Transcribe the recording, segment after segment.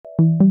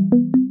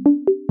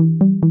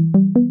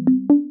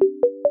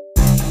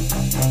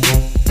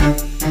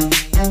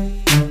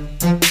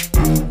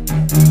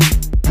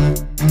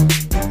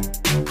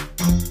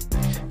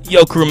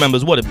Yo, crew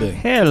members, what it be?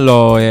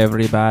 Hello,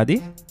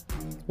 everybody.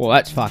 Well,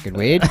 that's fucking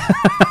weird.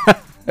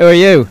 Who are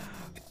you?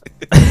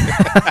 Who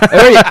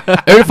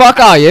the fuck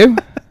are you?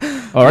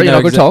 All right, you're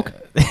not going to talk.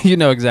 You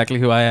know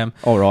exactly who I am.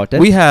 All right, then.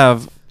 We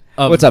have...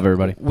 What's up,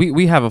 everybody?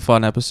 We have a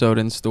fun episode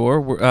in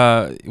store.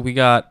 We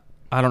got...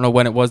 I don't know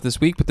when it was this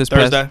week, but this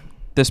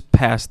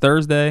past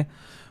Thursday,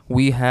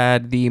 we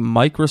had the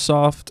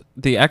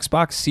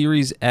Xbox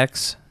Series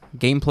X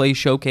gameplay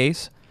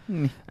showcase.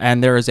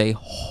 And there is a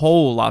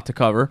whole lot to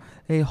cover.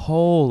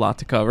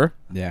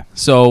 Yeah.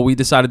 So we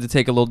decided to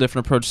take a little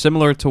different approach,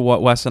 similar to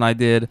what Wes and I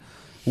did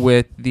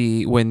with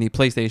when the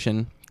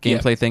PlayStation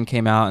gameplay thing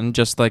came out, and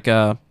just like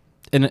a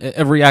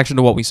reaction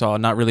to what we saw,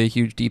 not really a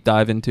huge deep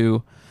dive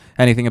into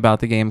anything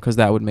about the game, because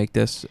that would make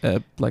this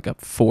like a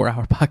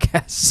 4-hour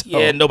podcast. So.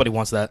 Yeah, nobody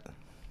wants that.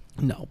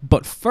 No.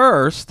 But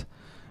first,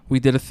 we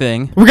did a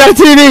thing. We got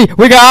a TV.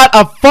 We got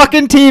a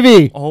fucking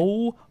TV.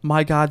 Oh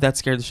my God, that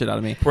scared the shit out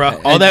of me.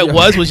 Bro, all that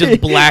was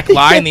just black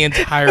line the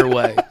entire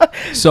way.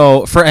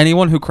 So for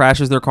anyone who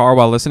crashes their car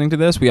while listening to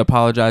this, we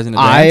apologize in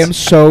advance. I am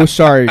so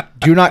sorry.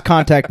 Do not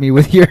contact me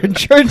with your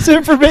insurance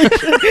information.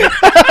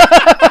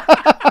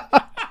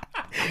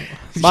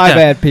 My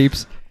bad,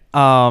 peeps.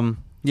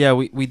 Yeah,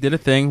 we did a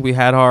thing. We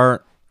had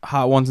our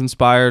Hot Ones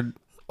inspired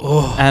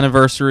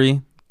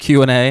anniversary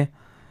Q&A,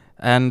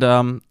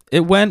 and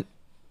it went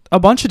a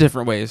bunch of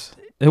different ways.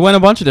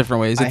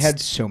 I had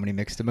so many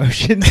mixed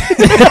emotions.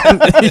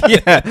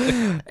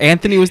 Yeah.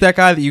 Anthony was that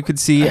guy that you could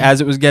see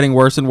as it was getting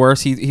worse and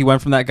worse. He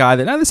went from that guy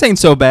that, this ain't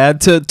so bad,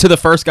 to the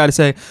first guy to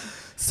say,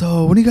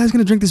 so when are you guys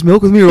going to drink this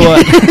milk with me or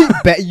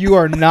what? Bet you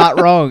are not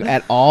wrong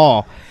at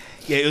all.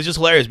 Yeah, it was just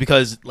hilarious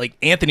because like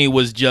Anthony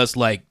was just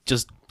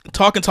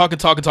talking,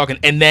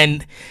 and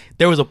then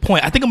there was a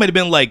point, I think it might have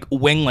been like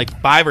wing like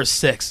 5 or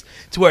 6,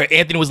 to where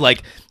Anthony was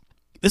like,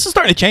 this is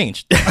starting to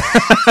change.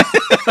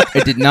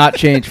 It did not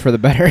change for the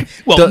better.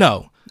 Well,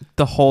 no.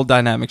 The whole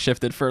dynamic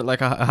shifted for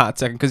like a hot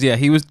second, because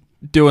he was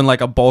doing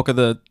like a bulk of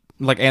the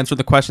answer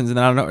the questions, and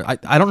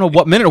I don't know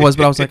what minute it was,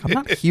 but I was like, I'm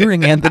not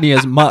hearing Anthony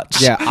as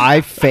much. Yeah,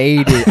 I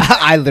faded.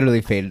 I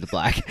literally faded to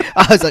black.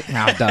 I was like,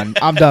 nah,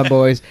 I'm done,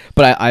 boys.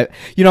 But I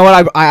you know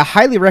what? I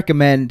highly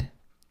recommend,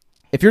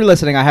 if you're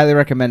listening, I highly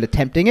recommend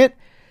attempting it.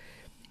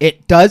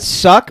 It does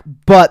suck,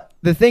 but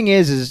the thing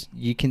is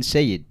you can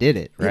say you did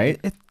it, right?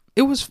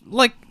 It was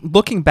like,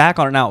 looking back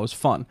on it now, it was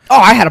fun. Oh,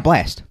 I had a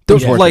blast.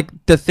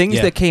 The things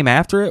that came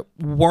after it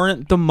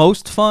weren't the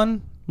most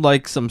fun.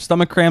 Like some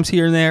stomach cramps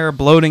here and there,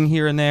 bloating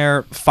here and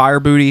there, fire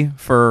booty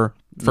for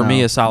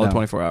me a solid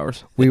 24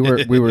 hours. We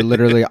were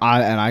literally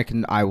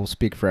I will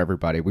speak for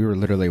everybody. We were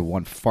literally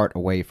one fart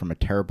away from a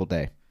terrible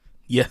day.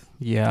 Yeah.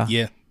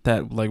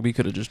 That like we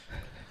could have just.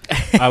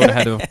 I would have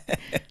had to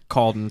have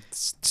called and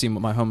seen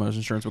what my homeowner's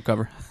insurance would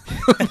cover.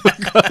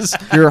 Because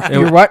you're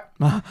what?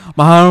 My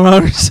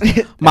homeowner's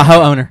my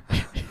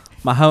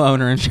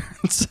homeowner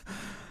insurance.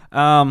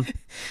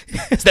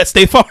 Is that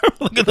State Farm?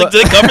 Do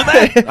they cover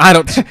that? I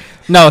don't.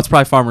 No, it's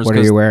probably Farmers. What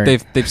are you wearing?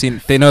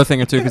 They know a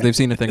thing or two because they've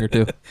seen a thing or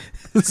two.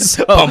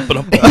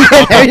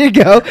 There you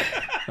go.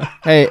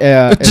 Hey,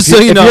 just so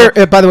you know.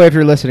 By the way, if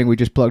you're listening, we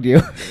just plugged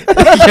you.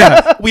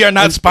 Yeah, we are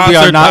not sponsored. We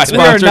are not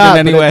sponsored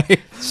in any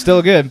way.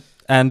 Still good.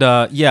 And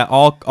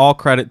all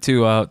credit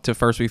to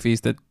First We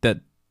Feast that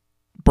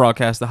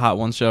broadcast the Hot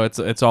Ones show.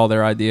 It's all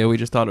their idea. We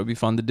just thought it would be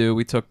fun to do.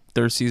 We took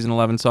their season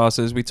 11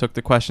 sauces. We took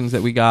the questions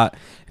that we got.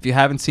 If you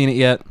haven't seen it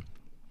yet,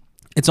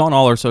 it's on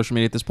all our social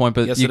media at this point.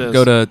 But yes, you can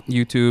go to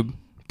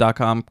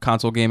youtube.com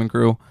Console Gaming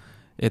Crew.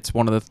 It's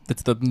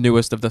the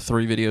newest of the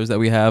 3 videos that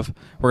we have.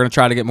 We're gonna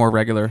try to get more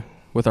regular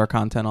with our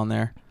content on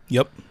there.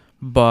 Yep.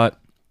 But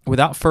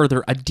without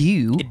further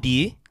ado,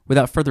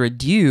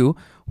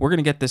 we're going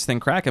to get this thing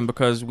cracking,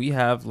 because we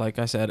have, like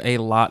I said, a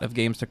lot of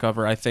games to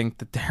cover. I think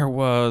that there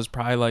was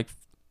probably like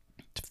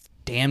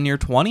damn near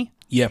 20.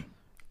 Yeah.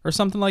 Or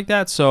something like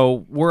that.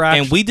 So we're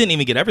actually... And we didn't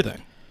even get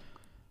everything.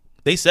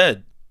 They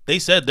said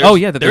there's,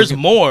 there's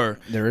more.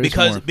 There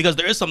is because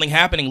there is something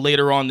happening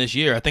later on this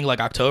year. I think like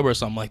October or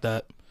something like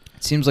that.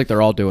 It seems like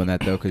they're all doing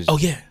that, though, because... Oh,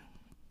 yeah.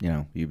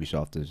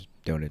 Ubisoft is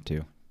doing it,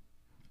 too.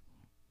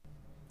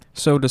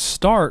 So to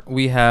start,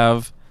 we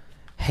have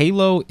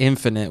Halo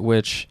Infinite,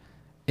 which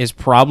is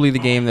probably the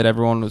game that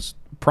everyone was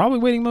probably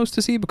waiting most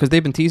to see, because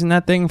they've been teasing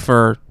that thing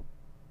for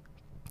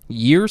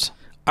years.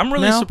 I'm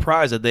really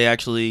surprised that they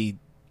actually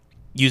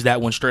use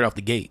that one straight off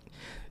the gate.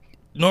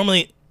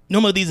 Normally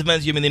these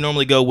events, they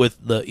normally go with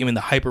the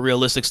hyper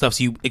realistic stuff.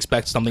 So you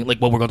expect something like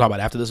what we're going to talk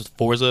about after this with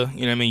Forza.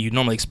 You know what I mean? You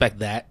normally expect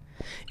that,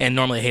 and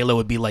normally Halo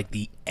would be like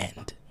the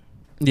end.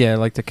 Yeah,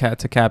 like to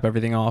cap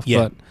everything off.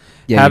 Yeah. But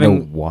yeah, you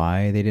know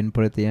why they didn't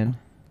put it at the end?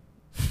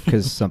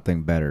 Because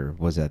something better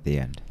was at the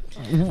end.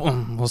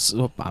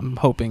 Well, I'm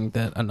hoping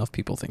that enough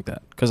people think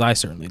that, because I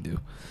certainly do.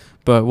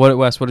 But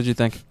Wes, what did you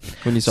think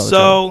when you saw the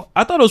trailer? So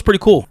I thought it was pretty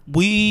cool.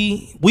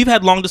 We've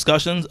had long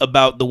discussions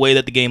about the way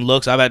that the game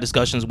looks. I've had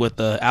discussions with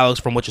Alex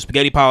from What's Your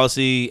Spaghetti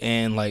Policy,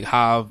 and like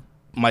Hav,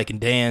 Mike,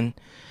 and Dan,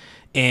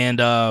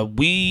 and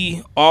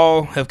we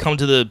all have come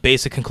to the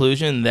basic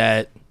conclusion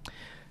that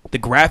The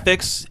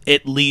graphics,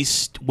 at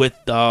least with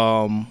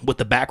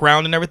the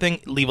background and everything,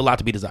 leave a lot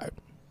to be desired.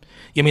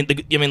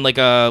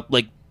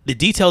 Like the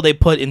detail they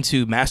put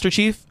into Master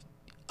Chief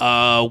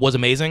was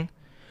amazing.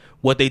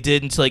 What they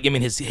did into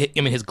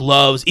his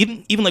gloves,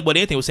 even like what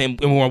Anthony was saying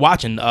when we were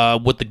watching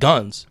with the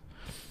guns.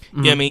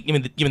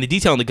 Mm-hmm. The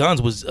detail in the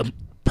guns was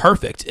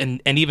perfect, and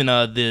even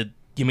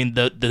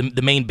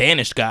the main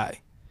banished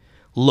guy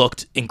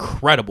looked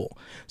incredible.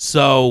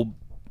 So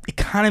it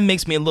kind of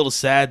makes me a little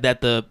sad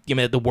that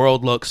the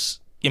world looks.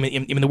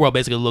 The world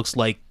basically looks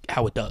like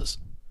how it does.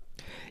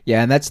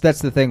 Yeah, and that's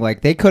the thing.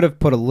 Like, they could have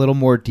put a little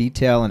more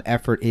detail and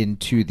effort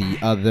into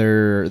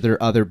their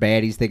other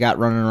baddies they got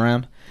running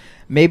around.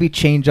 Maybe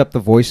change up the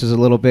voices a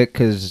little bit,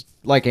 because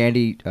like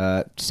Andy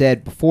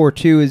said before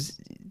too, is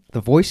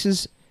the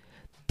voices,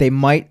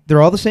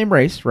 they're all the same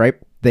race, right?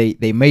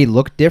 They may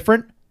look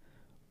different,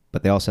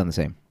 but they all sound the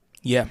same.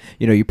 Yeah.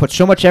 You put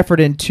so much effort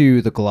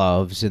into the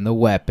gloves and the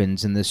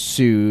weapons and the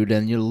suit,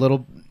 and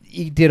you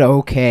did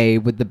okay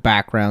with the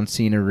background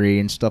scenery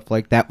and stuff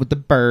like that, with the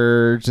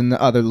birds and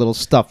the other little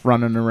stuff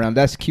running around.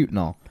 That's cute and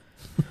all.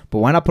 But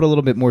why not put a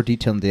little bit more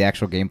detail into the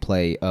actual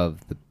gameplay of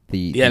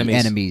the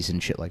enemies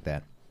and shit like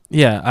that?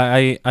 Yeah,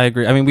 I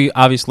agree. I mean,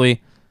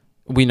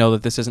 we know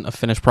that this isn't a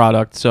finished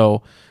product,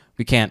 so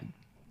we can't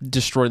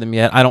destroy them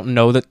yet. I don't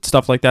know that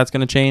stuff like that's going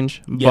to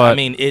change. Yeah, but I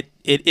mean, it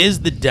is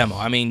the demo.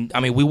 I mean,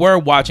 we were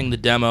watching the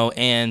demo,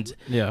 and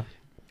yeah,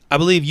 I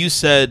believe you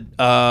said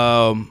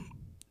that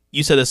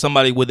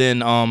somebody within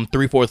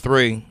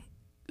 343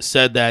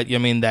 said that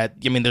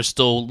there's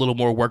still a little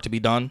more work to be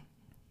done.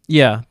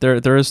 Yeah,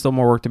 there is still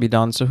more work to be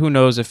done. So who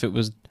knows if it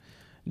was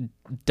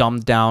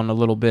dumbed down a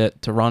little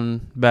bit to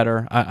run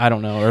better. I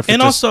don't know. Or if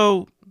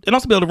also be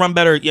able to run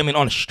better.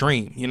 On a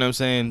stream. You know what I'm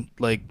saying?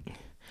 Like,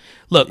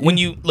 because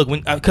you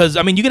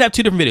could have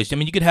two different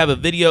videos. You could have a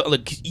video.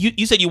 Like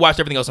you said, you watched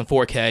everything else in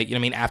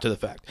 4K. After the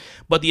fact,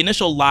 but the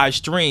initial live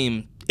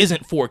stream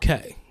isn't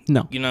 4K.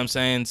 No. You know what I'm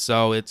saying?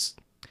 So it's.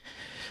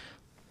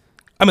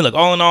 Look,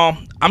 all in all,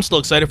 I'm still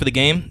excited for the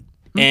game,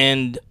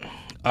 and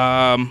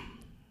I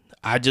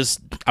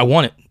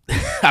want it.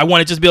 I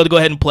want to just be able to go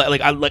ahead and play.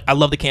 I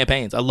love the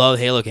campaigns. I love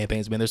Halo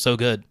campaigns, man. They're so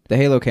good. The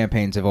Halo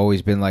campaigns have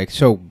always been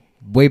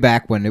way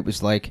back when it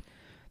was like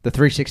the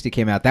 360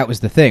 came out. That was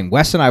the thing.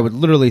 Wes and I would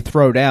literally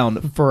throw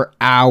down for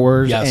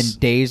hours and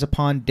days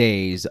upon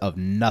days of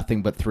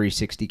nothing but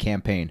 360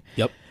 campaign.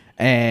 Yep.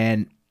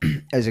 And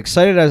as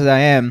excited as I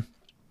am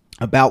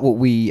about what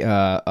we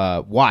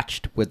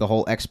watched with the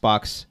whole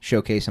Xbox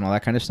showcase and all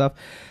that kind of stuff,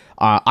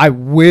 I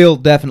will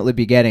definitely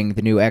be getting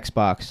the new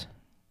Xbox.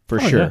 For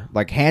sure. Yeah.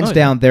 Like, hands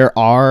down, there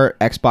are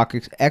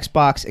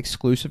Xbox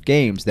exclusive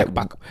games that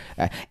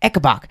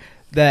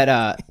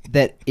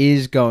that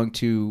is going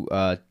to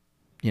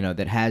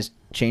that has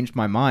changed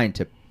my mind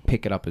to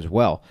pick it up as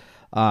well.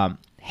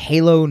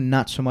 Halo,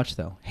 not so much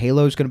though.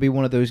 Halo is going to be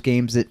one of those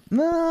games that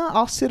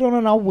I'll sit on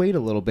and I'll wait a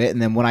little bit, and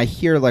then when I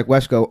hear like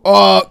Wes go,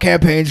 "Oh,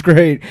 campaign's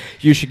great,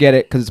 you should get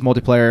it because it's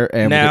multiplayer,"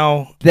 and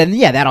then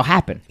that'll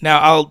happen.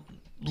 Now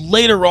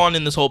later on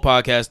in this whole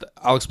podcast,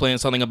 I'll explain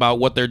something about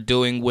what they're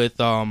doing with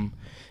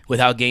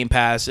how Game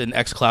Pass and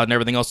xCloud and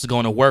everything else is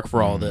going to work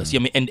for all this.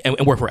 And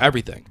work for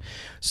everything.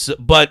 So,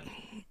 but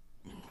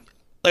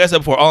like I said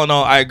before, all in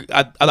all, I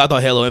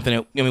thought Halo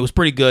Infinite, was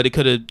pretty good. It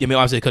could have,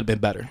 obviously it could have been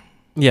better.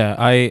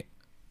 Yeah,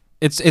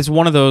 it's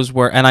one of those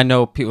where, and I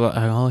know people are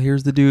like, oh,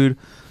 here's the dude,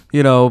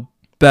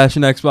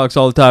 bashing Xbox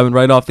all the time and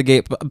right off the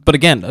gate. But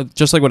again,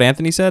 just like what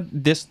Anthony said,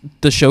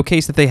 the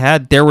showcase that they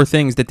had, there were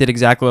things that did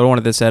exactly what I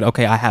wanted that said,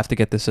 okay, I have to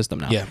get this system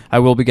now. Yeah. I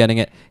will be getting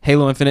it.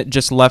 Halo Infinite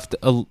just left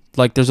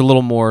there's a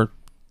little more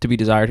to be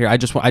desired here. I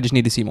just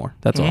need to see more.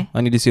 That's all.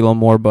 I need to see a little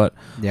more. But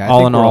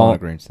all in all,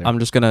 I'm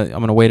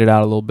gonna wait it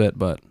out a little bit.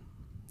 But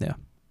yeah.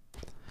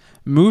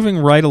 Moving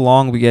right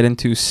along, we get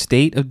into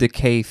State of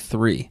Decay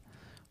 3,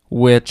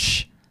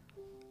 which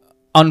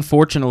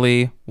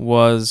unfortunately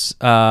was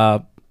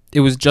it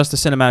was just a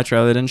cinematic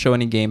trailer. They didn't show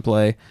any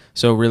gameplay,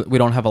 so we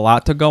don't have a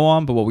lot to go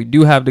on. But what we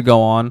do have to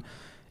go on,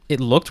 it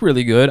looked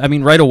really good. I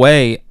mean, right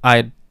away,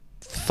 I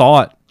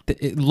thought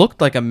it looked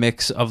like a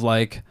mix of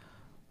like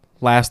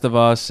Last of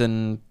Us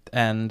and you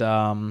had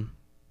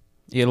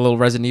a little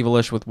Resident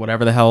Evil-ish with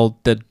whatever the hell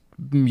the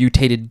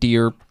mutated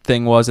deer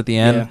thing was at the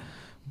end. Yeah.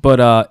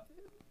 But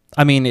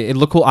I mean, it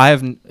looked cool.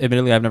 I've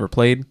never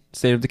played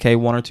State of Decay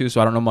 1 or 2,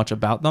 so I don't know much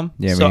about them.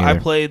 Yeah, so I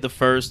played the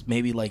first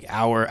maybe like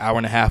hour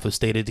and a half of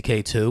State of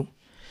Decay 2.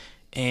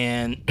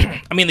 And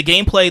I mean, the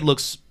gameplay it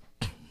looks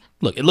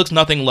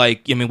nothing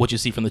like what you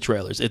see from the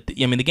trailers. The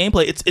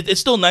gameplay it's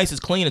still nice, it's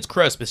clean, it's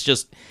crisp.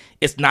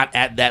 It's not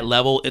at that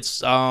level.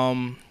 It's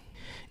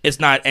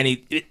not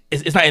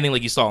anything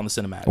like you saw in the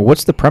cinematic.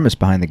 What's the premise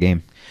behind the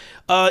game?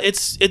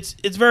 It's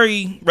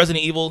very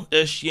Resident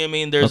Evil-ish.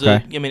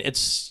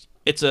 There's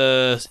it's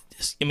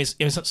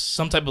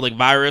some type of like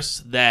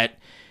virus that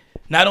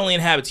not only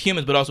inhabits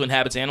humans but also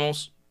inhabits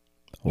animals.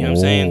 You know what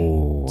I'm saying?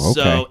 Okay.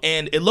 So,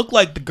 and it looked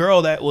like the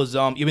girl that was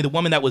the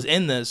woman that was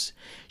in this,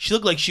 she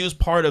looked like she was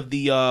part of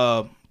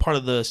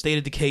the State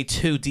of Decay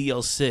 2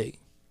 DLC.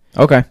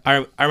 Okay.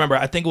 I remember.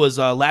 I think it was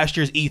last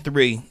year's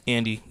E3.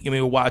 Andy, you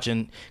may were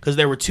watching because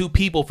there were two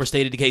people for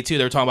State of Decay 2.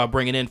 They were talking about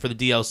bringing in for the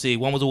DLC.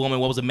 One was a woman,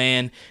 one was a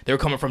man. They were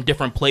coming from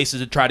different places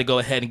to try to go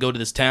ahead and go to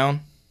this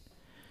town.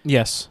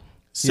 Yes.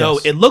 So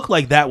Yes. it looked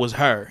like that was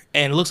her,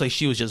 and it looks like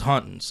she was just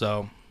hunting.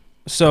 So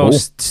So Cool.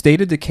 State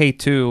of Decay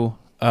 2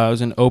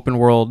 was an open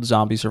world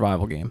zombie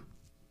survival game.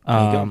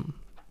 There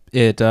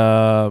you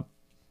go.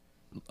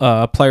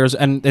 Players,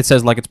 and it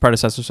says like its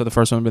predecessor, so the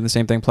first one would be the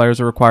same thing. Players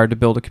are required to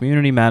build a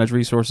community, manage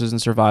resources,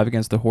 and survive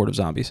against the horde of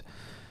zombies.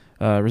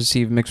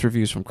 Received mixed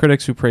reviews from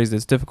critics who praised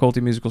its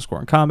difficulty, musical score,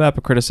 and combat,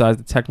 but criticized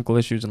the technical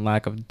issues and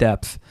lack of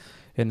depth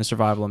in the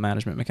survival and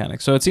management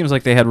mechanics. So it seems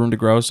like they had room to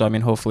grow. So I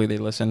mean, hopefully they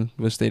listened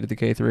with State of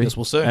Decay 3. Yes,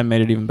 we'll see. And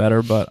made it even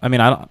better. But I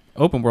mean,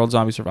 open world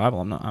zombie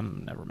survival.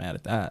 I'm never mad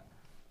at that.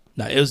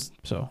 no, it was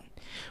So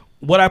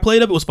what I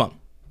played of. It was fun.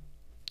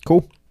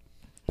 Cool.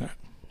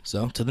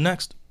 So to the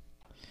next.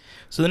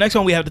 So the next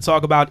one we have to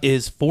talk about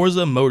is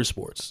Forza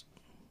Motorsports.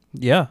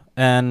 yeah,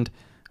 and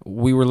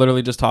we were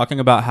literally just talking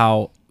about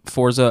how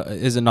Forza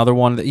is another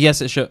one that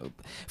yes, it should.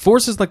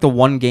 Forza is like the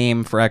one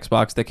game for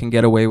Xbox that can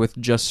get away with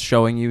just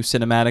showing you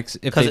cinematics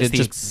if Because they it's did the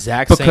just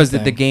exact because same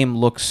the thing. game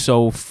looks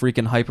so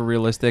freaking hyper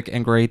realistic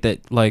and great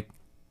that like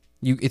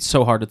it's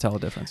so hard to tell a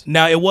difference.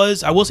 Now it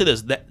was. I will say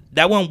this: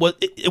 that one was.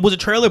 It was a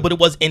trailer, but it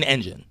was in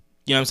engine.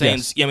 You know what I'm saying?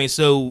 Yes. You know what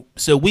I mean,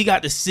 so we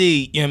got to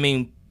see. You know what I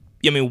mean?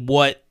 You know what I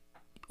mean?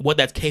 What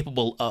that's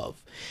capable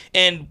of.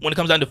 And when it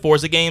comes down to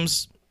Forza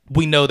games,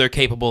 we know they're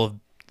capable of.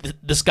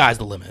 The sky's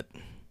the limit.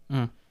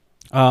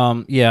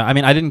 Yeah, I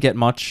mean, I didn't get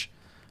much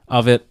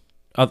of it.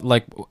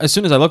 Like as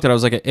soon as I looked at it, I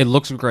was like, it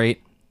looks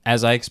great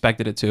as I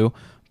expected it to.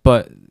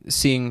 But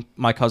seeing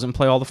my cousin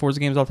play all the Forza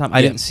games all the time, I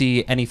Yeah. didn't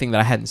see anything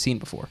that I hadn't seen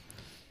before.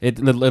 It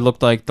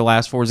looked like the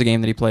last Forza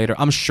game that he played. Or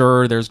I'm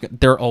sure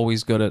they're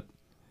always good at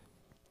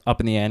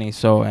upping the ante,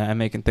 so and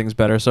making things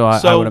better. So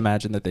I would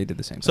imagine that they did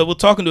the same. So we're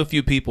talking to a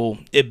few people.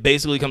 It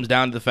basically comes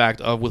down to the fact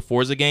of with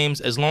Forza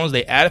games, as long as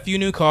they add a few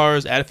new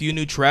cars, add a few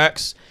new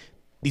tracks,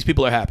 these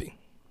people are happy.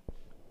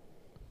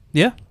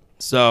 Yeah.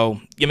 So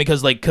yeah,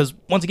 because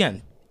once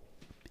again,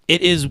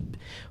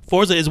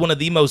 Forza is one of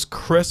the most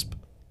crisp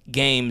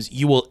games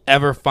you will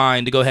ever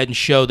find to go ahead and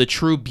show the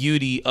true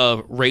beauty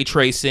of ray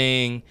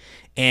tracing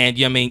and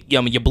you know what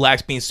I mean, your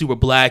blacks being super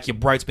black, your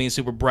brights being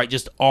super bright,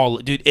 just all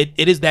dude.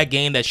 It is that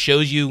game that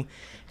shows you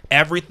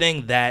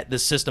everything that the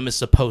system is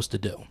supposed to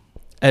do.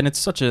 And it's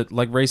such a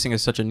like racing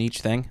is such a niche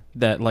thing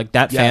that like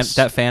that Yes.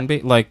 fan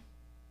base like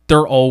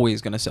they're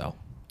always gonna sell.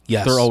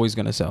 Yes, They're always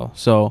gonna sell.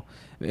 So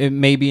it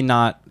may be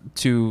not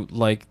to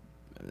like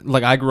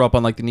I grew up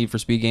on like the Need for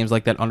Speed games,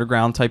 like that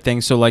underground type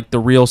thing. So like the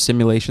real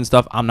simulation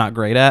stuff, I'm not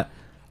great at.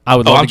 I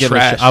would love I'm to give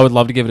trash. it. I would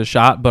love to give it a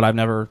shot, but I've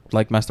never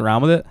like messed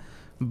around with it.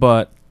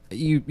 But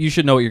you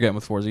should know what you're getting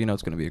with Forza. You know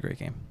it's going to be a great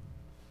game.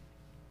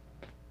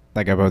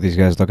 I got both these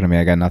guys looking at me.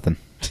 I got nothing.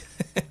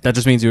 That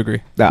just means you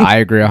agree. I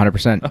agree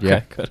 100%. Okay,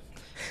 Yeah. good.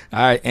 All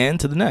right, and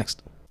to the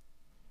next.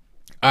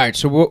 All right,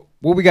 so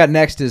what we got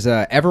next is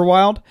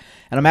Everwild,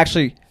 and I'm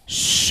actually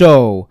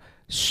so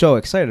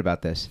excited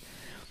about this.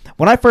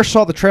 When I first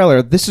saw the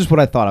trailer, this is what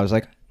I thought. I was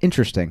like,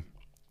 interesting.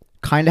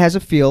 Kind of has a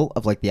feel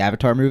of like the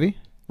Avatar movie,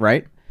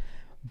 right?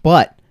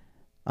 But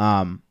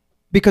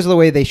because of the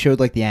way they showed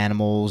like the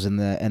animals and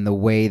the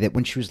way that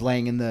when she was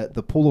laying in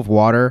the pool of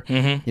water,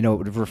 Mhm. you know, it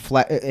would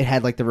reflect. It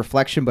had like the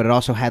reflection, but it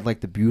also had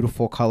like the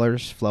beautiful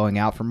colors flowing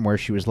out from where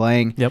she was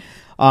laying. Yep.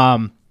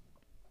 And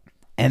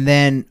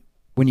then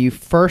when you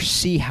first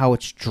see how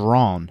it's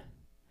drawn,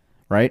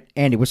 right?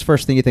 Andy, what's the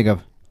first thing you think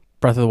of?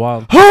 Breath of the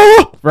Wild.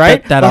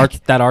 Right? That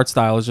Like, art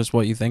style is just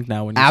what you think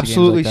now when you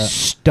absolutely see games like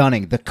that.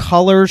 stunning. The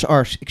colors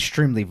are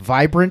extremely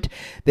vibrant.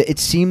 It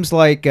seems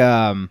like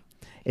I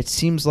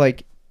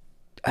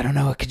don't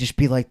know. It could just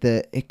be like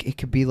it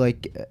could be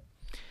like.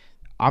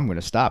 I'm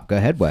gonna stop. Go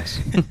ahead, Wes.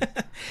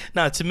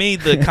 No, to me,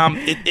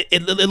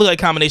 it looked like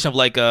a combination of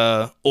like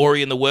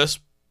Ori and the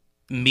Wisp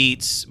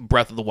meets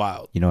Breath of the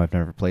Wild. You know, I've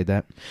never played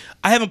that.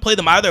 I haven't played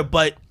them either,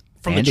 but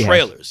from Andy the has.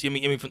 trailers, you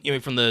mean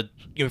from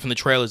the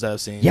trailers that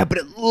I've seen. Yeah, but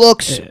it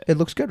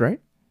looks good, right?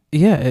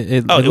 Yeah.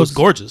 It was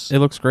gorgeous. It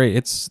looks great.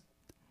 It's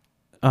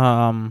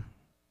another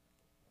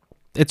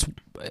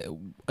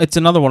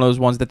one of those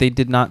ones that they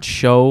did not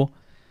show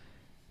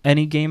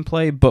any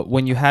gameplay, but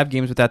when you have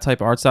games with that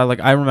type of art style,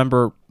 like I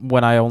remember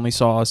when I only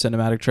saw a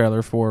cinematic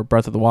trailer for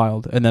Breath of the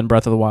Wild, and then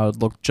Breath of the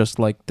Wild looked just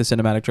like the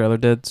cinematic trailer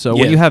did. So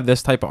when Yeah. you have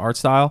this type of art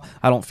style,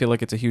 I don't feel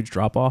like it's a huge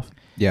drop off.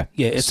 Yeah.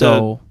 Yeah, it's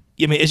So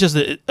it's just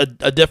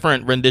a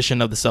different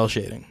rendition of the cell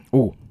shading.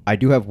 Oh, I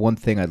do have one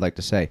thing I'd like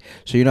to say.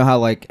 So you know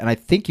how and I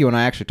think you and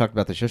I actually talked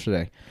about this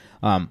yesterday.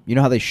 You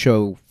know how they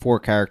show 4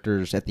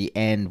 characters at the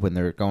end when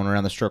they're going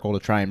around the circle to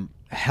try and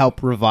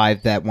help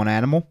revive that one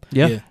animal?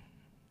 yeah,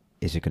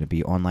 Is it going to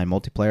be online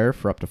multiplayer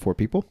for up to 4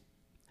 people?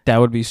 that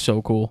would be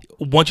so cool.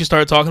 Once you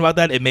started talking about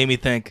that, it made me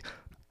think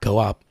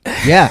co-op.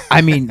 Yeah,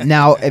 I mean,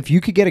 now if you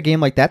could get a game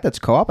like that that's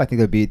co-op, I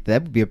think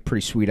that would be a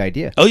pretty sweet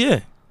idea. Oh yeah,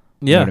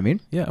 Yeah, know what I mean?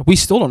 Yeah, we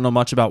still don't know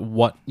much about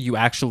what you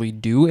actually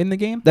do in the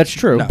game. That's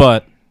true. No.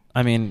 But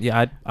I mean,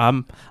 yeah,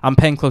 I'm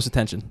paying close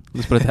attention.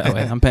 Let's put it that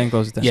way. I'm paying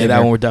close attention. Yeah, that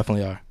one we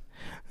definitely are.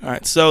 All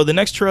right, so the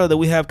next trailer that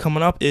we have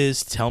coming up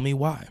is Tell Me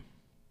Why.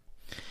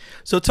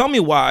 So Tell Me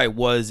Why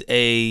was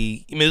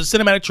it was a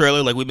cinematic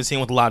trailer like we've been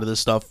seeing with a lot of this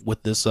stuff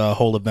with this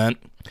whole event.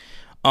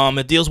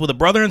 It deals with a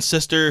brother and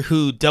sister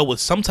who dealt with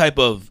some type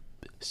of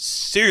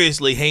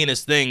seriously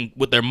heinous thing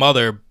with their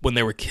mother when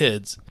they were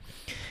kids.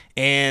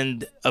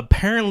 And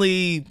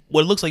apparently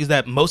what it looks like is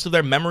that most of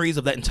their memories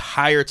of that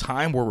entire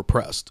time were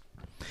repressed.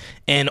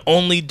 And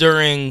only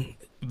during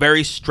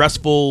very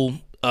stressful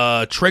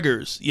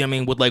triggers, you know what I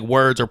mean, with like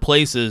words or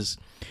places,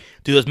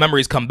 do those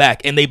memories come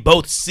back. And they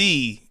both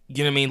see,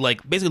 you know what I mean,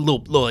 like basically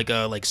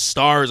little like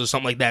stars or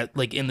something like that,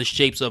 like in the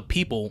shapes of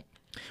people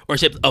or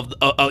shapes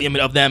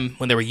of them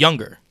when they were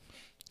younger.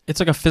 It's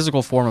like a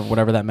physical form of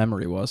whatever that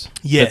memory was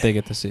that they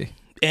get to see.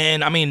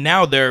 And I mean,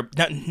 now they're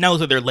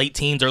late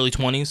teens, early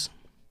 20s,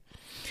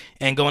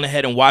 and going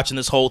ahead and watching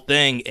this whole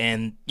thing,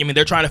 and I mean,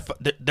 they're trying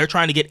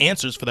to get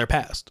answers for their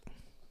past.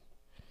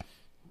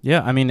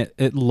 Yeah, I mean,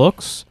 it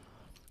looks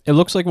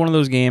like one of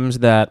those games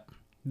that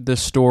the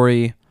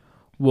story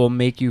will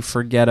make you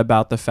forget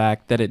about the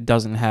fact that it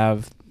doesn't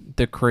have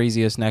the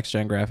craziest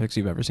next-gen graphics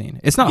you've ever seen.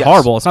 It's not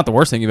horrible. It's not the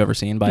worst thing you've ever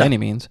seen by any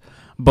means.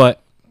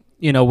 But,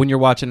 you know, when you're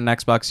watching an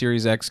Xbox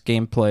Series X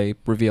gameplay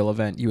reveal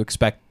event, you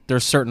expect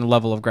there's a certain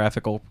level of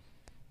graphical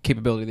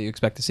capability that you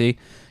expect to see.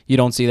 You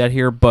don't see that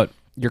here, but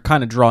you're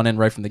kind of drawn in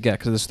right from the get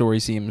because the story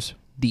seems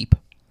deep.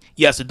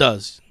 Yes, it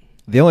does.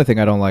 The only thing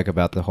I don't like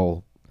about the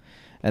whole...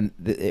 And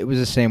it was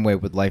the same way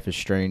with Life is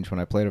Strange when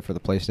I played it for the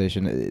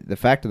PlayStation. The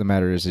fact of the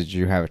matter is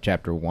you have a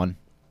Chapter 1,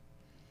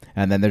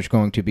 and then there's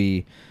going to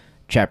be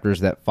chapters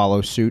that follow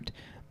suit.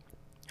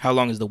 How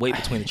long is the wait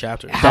between the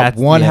chapters? How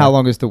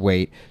long is the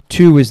wait?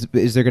 2,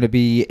 is there going to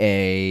be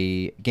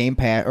a game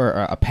pass or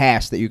a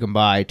pass that you can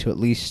buy to at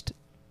least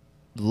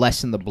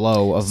lessen the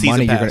blow of Season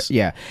money? pass.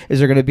 Is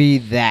there going to be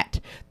that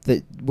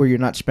where you're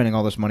not spending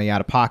all this money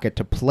out of pocket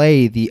to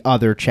play the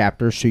other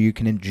chapters so you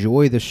can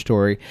enjoy the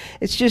story?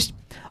 It's just,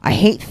 I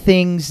hate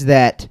things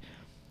that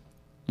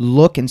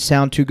look and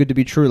sound too good to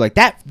be true. Like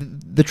that,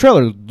 the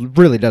trailer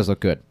really does look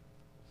good.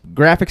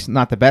 Graphics,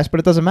 not the best, but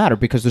it doesn't matter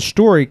because the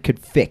story could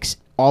fix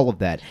all of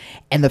that.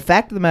 And the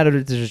fact of the matter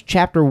is there's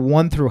chapter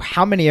 1 through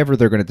how many ever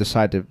they're going to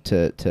decide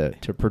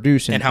to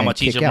produce and how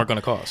much each of them are going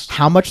to cost.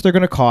 How much they're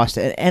going to cost.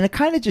 And it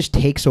kind of just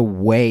takes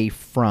away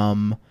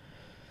from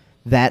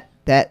that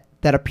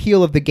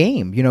appeal of the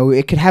game. You know,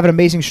 it could have an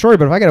amazing story,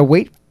 but if I got to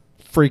wait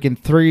freaking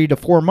 3 to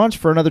 4 months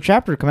for another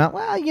chapter to come out,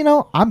 well, you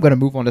know, I'm going to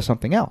move on to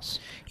something else.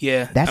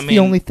 Yeah. That's the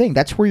only thing.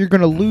 That's where you're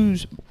going to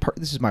lose.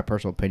 This is my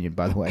personal opinion,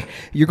 by the way.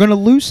 You're going to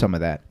lose some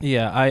of that.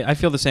 Yeah, I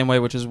feel the same way,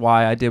 which is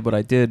why I did what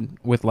I did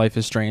with Life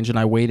is Strange, and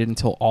I waited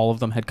until all of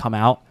them had come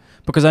out.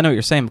 Because I know what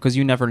you're saying, because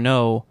you never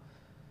know,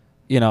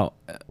 you know,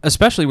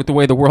 especially with the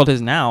way the world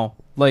is now,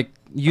 like,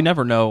 you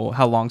never know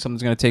how long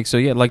something's going to take. So,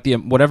 yeah, like,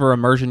 whatever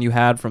immersion you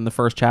had from the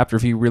first chapter,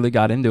 if you really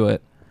got into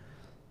it,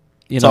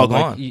 you it's know, all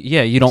like, gone.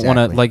 Yeah, you don't want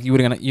to, like, you're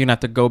gonna have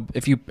to go,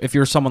 if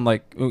you're someone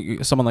like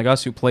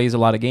us who plays a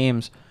lot of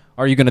games,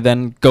 are you going to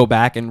then go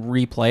back and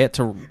replay it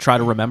to try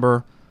to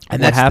remember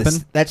what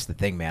happened? That's the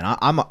thing, man.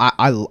 I'm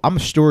a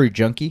story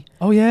junkie.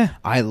 Oh, yeah.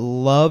 I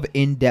love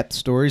in-depth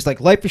stories.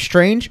 Like Life is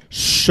Strange,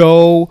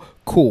 so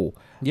cool.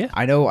 Yeah.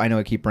 I know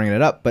I keep bringing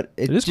it up, but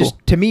it is just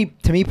cool. to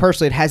me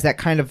personally it has that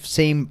kind of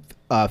same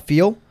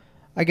feel,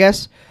 I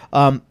guess.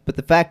 But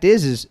the fact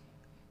is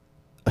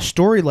a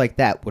story like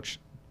that, which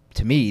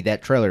to me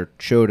that trailer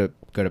showed a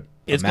good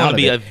It's going to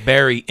be a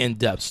very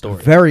in-depth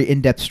story. Very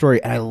in-depth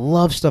story, and I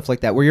love stuff like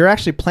that where you're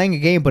actually playing a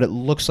game but it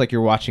looks like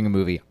you're watching a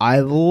movie.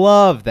 I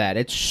love that.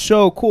 It's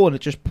so cool, and it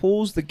just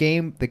pulls the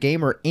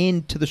gamer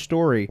into the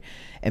story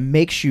and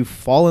makes you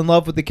fall in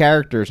love with the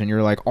characters, and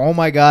you're like, oh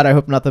my god, I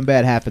hope nothing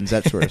bad happens,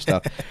 that sort of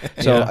stuff.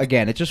 So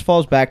again, it just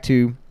falls back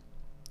to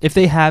if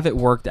they have it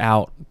worked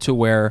out to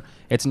where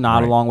it's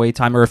not a long wait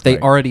time, or if they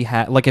already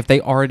have, like if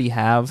they already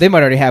have, they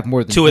might already have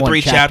more than 2 or 3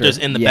 one chapters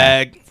in the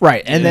bag,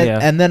 right? And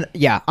then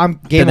I'm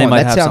game on.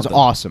 That sounds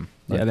awesome.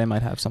 Yeah, they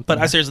might have something. But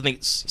I seriously think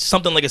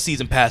something like a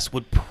season pass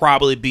would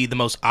probably be the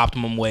most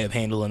optimum way of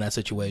handling that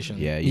situation.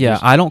 Yeah,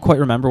 I don't quite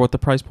remember what the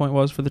price point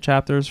was for the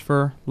chapters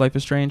for Life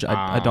is Strange.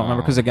 I don't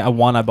remember because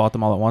I bought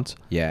them all at once.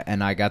 Yeah,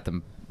 and I got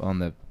them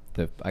on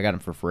I got them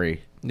for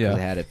free. Yeah, I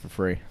had it for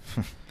free.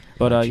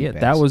 But yeah,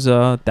 that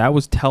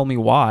was Tell Me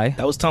Why.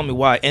 That was Tell Me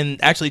Why.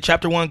 And actually,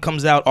 Chapter 1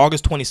 comes out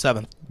August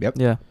 27th. Yep.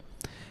 Yeah.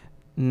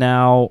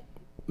 Now,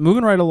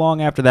 moving right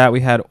along after that,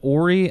 we had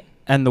Ori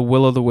and the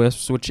Will of the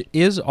Wisps, which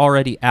is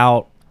already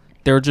out.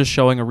 They're just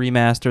showing a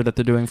remaster that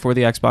they're doing for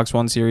the Xbox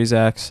One Series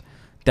X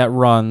that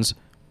runs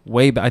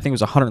I think it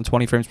was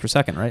 120 frames per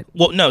second, right?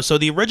 Well, no. So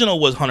the original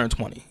was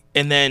 120.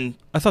 And then...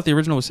 I thought the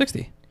original was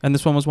 60, and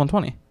this one was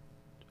 120.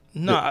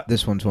 No.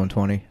 This one's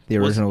 120. The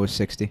original was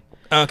 60.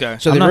 Okay.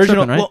 So I'm the not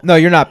original, tripping, right? no,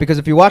 you're not, because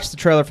if you watch the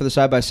trailer for the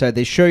side by side,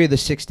 they show you the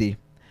 60,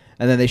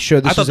 and then they show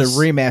this is a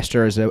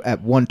remaster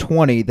at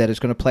 120 that is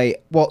going to play.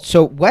 Well,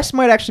 so Wes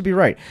might actually be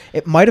right.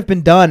 It might have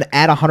been done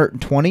at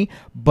 120,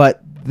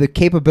 but the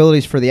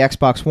capabilities for the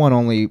Xbox One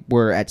only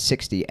were at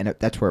 60, and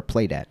that's where it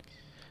played at.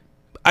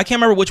 I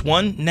can't remember which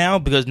one now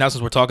because now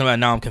since we're talking about it,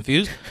 now I'm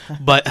confused.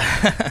 But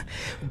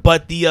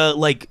but the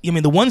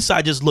the one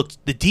side just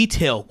looked, the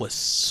detail was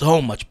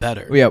so much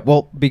better. Yeah,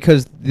 well,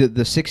 because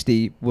the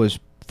 60 was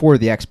for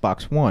the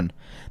Xbox One.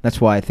 That's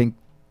why I think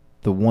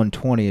the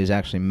 120 is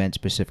actually meant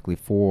specifically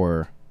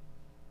for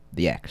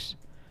the X.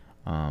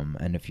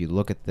 And if you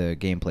look at the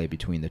gameplay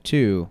between the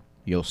two,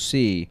 you'll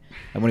see,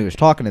 and when he was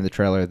talking in the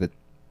trailer, that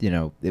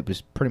it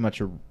was pretty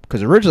much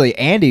because originally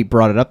Andy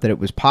brought it up that it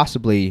was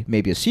possibly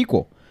maybe a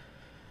sequel.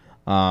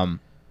 And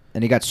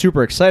he got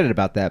super excited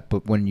about that,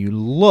 but when you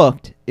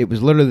looked, it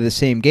was literally the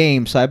same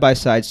game, side by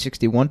side,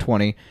 60,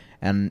 120,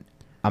 and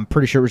I'm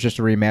pretty sure it was just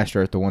a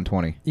remaster at the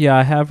 120. Yeah,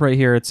 I have right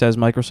here. It says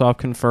Microsoft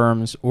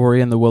confirms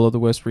Ori and the Will of the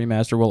Wisp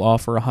remaster will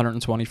offer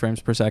 120 frames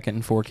per second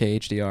in 4K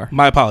HDR.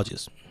 My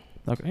apologies.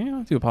 Okay,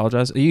 I do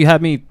apologize. You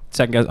had me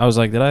second guess. I was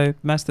like, did I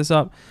mess this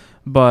up?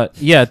 But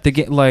yeah,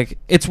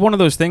 it's one of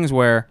those things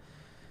where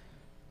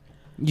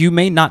you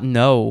may not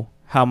know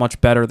how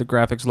much better the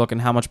graphics look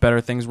and how much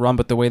better things run,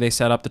 but the way they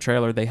set up the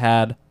trailer, they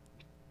had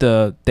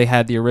the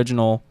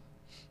original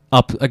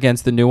up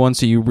against the new one,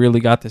 so you really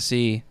got to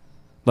see.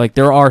 Like,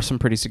 there are some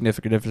pretty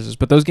significant differences,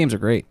 but those games are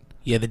great.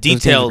 Yeah, the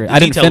detail. I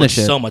didn't finish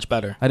it. So much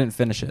better. I didn't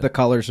finish it. The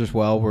colors as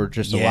well were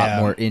just a lot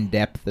more in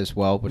depth as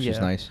well, which is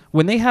nice.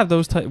 When they have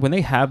those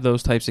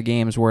types of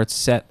games where it's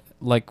set,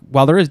 like,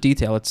 while there is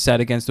detail, it's set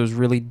against those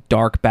really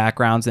dark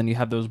backgrounds, and you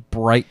have those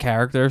bright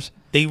characters.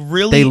 They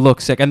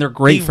look sick, and they're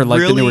great for the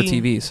newer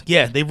TVs.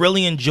 Yeah, they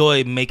really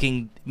enjoy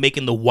making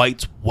the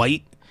whites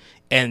white,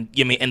 and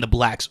and the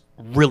blacks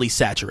really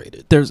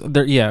saturated. For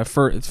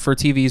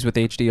TVs with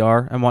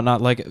HDR and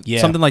whatnot,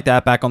 something like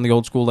that back on the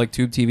old school like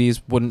tube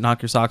TVs wouldn't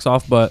knock your socks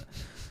off, but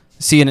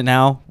seeing it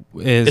now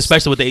is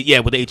especially with the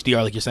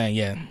HDR, like you're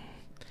saying,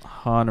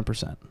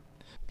 100%.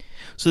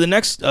 So the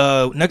next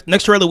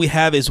trailer we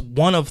have is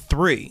one of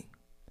 3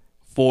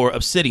 for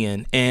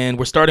Obsidian, and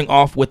we're starting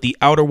off with the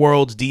Outer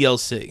Worlds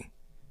DLC.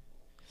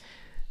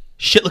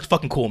 Shit looks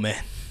fucking cool,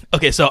 man.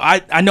 Okay, so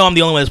I know I'm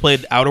the only one that's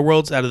played Outer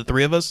Worlds out of the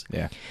 3 of us.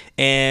 Yeah.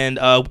 And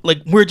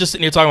we're just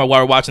sitting here talking about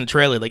while we're watching the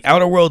trailer. Like,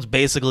 Outer Worlds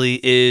basically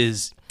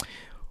is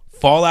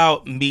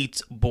Fallout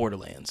meets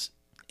Borderlands.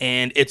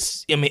 And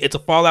it's a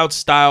Fallout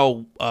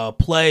style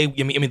play.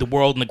 The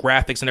world and the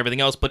graphics and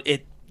everything else, but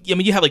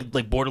you have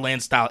like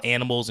Borderlands style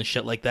animals and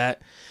shit like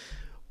that.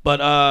 But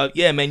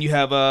man, you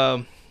have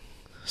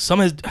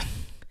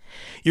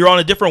you're on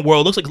a different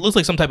world. Looks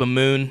like some type of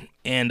moon,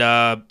 and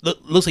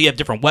looks like you have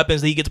different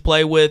weapons that you get to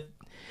play with.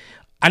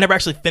 I never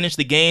actually finished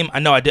the game. I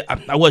know I did.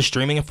 I was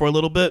streaming it for a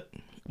little bit,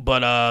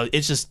 but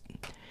it's just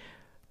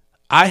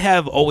I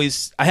have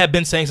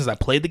been saying since I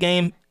played the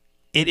game,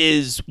 it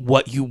is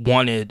what you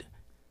wanted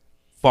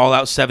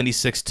Fallout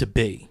 76 to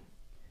be.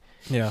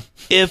 Yeah.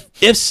 If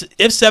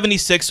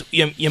 76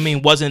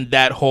 wasn't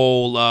that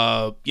whole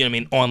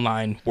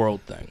online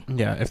world thing.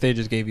 Yeah, if they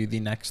just gave you the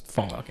next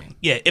Fallout game.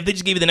 Yeah, if they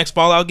just gave you the next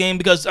Fallout game,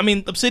 because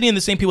Obsidian,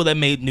 the same people that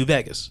made New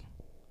Vegas.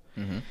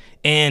 Mm-hmm.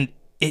 And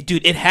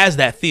it has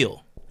that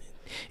feel.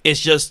 It's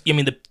just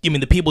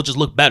the people just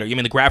look better. The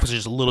graphics are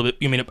just a little bit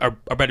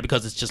are better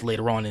because it's just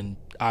later on, and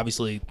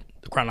obviously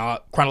the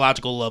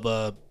chronological of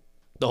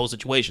the whole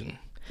situation.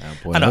 Oh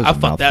boy, I know I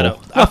fucked that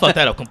up. I fucked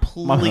that up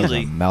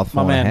completely.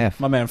 Mouthful and a half.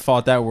 My man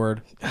fought that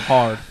word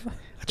hard.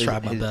 I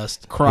tried my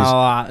best.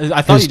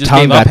 I thought you just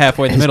gave up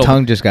halfway in the middle. His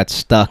tongue just got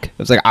stuck. It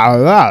was like,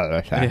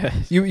 yeah.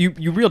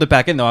 You reeled it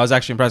back in though. I was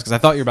actually impressed because I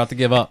thought you were about to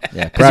give up.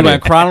 Yeah, because you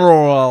went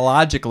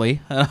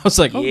chronologically, and I was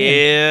like, oh,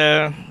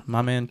 yeah,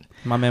 my man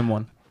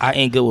won. I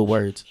ain't good with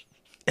words.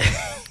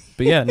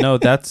 But yeah, no,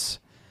 that's.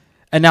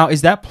 And now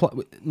is that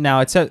now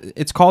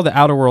it's called the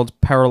Outer Worlds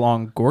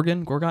Paralon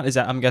Gorgon? Is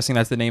that, I'm guessing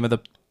that's the name of the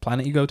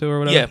planet you go to or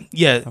whatever?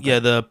 Yeah.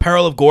 The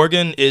Peril of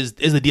Gorgon is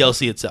the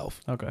DLC itself.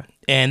 Okay.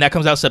 And that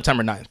comes out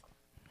September 9th.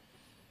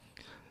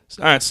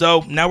 All right,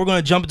 so now we're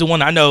going to jump into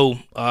one I know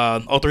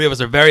all 3 of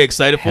us are very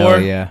excited for.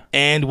 Yeah.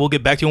 And we'll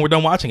get back to you when we're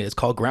done watching it. It's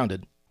called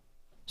Grounded.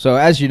 So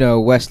as you know,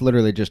 Wes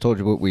literally just told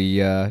you what we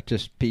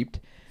just peeped.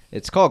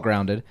 It's called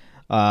Grounded.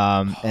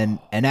 And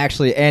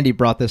actually Andy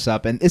brought this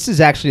up, and this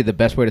is actually the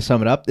best way to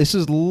sum it up. This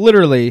is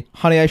literally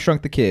Honey, I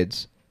Shrunk the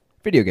Kids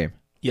video game.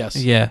 Yes.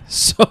 Yeah.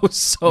 So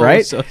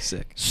right? So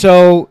sick.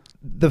 So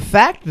the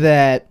fact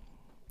that,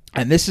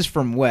 and this is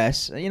from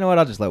Wes. You know what?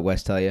 I'll just let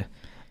Wes tell you.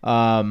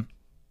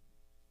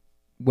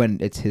 When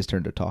it's his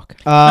turn to talk.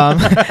 It's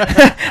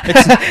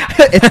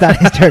not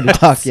his turn to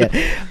talk yet.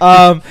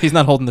 He's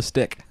not holding the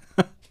stick.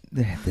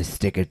 The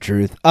stick of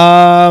truth.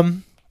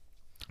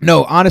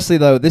 No, honestly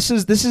though, this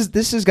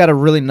has got a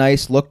really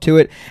nice look to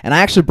it, and I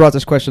actually brought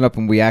this question up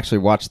when we actually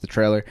watched the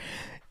trailer.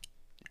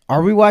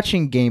 Are we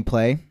watching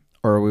gameplay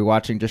or are we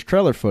watching just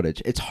trailer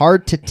footage? It's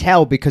hard to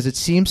tell because it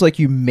seems like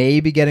you may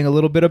be getting a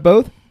little bit of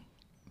both.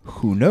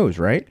 Who knows,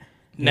 right?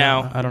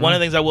 Now, one of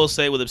the things I will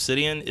say with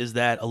Obsidian is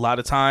that a lot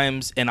of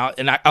times, and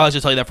I'll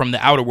just tell you that from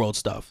the Outer World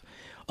stuff,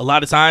 a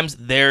lot of times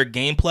their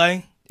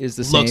gameplay is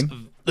the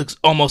same. Looks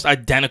almost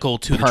identical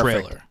to the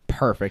trailer.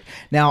 Perfect.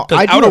 Now,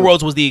 because Outer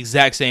Worlds was the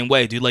exact same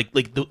way, dude. Like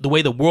the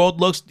way the world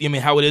looks.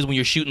 How it is when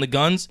you're shooting the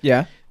guns.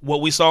 Yeah.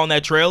 What we saw in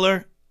that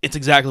trailer it's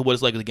exactly what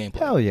it's like with the gameplay.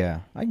 Hell yeah,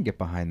 I can get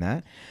behind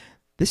that.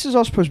 This is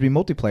all supposed to be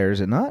multiplayer,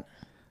 is it not?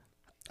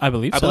 I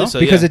believe I so. believe so.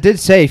 Because yeah. it did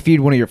say feed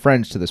one of your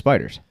friends to the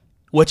spiders.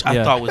 Which I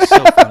Yeah. thought was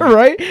so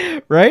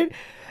funny. right.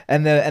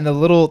 And the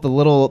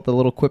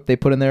little quip they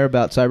put in there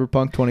about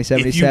Cyberpunk If you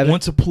 2077.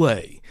 want to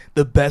play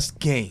the best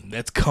game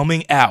that's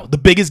coming out, the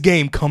biggest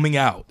game coming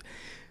out,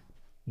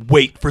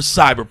 wait for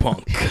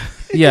Cyberpunk.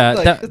 Yeah,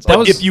 Like, that that's was.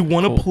 But if you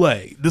want to cool.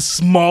 play the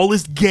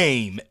smallest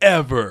game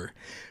ever,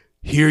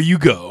 here you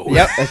go.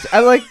 Yep,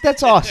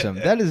 that's awesome.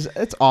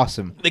 That's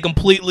awesome. They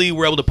completely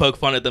were able to poke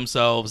fun at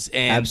themselves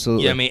and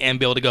Absolutely. you know what I mean, and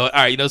be able to go, all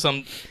right, you know,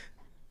 some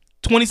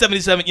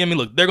 2077, you know what I mean,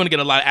 look, they're going to get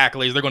a lot of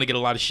accolades, they're going to get a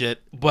lot of shit,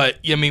 but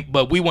you know what I mean,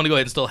 but we want to go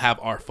ahead and still have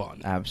our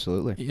fun.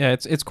 Absolutely. Yeah,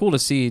 it's cool to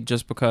see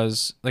just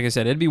because, like I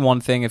said, it'd be one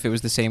thing if it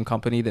was the same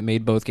company that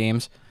made both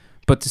games,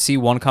 but to see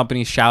one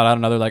company shout out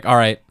another like, all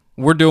right,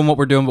 we're doing what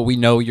we're doing, but we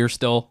know you're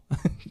still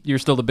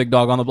the big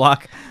dog on the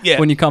block Yeah.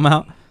 when you come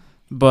out.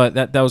 But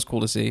that was cool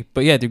to see.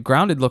 But yeah, dude,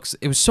 Grounded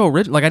it was so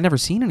original. Like I'd never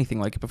seen anything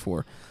like it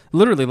before.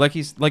 Literally, like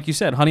you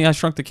said, Honey, I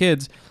Shrunk the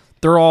Kids.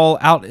 They're all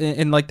out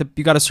in like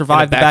you got to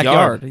survive the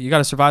backyard. You got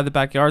to survive the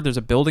backyard. There's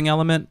a building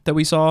element that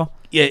we saw.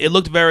 Yeah, it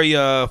looked very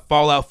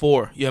Fallout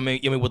 4. You know what I mean?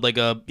 You know what I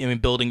mean, with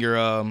like building your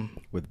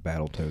With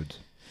Battletoads.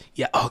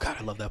 yeah. Oh god,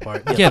 I love that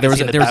part. Yeah, there was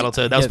the a- there was-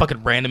 Battletoad. That was yeah.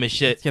 fucking random as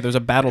shit. Yeah, there's a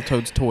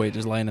Battletoads toy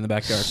just laying in the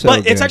backyard. So But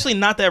it's good. actually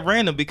not that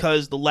random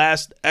because the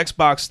last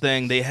Xbox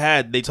thing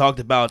they talked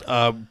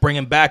about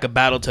bringing back a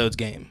Battletoads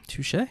game.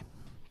 Touche,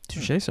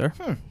 sir.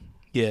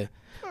 Yeah.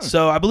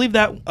 So I believe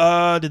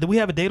that did we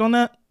have a date on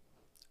that?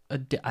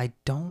 I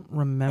don't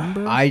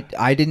remember. I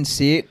didn't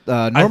see it.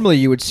 Normally,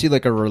 you would see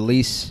like a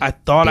release I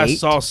thought I date?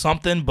 saw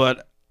something,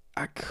 but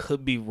I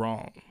could be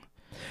wrong.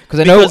 because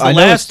Because the I know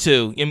last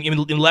two, in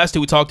the last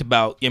two we talked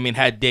about, I mean,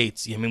 had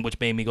dates. I mean, which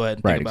made me go ahead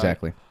and right think about it.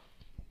 exactly.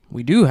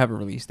 We do have a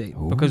release date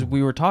because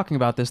we were talking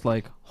about this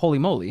like, holy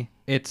moly,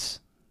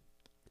 it's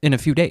in a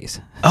few days.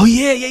 Oh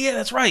yeah,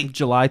 that's right.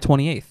 July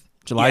 28th.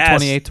 July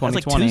Yes, 28th, that's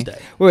like 2020.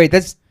 Tuesday. Wait,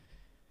 that's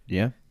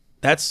yeah.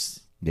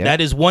 Yeah.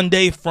 That is one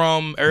day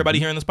from everybody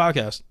hearing this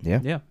podcast.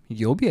 Yeah,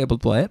 you'll be able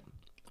to play it.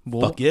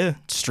 We'll Fuck yeah.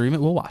 stream it,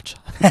 we'll watch.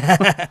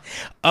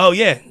 Oh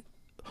yeah.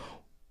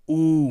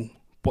 Ooh.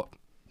 What?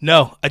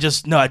 No, I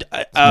just no.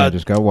 I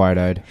just got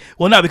wide-eyed.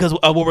 Well, no, because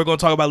what we're going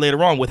to talk about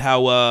later on with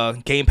how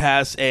Game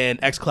Pass and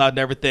XCloud and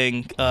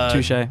everything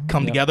Touche.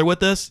 come Yep. together with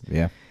this.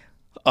 Yeah.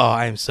 Oh,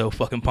 I am so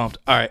fucking pumped.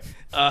 All right.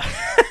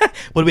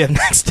 What do we have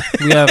next?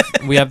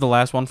 we have the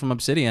last one from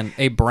Obsidian,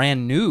 a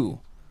brand new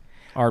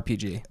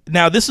RPG.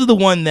 Now, this is the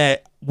one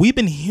that we've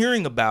been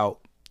hearing about.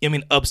 I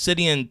mean,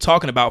 Obsidian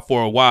talking about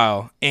for a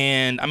while,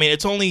 and I mean,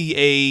 it's only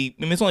a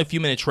few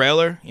minute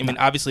trailer. I mean,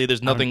 obviously,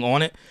 there's nothing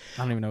on it.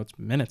 I don't even know it's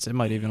minutes. It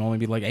might even only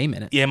be like a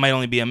minute. Yeah, it might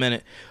only be a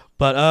minute,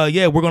 but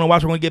yeah, we're gonna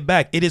watch. We're gonna get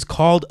back. It is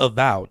called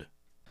Avowed.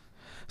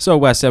 So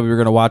Wes said we were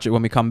going to watch it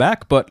when we come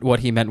back, but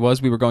what he meant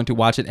was we were going to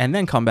watch it and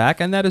then come back,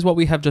 and that is what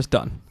we have just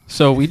done.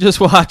 So we just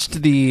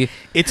watched the...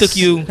 It took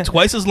you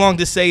twice as long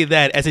to say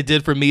that as it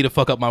did for me to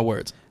fuck up my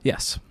words.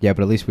 Yes. Yeah,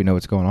 but at least we know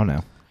what's going on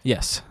now.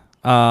 Yes.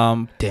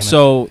 Damn it.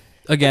 So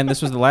again,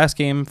 this was the last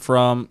game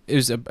from...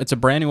 It's a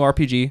brand new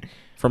RPG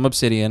from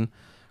Obsidian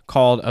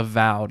called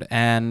Avowed,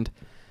 and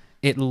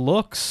it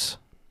looks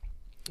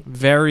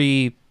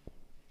very...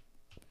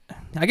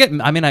 I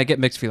get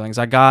mixed feelings.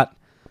 I got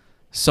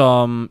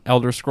some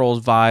Elder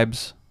Scrolls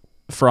vibes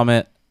from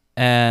it,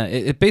 and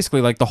it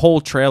basically, like, the whole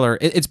trailer,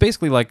 it's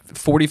basically like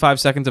 45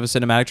 seconds of a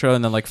cinematic trailer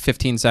and then like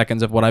 15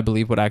 seconds of what I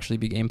believe would actually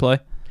be gameplay.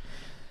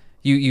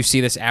 You see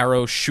this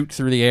arrow shoot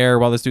through the air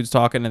while this dude's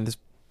talking, and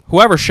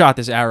whoever shot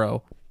this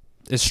arrow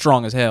is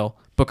strong as hell,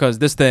 because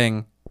this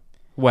thing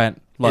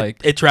went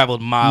like it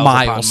traveled miles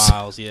upon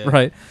miles. Yeah.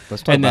 right.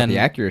 Let's talk And about then- the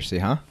accuracy,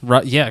 huh?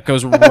 Right, yeah, it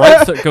goes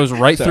right goes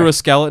right Sorry. through a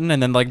skeleton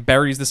and then like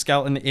buries the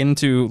skeleton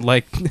into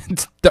like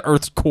the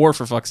Earth's core,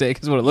 for fuck's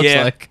sake, is what it looks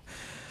Yeah. like.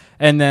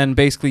 And then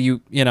basically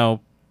you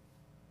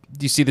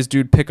see this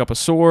dude pick up a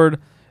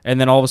sword, and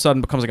then all of a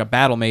sudden becomes like a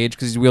battle mage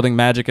because he's wielding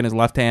magic in his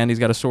left hand. He's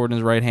got a sword in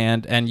his right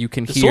hand, and you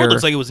can The hear sword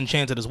looks like it was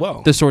enchanted as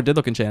well. the sword did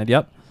look enchanted.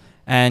 Yep,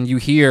 and you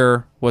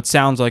hear what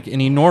sounds like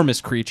an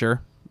enormous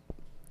creature,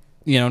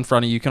 in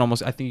front of you. You can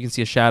almost, I think you can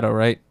see a shadow,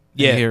 right?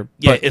 in Yeah. here.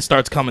 Yeah. But It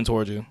starts coming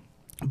towards you.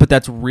 but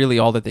that's really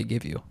all that they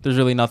give you. There's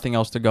really nothing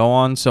else to go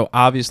on. So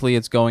obviously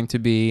it's going to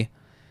be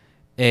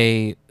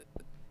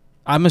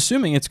I'm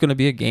assuming it's going to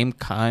be a game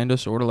kind of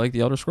sort of like the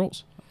Elder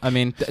Scrolls. I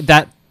mean,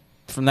 that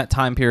from that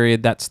time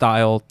period, that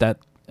style, that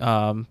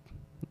I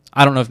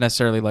don't know if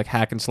necessarily like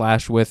hack and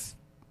slash with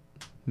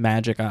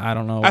magic. I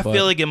don't know. I but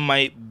feel like it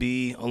might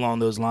be along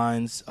those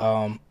lines.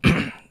 I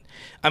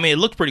mean, it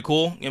looked pretty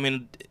cool. I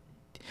mean,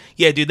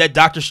 yeah, dude, that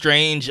Doctor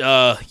Strange.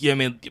 I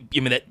mean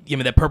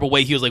that purple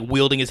way he was like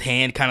wielding his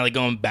hand, kind of like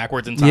going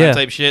backwards in time Yeah.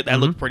 type shit. That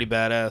looked pretty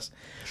badass.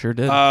 sure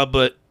did.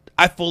 But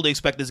I fully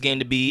expect this game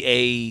to be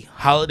a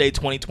holiday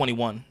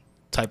 2021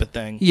 type of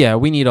thing. Yeah,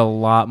 we need a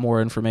lot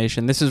more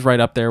information. This is right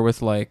up there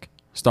with like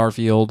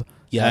Starfield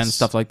Yes. and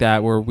stuff like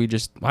that, where we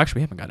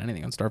haven't got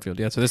anything on Starfield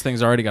yet, so this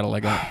thing's already got a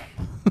leg up.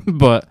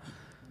 But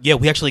yeah,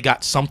 we actually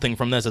got something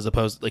from this as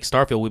opposed like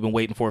Starfield. We've been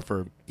waiting for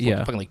Yeah.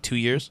 fucking like 2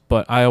 years.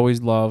 But I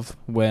always love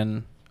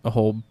when a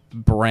whole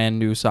brand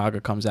new saga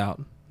comes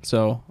out.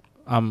 So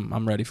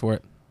I'm ready for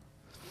it.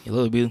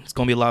 It's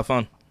gonna be a lot of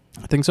fun.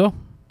 I think so.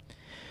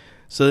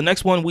 So the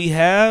next one we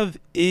have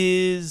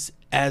is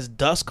As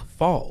Dusk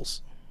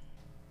Falls.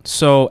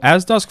 So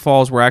as Dusk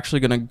Falls, we're actually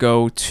going to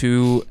go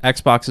to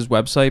Xbox's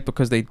website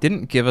because they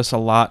didn't give us a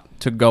lot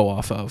to go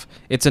off of.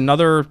 It's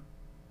another,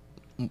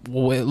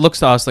 well, it looks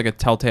to us like a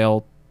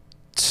Telltale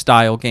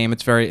style game.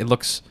 It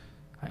looks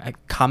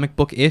comic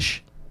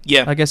book-ish,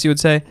 Yeah, I guess you would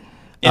say.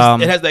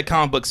 it has that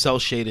comic book cell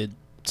shaded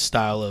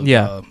style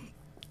of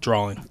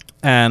drawing.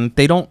 And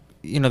they don't,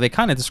 they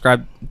kind of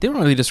they don't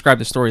really describe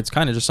the story. It's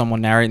kind of just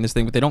someone narrating this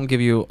thing, but they don't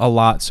give you a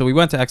lot. So we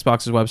went to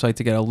Xbox's website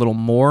to get a little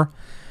more.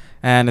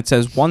 And it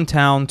says 1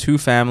 town, 2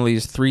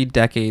 families, 3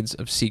 decades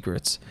of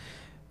secrets.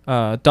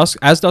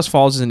 As Dusk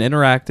Falls is an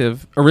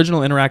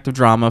original interactive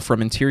drama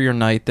from Interior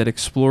Night that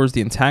explores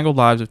the entangled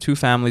lives of 2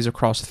 families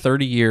across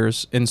 30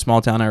 years in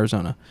small-town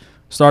Arizona.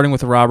 Starting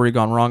with a robbery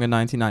gone wrong in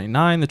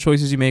 1999, the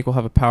choices you make will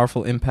have a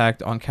powerful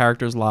impact on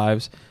characters'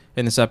 lives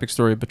in this epic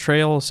story of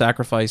betrayal,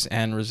 sacrifice,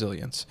 and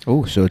resilience.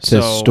 Oh, so it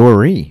says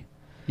story.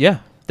 Yeah,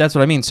 that's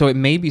what I mean. So it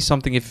may be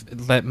something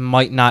that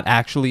might not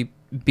actually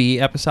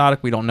be episodic.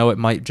 We don't know. It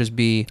might just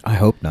be, I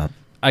hope not.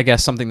 I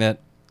guess, something that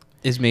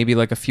is maybe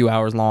like a few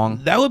hours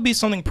long. That would be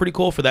something pretty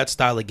cool for that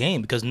style of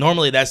game because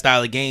normally that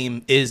style of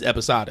game is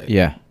episodic.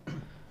 Yeah.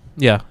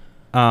 Yeah.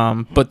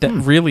 But that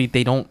really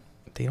they don't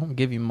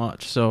give you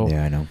much. So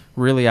Yeah, I know.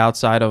 really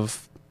outside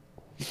of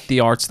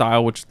the art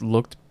style, which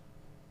looked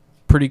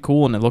pretty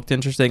cool and it looked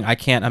interesting, I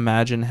can't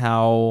imagine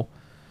how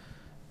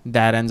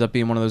that ends up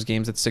being one of those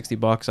games that's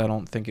 $60. I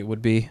don't think it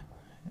would be.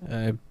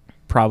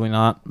 Probably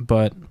not,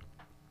 but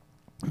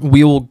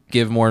we will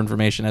give more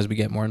information as we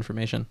get more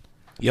information.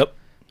 Yep.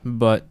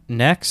 But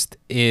next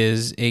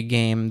is a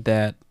game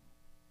that,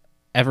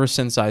 ever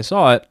since I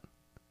saw it,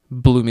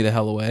 blew me the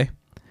hell away.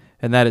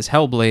 And that is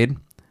Hellblade,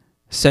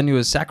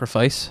 Senua's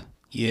Sacrifice.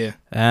 Yeah.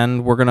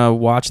 And we're going to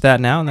watch that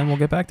now, and then we'll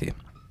get back to you.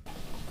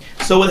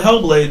 So with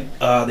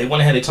Hellblade, they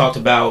went ahead and talked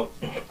about...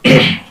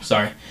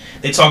 sorry.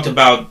 They talked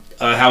about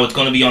how it's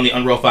going to be on the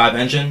Unreal 5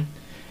 engine.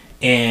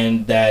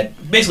 And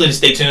that basically to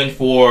stay tuned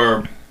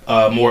for...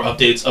 more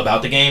updates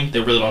about the game. They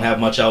really don't have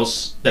much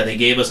else that they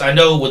gave us. I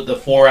know with the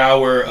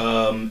 4-hour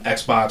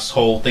Xbox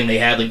whole thing they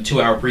had, like a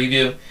 2-hour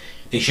preview,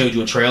 they showed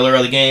you a trailer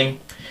of the game,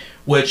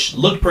 which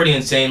looked pretty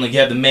insane. Like you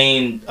have the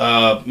main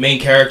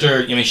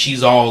character. I mean,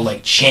 she's all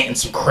like chanting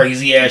some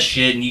crazy ass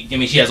shit, and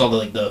she has all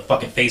the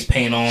fucking face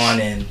paint on,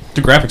 and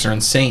The graphics are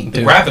insane,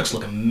 the too. graphics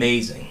look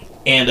amazing.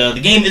 And the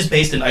game is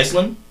based in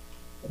Iceland,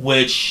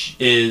 which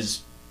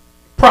is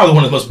probably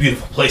one of the most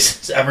beautiful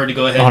places ever to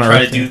go ahead and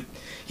try to do.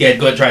 Yeah,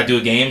 go ahead and try to do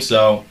a game.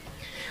 So,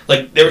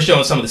 like, they were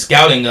showing some of the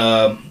scouting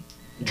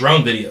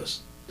drone videos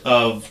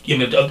of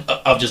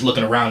just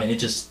looking around, and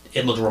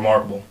it looked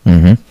remarkable.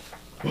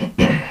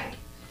 Mm-hmm.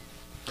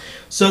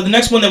 So the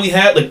next one that we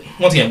had, like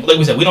once again, like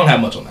we said, we don't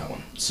have much on that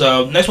one.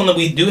 So the next one that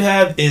we do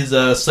have is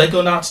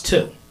Psychonauts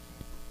 2.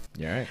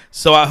 Yeah, right.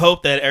 So I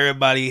hope that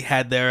everybody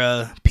had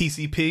their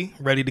PCP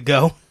ready to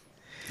go.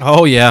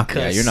 Oh, yeah.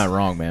 Yeah, you're not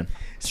wrong, man.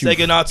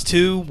 Psychonauts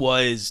 2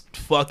 was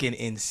fucking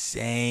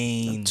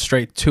insane.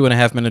 Straight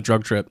 2.5-minute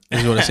drug trip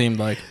is what it seemed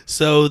like.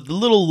 So the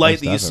little light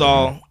that you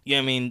stuff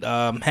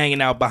saw,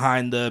 hanging out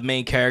behind the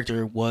main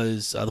character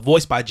was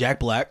voiced by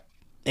Jack Black.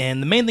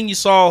 And the main thing you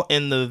saw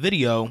in the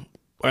video,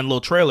 or in the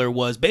little trailer,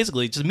 was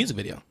basically just a music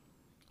video.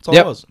 That's all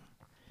it was.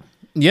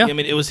 Yeah. I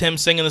mean, it was him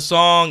singing the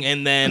song,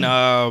 and then,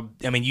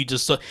 you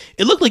just saw...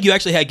 It looked like you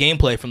actually had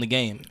gameplay from the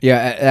game.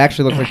 Yeah, it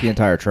actually looked like the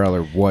entire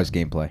trailer was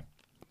gameplay.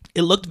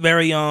 It looked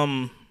very,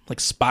 like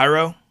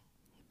Spyro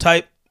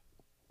type.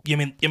 You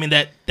mean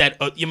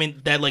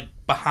that like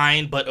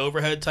behind but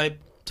overhead type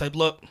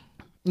look?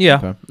 Yeah.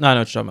 Okay. No, I know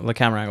what you're talking about. Like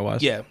camera angle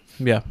wise. Yeah.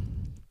 Yeah.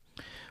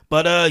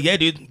 But yeah,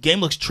 dude, game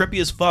looks trippy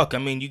as fuck. I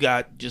mean, you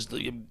got just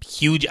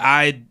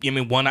huge-eyed,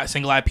 one-eye,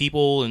 single-eyed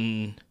people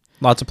and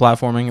Lots of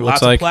platforming. It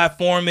lots looks like. of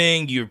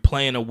platforming. You're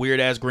playing a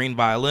weird-ass green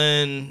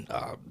violin.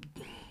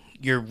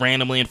 You're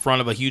randomly in front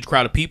of a huge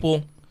crowd of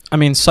people. I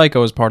mean,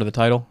 Psycho is part of the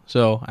title,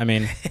 so I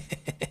mean,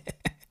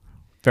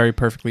 very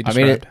perfectly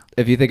described. I mean,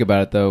 if you think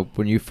about it, though,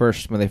 when they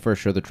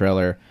first showed the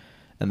trailer,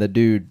 and the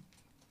dude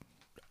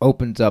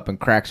opens up and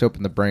cracks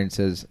open the brain and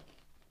says,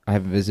 "I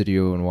haven't visited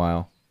you in a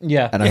while,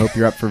 yeah, and I hope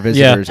you're up for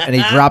visitors," and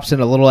he drops in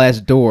a little ass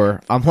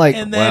door. I'm like,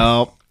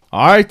 well,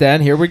 all right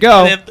then, here we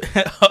go. And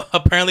then,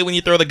 apparently, when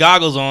you throw the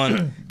goggles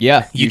on,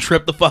 Yeah, you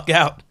trip the fuck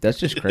out. that's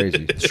just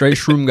crazy. straight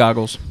shroom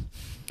goggles.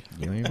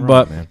 You ain't wrong,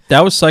 But man.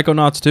 that was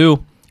Psychonauts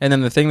 2. And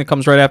then the thing that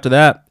comes right after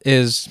that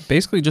is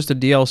basically just a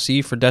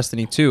DLC for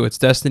Destiny 2. It's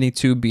Destiny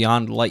 2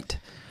 Beyond Light.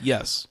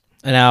 Yes.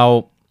 And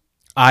now,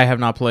 I have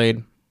not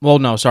played... Well,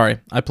 no, sorry.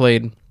 I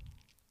played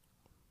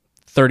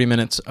 30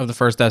 minutes of the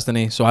first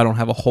Destiny, so I don't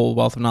have a whole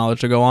wealth of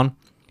knowledge to go on.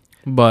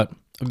 But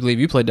I believe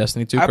you played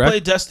Destiny 2, correct? I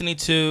played Destiny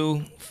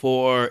 2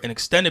 for an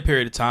extended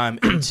period of time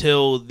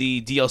until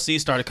the DLC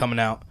started coming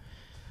out.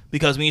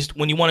 Because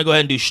when you want to go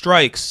ahead and do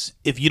strikes,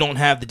 if you don't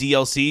have the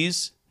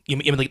DLCs,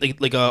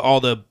 all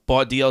the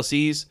bought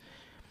DLCs,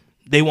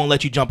 they won't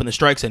let you jump in the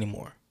strikes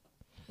anymore.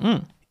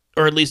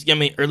 Or at least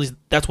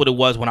that's what it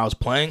was when I was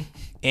playing,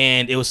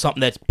 and it was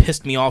something that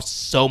pissed me off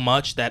so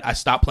much that I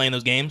stopped playing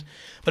those games.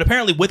 But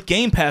apparently with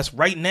Game Pass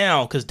right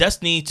now, because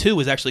Destiny 2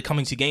 is actually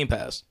coming to Game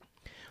Pass,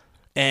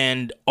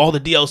 and all the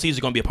DLCs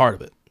are going to be a part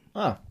of it.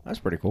 Oh, that's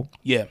pretty cool.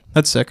 Yeah.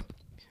 That's sick.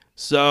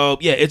 So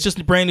yeah, it's just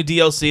a brand new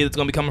DLC that's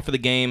going to be coming for the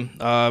game.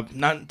 Not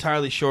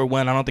entirely sure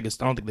when. I don't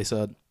think they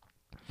said.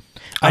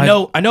 I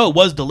know it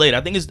was delayed.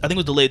 I think it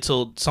was delayed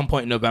till some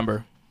point in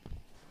November.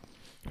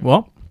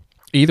 Well,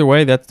 either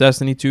way, that's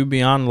Destiny 2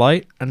 Beyond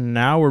Light, and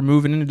now we're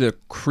moving into the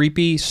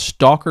creepy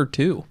Stalker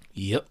 2.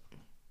 Yep.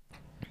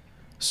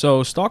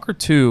 So Stalker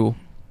 2,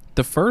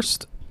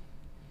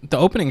 the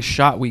opening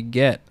shot we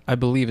get, I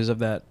believe, is of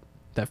that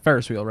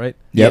Ferris wheel, right?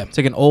 Yep. It's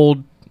like an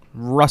old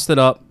rusted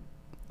up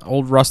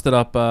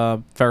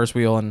Ferris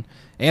wheel, and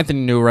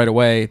Anthony knew right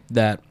away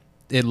that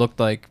it looked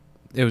like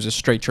it was a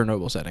straight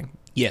Chernobyl setting.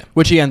 Yeah.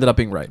 Which he ended up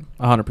being right,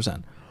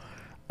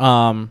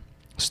 100%.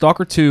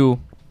 Stalker 2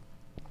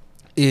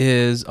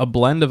 is a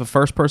blend of a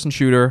first-person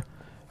shooter,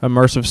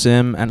 immersive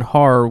sim, and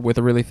horror with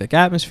a really thick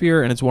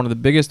atmosphere, and it's one of the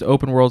biggest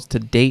open worlds to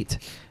date,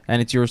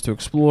 and it's yours to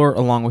explore,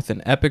 along with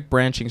an epic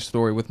branching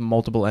story with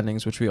multiple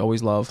endings, which we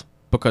always love,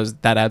 because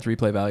that adds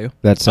replay value.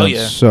 That sounds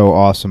yeah. so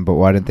awesome, but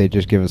why didn't they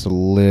just give us a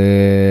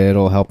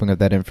little helping of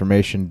that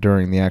information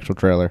during the actual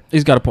trailer?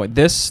 He's got a point.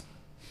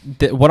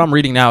 What I'm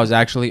reading now is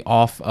actually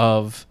off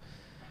of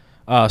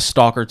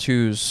Stalker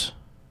 2's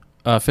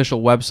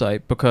official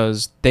website,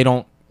 because they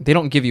don't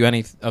give you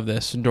any of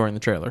this during the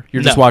trailer.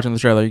 You're just watching the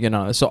trailer, you're getting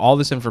on it. So all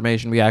this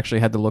information we actually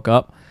had to look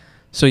up.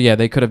 So yeah,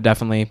 they could have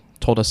definitely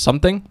told us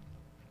something.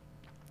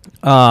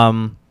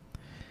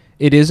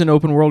 It is an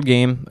open world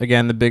game.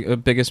 Again, the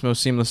biggest,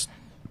 most seamless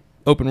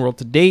open world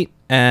to date,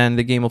 and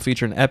the game will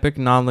feature an epic,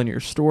 non-linear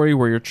story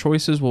where your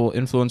choices will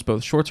influence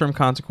both short-term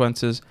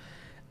consequences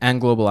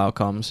and global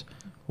outcomes,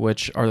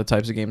 which are the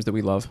types of games that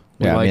we love.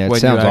 It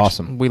sounds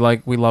awesome. We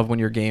love when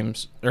your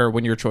games, or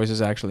when your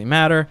choices actually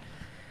matter.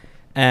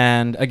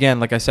 And again,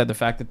 like I said, the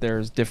fact that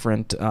there's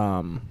different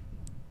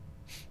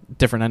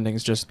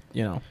endings, just,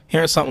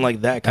 Hearing something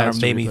like that kind Adds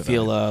of to made me replay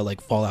feel value.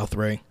 like Fallout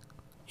 3.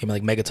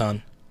 Like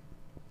Megaton.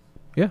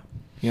 Yeah. You know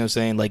what I'm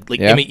saying? Like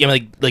Yeah.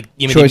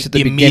 Choice at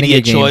the the beginning of immediate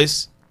the game.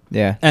 choice.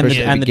 Yeah, And choice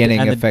the- at the and the- beginning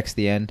and the- affects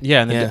the end.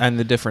 Yeah, Yeah. and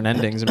the different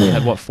endings. And we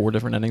had, 4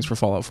 different endings for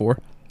Fallout 4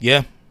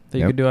 Yeah. that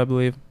you Yep. could do, I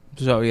believe.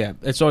 So, yeah,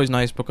 it's always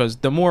nice because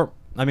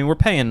we're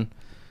paying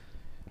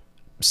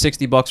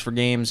 $60 for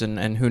games,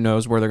 and who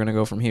knows where they're going to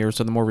go from here.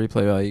 So the more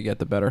replay value you get,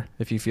 the better.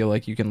 If you feel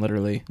like you can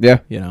literally, Yeah.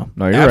 No,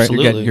 No, you're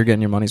Absolutely. you're getting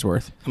your money's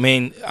worth. I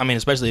mean,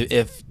 especially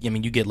if you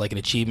get like an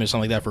achievement or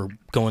something like that for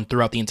going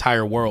throughout the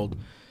entire world.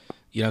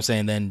 You know what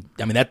I'm saying? Then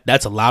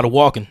that's a lot of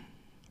walking.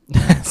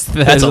 That's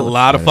a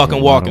lot of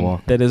fucking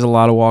walking. That is a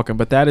lot of walking.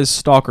 But that is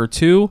Stalker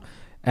 2,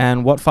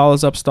 and what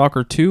follows up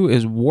Stalker 2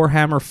 is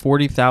Warhammer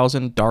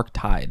 40,000 Dark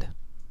Tide.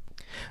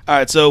 All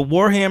right, so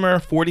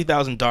Warhammer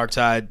 40,000 Dark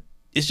Tide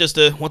is just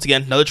once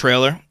again another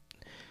trailer.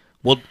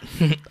 Well,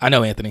 I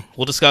know, Anthony.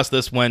 We'll discuss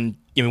this when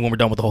we're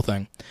done with the whole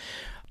thing.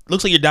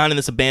 Looks like you're down in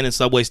this abandoned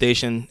subway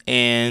station,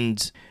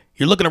 and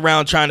you're looking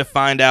around trying to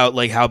find out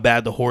like how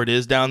bad the horde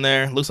is down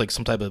there. Looks like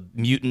some type of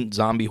mutant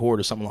zombie horde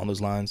or something along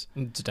those lines.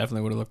 It's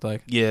definitely what it looked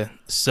like. Yeah.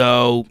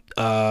 So,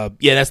 that's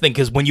the thing,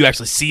 because when you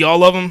actually see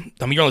all of them,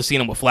 you're only seeing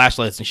them with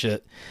flashlights and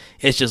shit.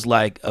 It's just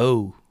like,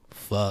 oh,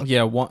 fuck.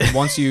 Yeah,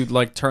 once you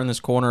turn this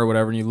corner or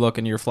whatever, and you look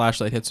and your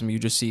flashlight hits them, you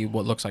just see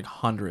what looks like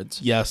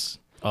hundreds Yes.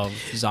 of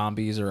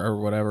zombies or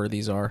whatever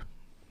these are.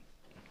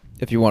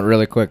 If you want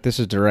really quick, this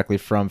is directly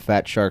from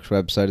Fat Shark's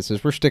website. It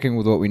says, we're sticking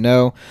with what we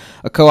know.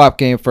 A co-op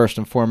game first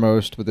and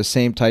foremost with the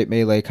same type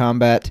melee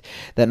combat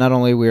that not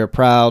only we are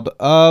proud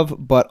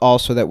of, but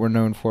also that we're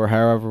known for.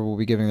 However, we'll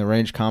be giving the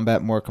range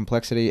combat more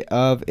complexity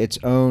of its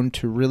own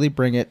to really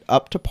bring it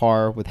up to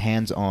par with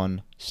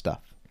hands-on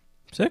stuff.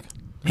 Sick.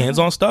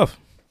 Hands-on stuff.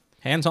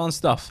 Hands-on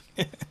stuff.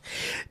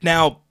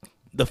 Now,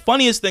 the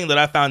funniest thing that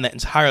I found in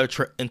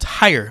that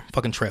entire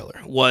fucking trailer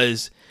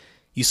was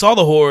you saw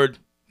the horde,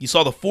 you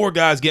saw the 4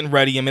 guys getting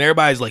ready.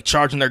 Everybody's like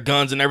charging their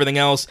guns and everything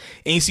else,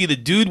 and you see the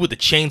dude with the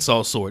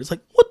chainsaw sword. It's like,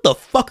 what the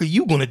fuck are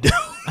you gonna do?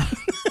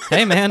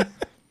 Hey, man.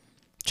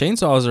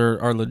 Chainsaws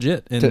are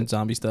legit in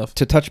zombie stuff.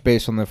 To touch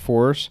base on the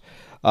 4s,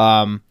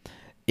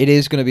 it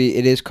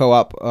is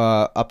co-op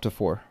up to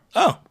 4.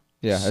 Oh,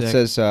 Yeah, Sick. it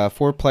says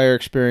 4-player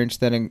experience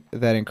that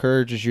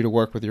encourages you to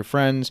work with your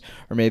friends,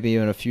 or maybe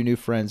even a few new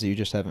friends that you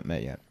just haven't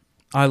met yet.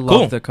 I love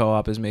Cool. that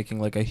co-op is making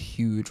like a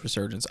huge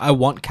resurgence. I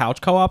want couch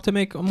co-op to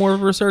make more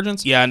of a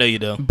resurgence, yeah, I know you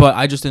do. but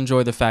I just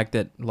enjoy the fact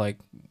that like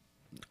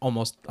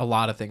almost a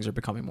lot of things are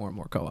becoming more and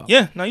more co-op.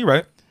 Yeah, no, you're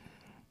right.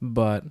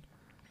 But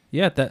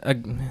yeah, that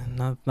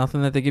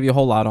nothing that they give you a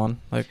whole lot on.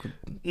 Like,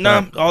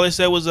 No, all they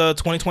said was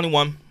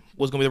 2021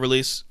 was gonna be the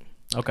release.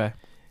 okay,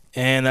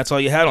 And that's all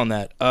you had on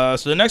that.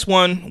 So the next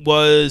one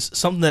was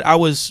something that I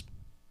was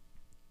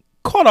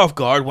caught off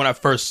guard when I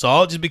first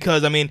saw it, just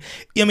because,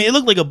 it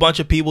looked like a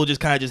bunch of people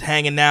just kind of just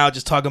hanging out,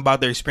 just talking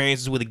about their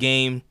experiences with the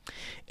game.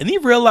 And then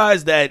you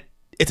realize that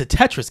it's a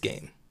Tetris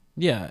game.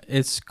 Yeah,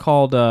 it's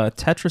called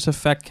Tetris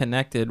Effect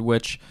Connected,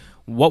 which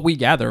what we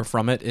gather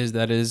from it is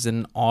that it is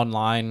an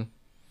online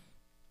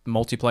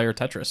multiplayer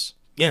Tetris.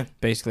 Yeah.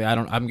 Basically,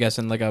 I'm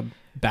guessing like a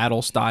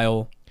battle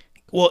style.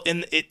 Well,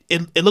 and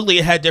it looked like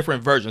it had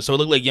different versions. So it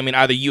looked like, I mean,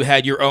 either you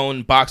had your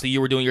own box that you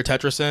were doing your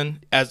Tetris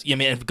in, as I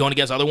mean, going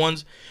against other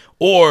ones,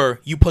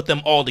 or you put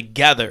them all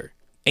together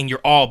and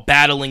you're all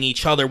battling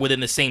each other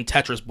within the same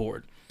Tetris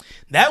board.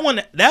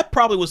 That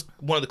probably was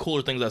one of the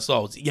cooler things I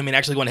saw. Was, I mean,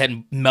 actually going ahead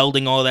and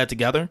melding all of that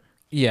together.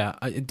 Yeah,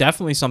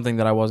 definitely something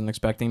that I wasn't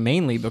expecting,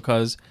 mainly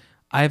because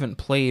I haven't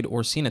played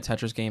or seen a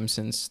Tetris game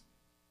since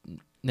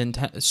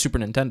Super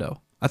Nintendo.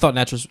 I thought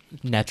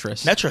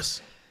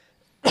Netris.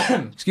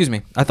 Excuse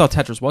me. I thought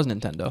Tetris was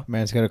Nintendo.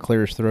 Man's got to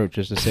clear his throat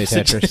just to say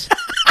Tetris.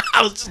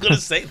 I was just going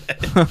to say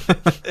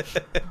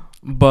that.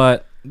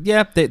 But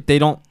yeah, they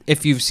don't.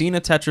 If you've seen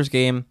a Tetris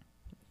game,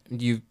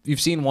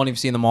 you've seen one, you've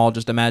seen them all.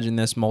 Just imagine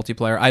this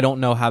multiplayer. I don't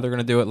know how they're going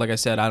to do it. Like I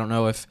said, I don't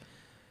know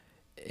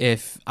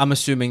if I'm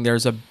assuming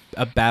there's a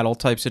battle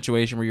type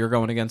situation where you're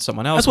going against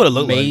someone else. That's what it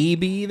looked like.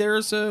 Maybe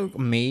there's a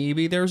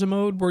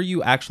mode where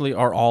you actually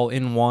are all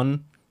in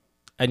one,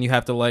 and you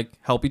have to like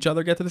help each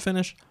other get to the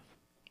finish.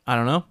 I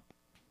don't know.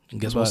 I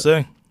guess we'll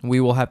see.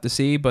 We will have to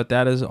see, but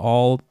that is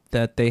all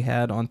that they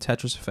had on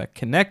Tetris Effect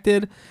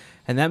Connected.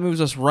 And that moves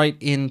us right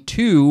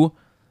into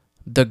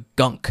the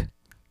Gunk.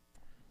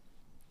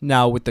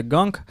 Now, with the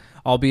Gunk,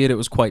 albeit it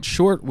was quite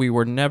short, we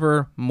were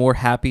never more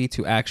happy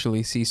to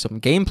actually see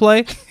some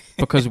gameplay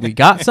because we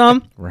got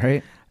some.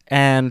 Right.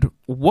 And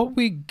what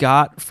we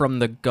got from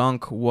the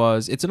Gunk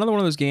was, it's another one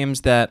of those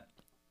games that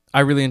I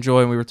really enjoy,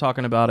 and we were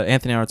talking about it.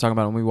 Anthony and I were talking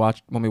about it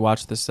when we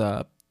watched this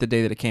the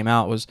day that it came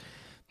out, was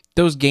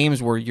those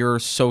games where you're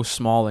so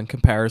small in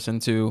comparison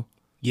to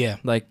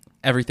like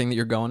everything that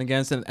you're going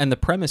against, and the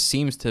premise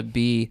seems to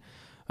be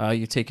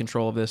you take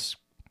control of this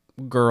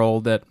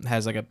girl that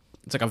has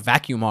it's like a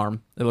vacuum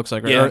arm, it looks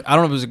like, right? Yeah. Or, I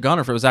don't know if it was a gun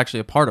or if it was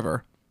actually a part of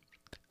her.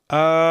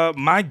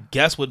 My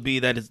guess would be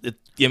that it's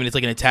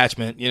like an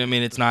attachment. You know what I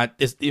mean? It's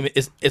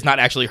not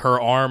actually her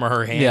arm or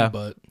her hand. Yeah,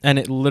 but and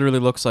it literally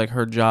looks like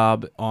her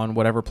job on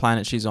whatever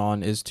planet she's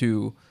on is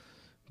to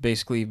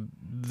basically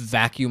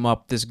vacuum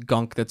up this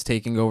gunk that's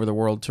taking over the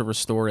world to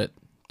restore it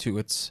to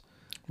its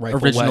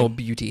rightful original way.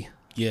 beauty.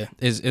 Yeah,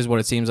 is what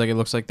it seems like. It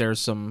looks like there's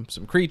some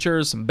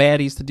creatures, some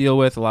baddies to deal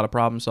with, a lot of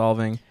problem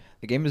solving.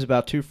 The game is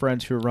about two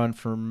friends who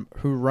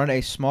run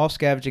a small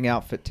scavenging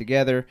outfit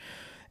together,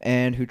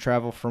 and who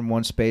travel from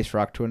one space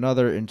rock to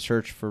another in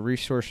search for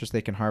resources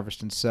they can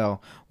harvest and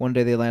sell. One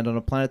day they land on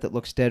a planet that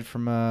looks dead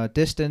from a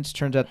distance.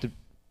 Turns out to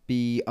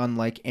be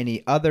unlike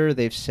any other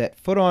they've set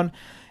foot on.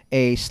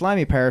 A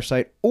slimy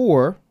parasite,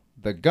 or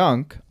the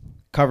gunk,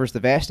 covers the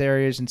vast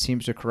areas and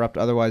seems to corrupt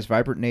otherwise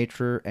vibrant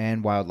nature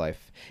and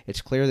wildlife.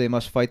 It's clear they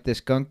must fight this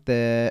gunk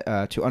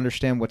to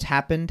understand what's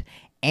happened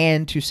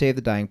and to save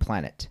the dying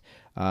planet.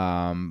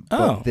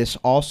 But this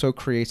also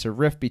creates a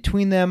rift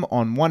between them.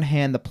 On one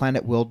hand, the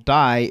planet will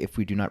die if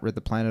we do not rid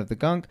the planet of the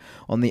gunk.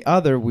 On the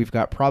other, we've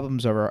got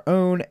problems of our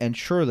own, and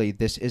surely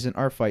this isn't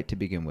our fight to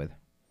begin with.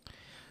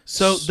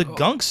 So the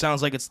gunk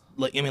sounds like it's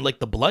like like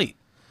the blight.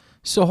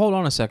 So hold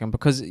on a second,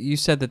 because you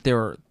said that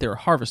there are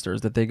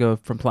harvesters, that they go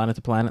from planet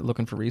to planet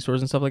looking for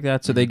resources and stuff like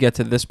that. So they get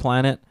to this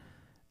planet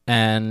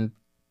and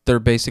they're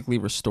basically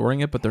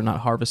restoring it, but they're not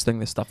harvesting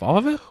the stuff off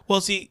of it?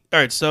 Well, see, all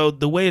right, so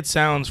the way it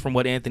sounds from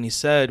what Anthony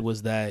said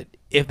was that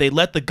if they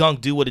let the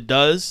gunk do what it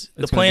does,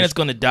 the planet's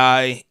going to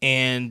die,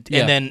 and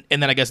then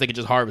I guess they could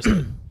just harvest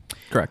it.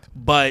 Correct.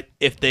 But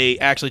if they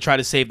actually try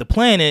to save the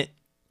planet,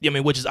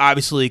 which is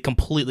obviously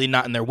completely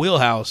not in their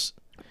wheelhouse,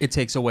 it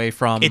takes away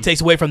from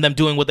them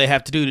doing what they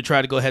have to do to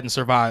try to go ahead and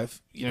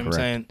survive. You know what I'm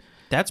saying?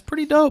 That's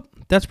pretty dope.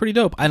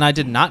 And I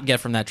did not get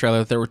from that trailer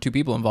that there were two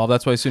people involved.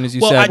 That's why as soon as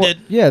you said, I did.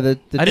 Yeah, in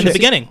the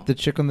beginning, the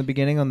chick on the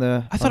beginning on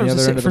the I thought on it the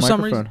was other end of for the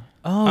some microphone. reason.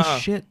 Oh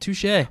shit,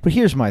 touche. But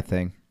here's my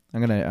thing.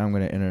 I'm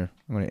gonna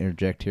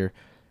interject here.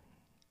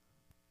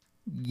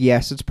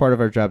 Yes, it's part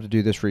of our job to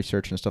do this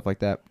research and stuff like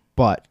that,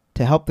 but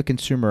to help the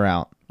consumer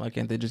out, why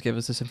can't they just give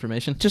us this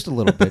information? just a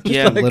little bit,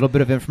 a little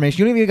bit of information.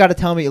 You don't even got to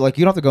tell me, like,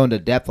 you don't have to go into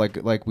depth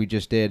like we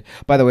just did.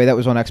 By the way, that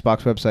was on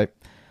Xbox website,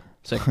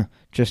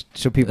 just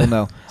so people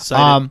know.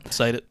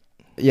 Cite it.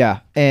 Yeah,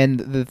 and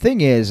the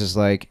thing is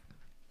like,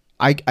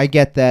 I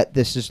get that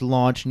this is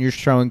launch and you're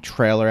showing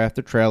trailer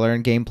after trailer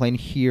and gameplay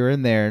here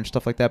and there and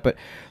stuff like that, but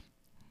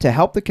to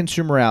help the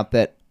consumer out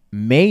that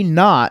may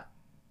not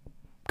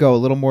go a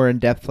little more in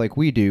depth like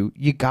we do,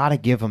 you got to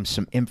give them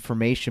some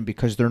information,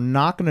 because they're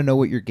not going to know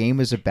what your game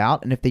is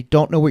about, and if they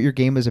don't know what your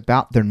game is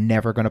about, they're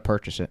never going to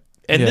purchase it.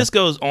 And this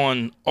goes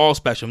on all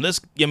spectrum. This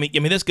goes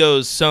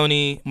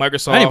Sony,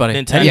 Microsoft, anybody.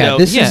 Nintendo. Yeah,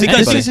 this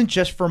because isn't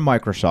just for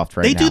Microsoft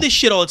right now. They do this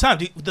shit all the time.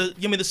 The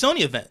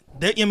Sony event.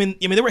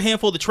 There were a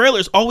handful of the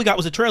trailers. All we got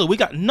was a trailer. We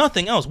got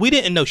nothing else. We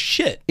didn't know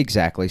shit.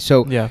 Exactly.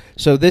 So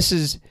this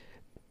is,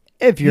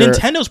 if you're,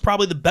 Nintendo's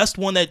probably the best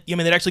one that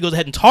that actually goes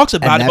ahead and talks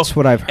about and it. That's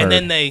what I've heard. And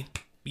then they.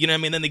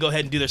 Then they go ahead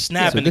and do their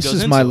snap. So and this it goes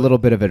is into my it. little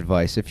bit of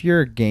advice. If you're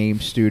a game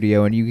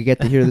studio and you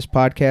get to hear this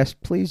podcast,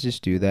 please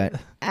just do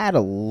that. Add a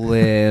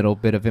little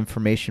bit of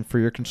information for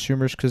your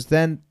consumers, because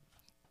then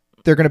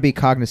they're going to be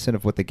cognizant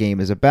of what the game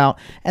is about,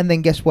 and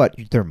then guess what?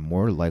 They're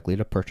more likely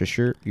to purchase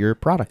your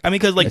product. I mean,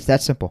 because like it's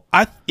that simple.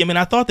 I mean,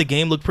 I thought the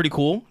game looked pretty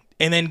cool,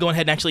 and then going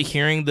ahead and actually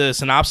hearing the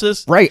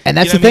synopsis, Right, and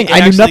that's you the know thing. what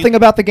I mean? knew nothing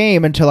about the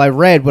game until I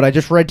read what I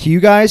just read to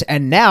you guys,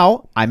 and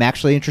now I'm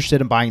actually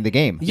interested in buying the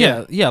game.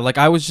 Yeah. Like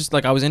I was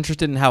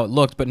interested in how it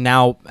looked, but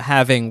now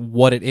having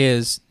what it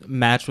is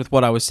matched with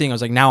what I was seeing, I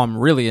was like, now I'm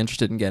really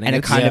interested in getting And it.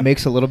 it kind of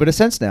makes a little bit of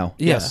sense now.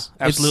 Yeah, Yes,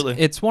 absolutely.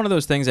 It's one of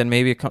those things, and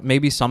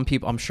maybe some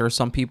people, I'm sure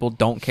some people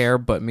don't care,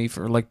 but me,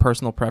 for like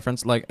personal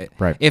preference, like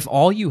Right. if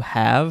all you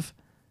have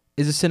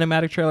is a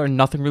cinematic trailer and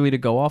nothing really to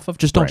go off of,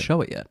 just don't Right. show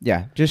it yet.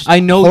 Yeah, just I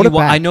know hold you it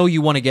want. back. I know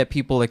you want to get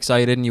people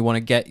excited, and you want to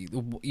get,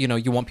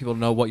 you want people to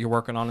know what you're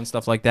working on and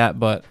stuff like that.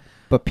 But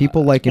But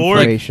people like or-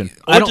 information.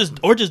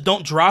 or just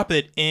don't drop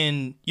it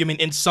in. You mean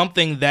in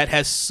something that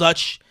has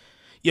such.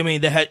 You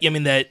mean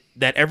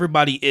that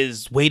everybody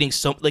is waiting.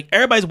 So like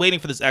everybody's waiting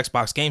for this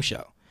Xbox game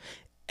show.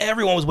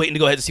 Everyone was waiting to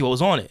go ahead and see what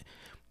was on it.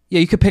 yeah,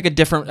 you could pick You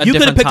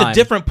could have picked a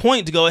different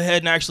point to go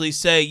ahead and actually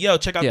say, "Yo,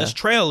 check out Yeah. this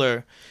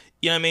trailer."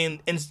 You know what I mean?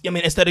 And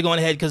instead of going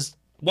ahead, because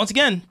once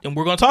again, and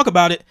we're going to talk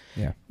about it.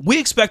 Yeah. We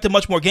expected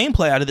much more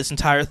gameplay out of this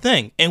entire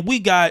thing, and we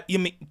got.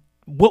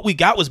 What we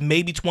got was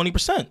maybe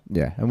 20%.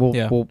 Yeah, and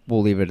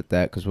we'll leave it at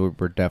that because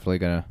we're definitely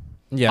gonna.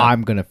 Yeah.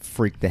 I'm gonna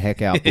freak the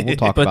heck out, but we'll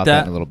talk But about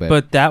that in a little bit.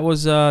 But that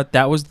was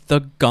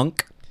the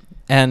gunk,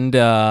 and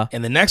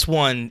And the next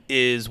one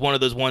is one of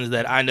those ones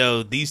that I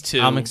know these two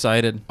I'm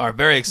excited. are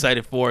very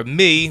excited for.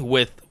 Me,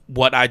 with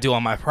what I do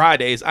on my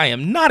Fridays, I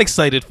am not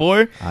excited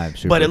for. I'm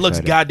super but it looks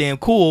excited. goddamn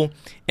cool,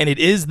 and it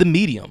is The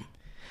Medium.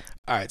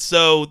 All right,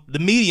 so The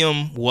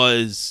Medium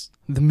was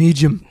The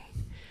medium.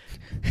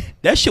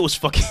 that shit was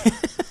fucking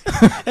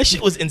that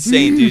shit was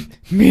insane, dude.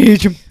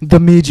 Medium. The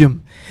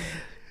medium.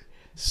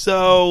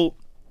 So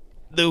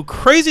the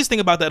craziest thing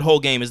about that whole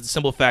game is the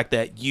simple fact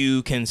that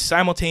you can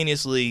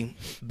simultaneously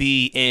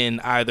be in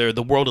either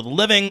the world of the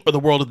living or the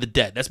world of the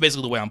dead. That's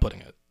basically the way I'm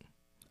putting it.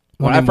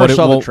 When I I mean, first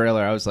saw well- the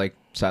trailer, I was like,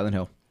 Silent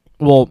Hill.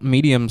 Well,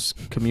 mediums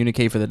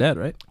communicate for the dead,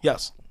 right?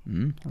 Yes.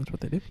 That's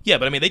what they do. Yeah,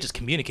 but I mean, they just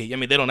communicate. I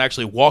mean, they don't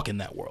actually walk in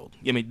that world.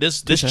 I mean,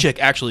 this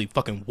chick actually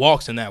fucking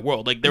walks in that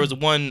world. Like, there was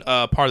one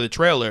part of the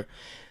trailer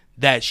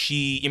that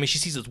she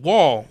sees this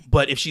wall,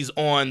 but if she's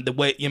on the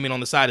way, on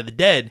the side of the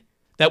dead,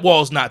 that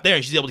wall's not there,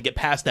 and she's able to get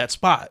past that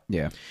spot.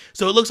 Yeah.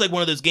 So it looks like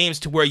one of those games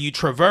to where you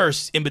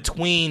traverse in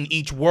between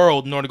each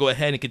world in order to go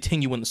ahead and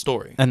continue in the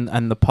story.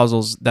 And the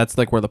puzzles, that's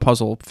like where the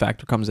puzzle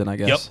factor comes in, I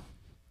guess. Yep.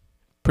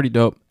 Pretty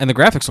dope. And the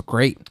graphics look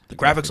great. The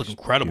graphics look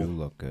incredible. You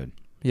look good.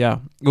 Yeah.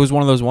 It was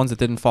one of those ones that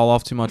didn't fall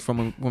off too much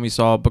from when we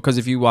saw, because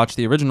if you watch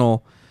the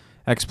original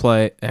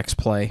Xbox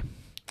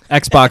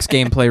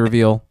gameplay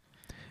reveal,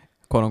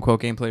 quote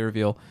unquote gameplay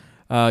reveal,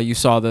 you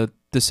saw the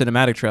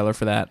cinematic trailer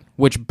for that,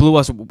 which blew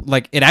us,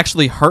 like, it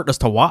actually hurt us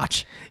to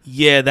watch.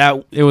 Yeah,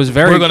 that It was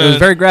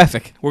very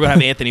graphic. we're gonna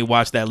have Anthony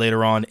watch that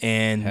later on,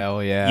 and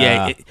Hell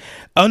yeah. yeah.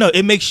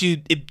 It makes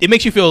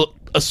you feel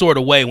a sort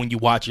of way when you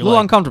watch. A You're little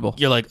like, uncomfortable.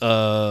 You're like,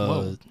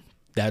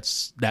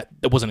 that's that.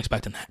 I wasn't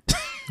expecting that.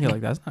 You're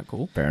like, that's not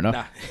cool. Fair enough.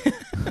 Nah.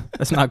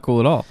 That's not cool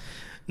at all.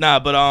 Nah,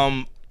 but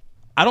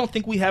I don't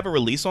think we have a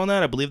release on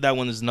that. I believe that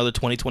one is another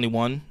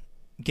 2021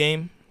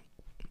 game.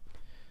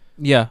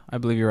 Yeah, I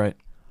believe you're right.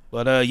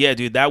 But yeah,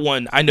 dude, that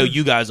one I know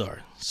you guys are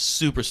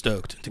super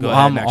stoked to go Well,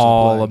 ahead I'm and actually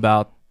all play.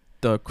 about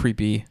the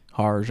creepy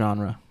horror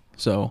genre,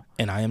 so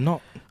And I am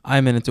not.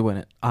 I'm in it to win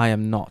it. I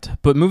am not.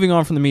 But moving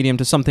on from the medium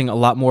to something a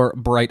lot more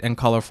bright and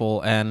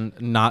colorful and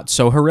not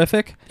so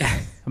horrific,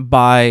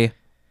 by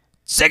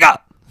Sega,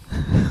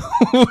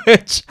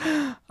 which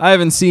I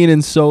haven't seen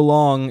in so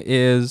long,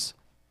 is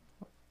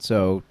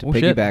So to Oh,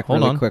 shit. piggyback Hold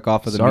really on. quick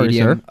off of the Sorry,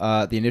 medium,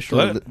 sir. the initial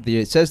Go ahead.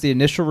 it says the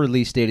initial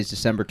release date is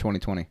December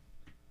 2020.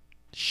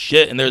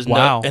 Shit, and there's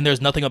Wow.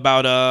 nothing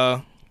about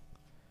a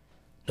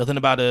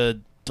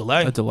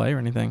delay. a delay or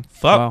anything.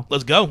 Fuck, Wow.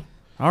 let's go.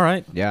 All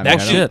right. Yeah, That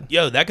man, shit.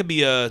 Yo, that could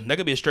be a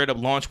straight up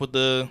launch with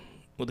the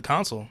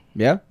console.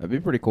 Yeah, that'd be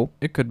pretty cool.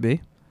 It could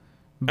be.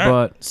 All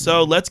right, But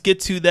so let's get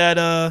to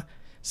that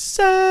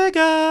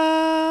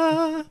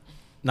Sega.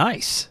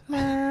 nice.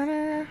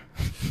 Sorry.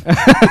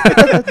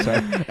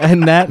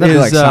 And that That'd be is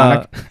like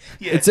Sonic.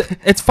 Yeah.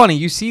 It's funny.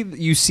 You see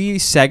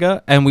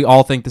Sega, and we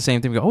all think the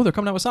same thing. We go, oh, they're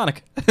coming out with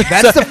Sonic.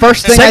 That's the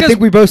first thing I Sega's- think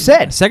we both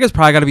said. Sega's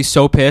probably got to be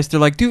so pissed. They're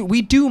like, dude,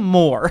 we do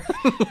more.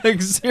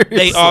 Like, seriously.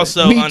 They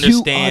also We do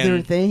understand.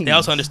 other things. They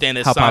also understand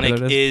that How Sonic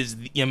popular it is.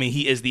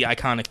 He is the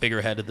iconic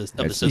figurehead of the It's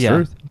system. the Yeah.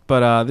 truth.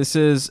 But this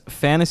is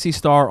Phantasy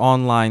Star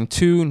Online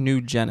 2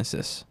 New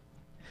Genesis.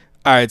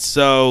 All right,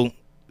 so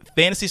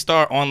Phantasy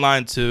Star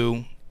Online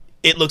 2,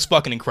 it looks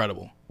fucking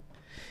incredible.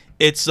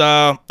 It's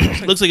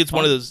looks like it's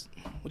one of those.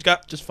 What you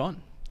got? Just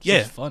fun. Yeah.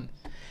 Just fun.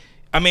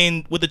 I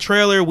mean, with the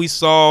trailer, we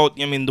saw.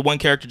 The one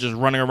character just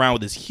running around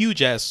with this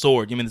huge ass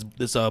sword.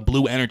 This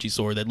blue energy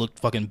sword that looked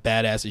fucking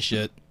badass as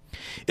shit.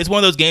 It's one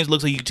of those games that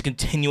looks like you can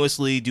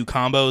continuously do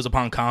combos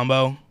upon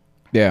combo.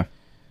 Yeah.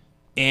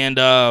 And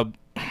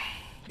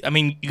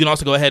you can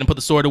also go ahead and put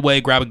the sword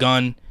away, grab a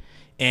gun,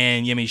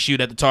 and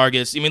shoot at the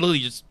targets. Literally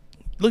just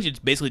looks like it's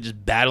basically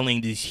just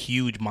battling these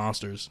huge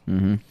monsters.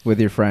 With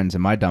your friends,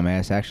 and my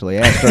dumbass actually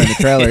asked during the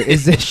trailer,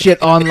 "Is this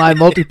shit online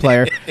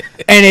multiplayer?"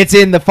 And it's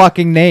in the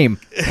fucking name.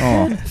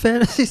 Oh,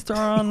 Phantasy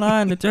Star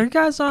Online. Are you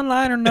guys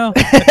online or no?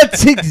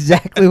 that's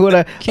exactly what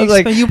I was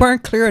like. you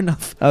weren't clear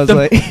enough. I was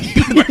like,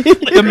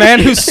 The man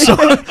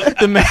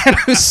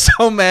who's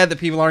so mad that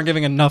people aren't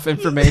giving enough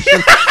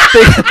information.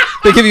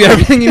 They give you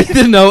everything you need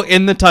to know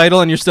in the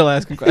title, and you're still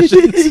asking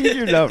questions.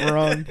 "You're not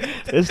wrong.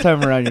 This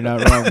time around, you're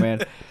not wrong,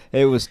 man."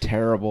 It was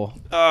terrible.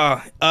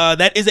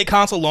 That is a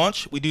console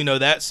launch. We do know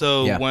that.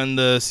 So Yeah. when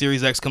the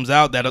Series X comes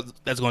out,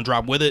 that's going to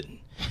drop with it.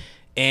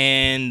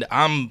 And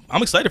I'm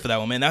excited for that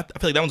one, man. I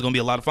feel like that one's going to be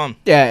a lot of fun.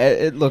 Yeah,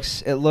 it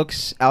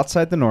looks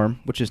outside the norm,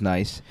 which is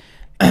nice.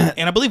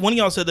 And I believe one of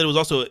y'all said that it was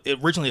also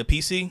originally a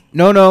PC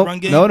No, run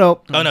game. no.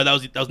 Oh no, that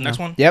was the next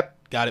one.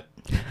 Yep. Got it.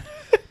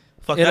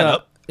 Fuck that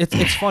up.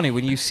 It's funny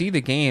when you see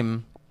the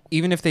game.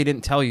 Even if they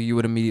didn't tell you, you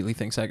would immediately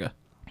think Sega.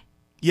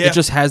 Yeah. It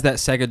just has that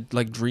Sega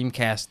like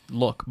Dreamcast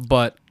look,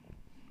 but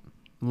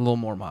a little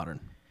more modern.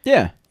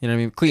 Yeah. You know what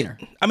I mean? Cleaner.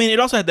 I mean, it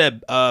also had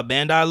that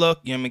Bandai look.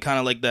 You know what I mean? Kind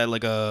of like that,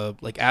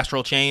 like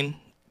Astral Chain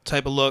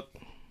type of look.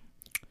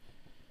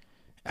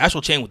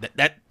 Astral Chain with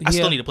that. I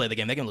still need to play the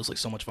game. That game looks like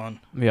so much fun.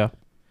 Yeah.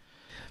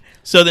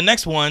 So the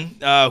next one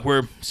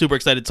we're super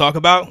excited to talk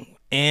about,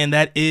 and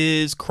that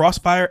is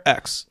Crossfire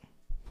X.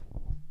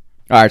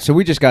 All right, so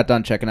we just got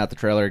done checking out the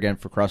trailer again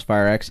for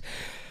Crossfire X.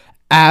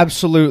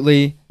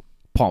 Absolutely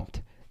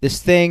pumped.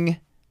 This thing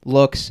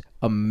looks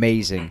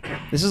amazing.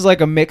 This is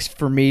like a mix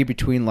for me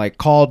between like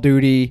Call of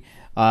Duty.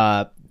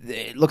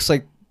 It looks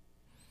like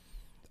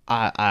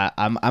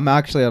I'm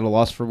actually at a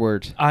loss for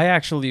words. I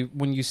actually,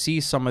 when you see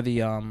some of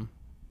the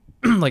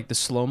like the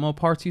slow-mo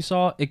parts you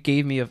saw, it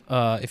gave me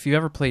if you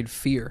ever played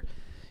Fear,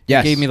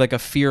 Yes. it gave me like a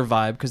Fear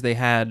vibe because they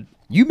had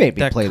You made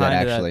me play that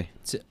kinda actually.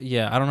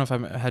 yeah, I don't know if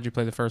I had you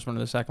play the first one or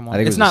the second one. I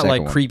think it It's was the not second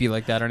like one. creepy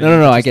like that or anything.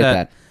 No, It's I just get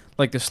that.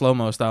 Like the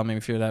slow-mo style made me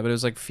feel that, but it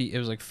was like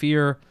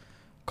Fear,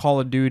 Call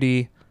of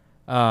Duty,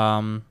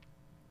 I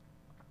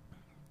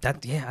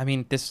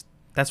mean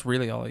that's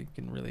really all you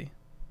can really.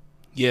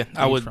 Yeah,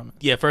 I Games would. from it.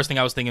 Yeah, first thing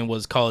I was thinking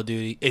was Call of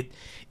Duty.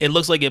 It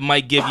looks like it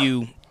might give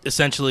you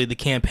essentially the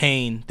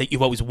campaign that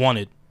you've always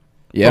wanted.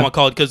 Yeah.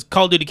 Because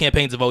Call of Duty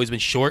campaigns have always been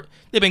short.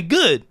 They've been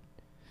good,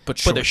 but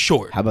they're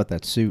short. How about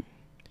that suit?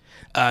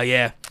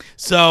 Yeah.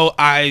 So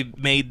I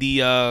made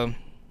the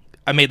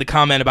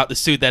comment about the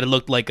suit that it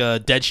looked like a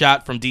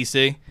Deadshot from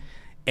DC,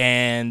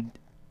 and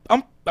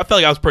I felt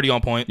like I was pretty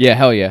on point. Yeah,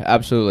 hell yeah,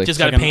 absolutely. Just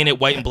got to paint it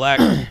white and black.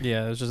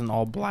 Yeah, it was just an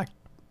all black.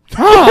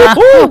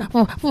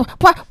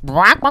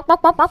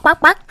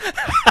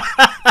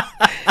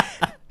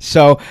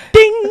 So,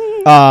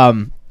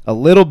 a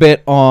little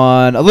bit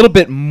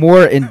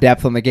more in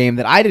depth on the game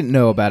that I didn't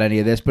know about any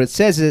of this, but it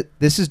says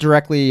this is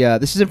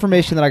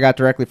information that I got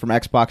directly from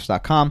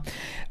Xbox.com.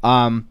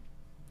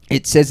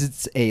 It says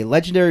it's a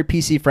legendary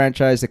PC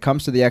franchise that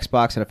comes to the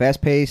Xbox in a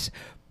fast-paced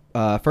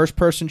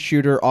first-person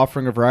shooter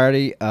offering a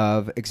variety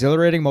of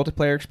exhilarating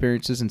multiplayer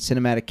experiences and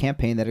cinematic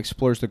campaign that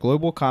explores the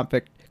global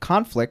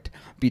conflict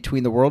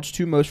between the world's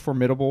two most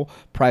formidable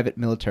private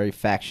military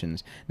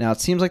factions. Now, it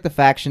seems like the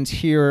factions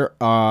here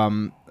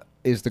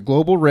is the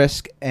Global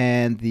Risk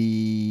and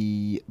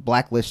the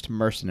Blacklist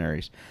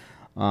Mercenaries.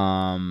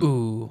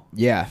 Ooh.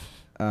 Yeah.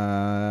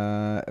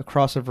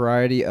 Across a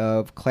variety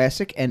of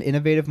classic and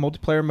innovative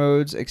multiplayer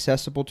modes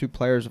accessible to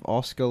players of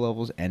all skill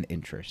levels and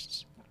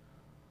interests.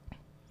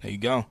 There you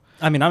go.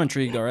 I mean, I'm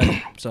intrigued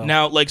already. So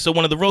Now, so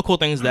one of the real cool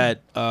things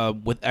that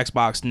with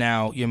Xbox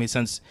now, you know what I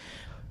mean,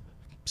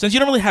 since you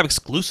don't really have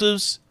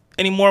exclusives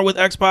anymore with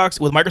Xbox,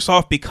 with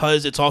Microsoft,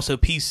 because it's also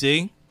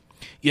PC,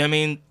 you know what I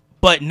mean?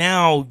 But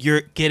now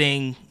you're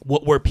getting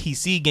what were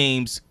PC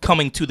games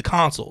coming to the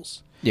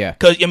consoles. Yeah.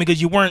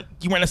 Because you weren't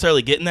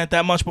necessarily getting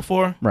that much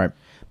before. Right.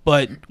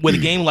 But with a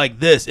game like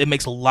this, it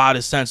makes a lot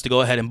of sense to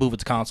go ahead and move it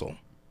to console.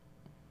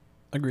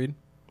 agreed.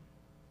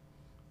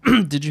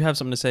 Did you have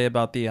something to say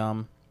about the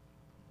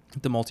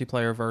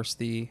multiplayer versus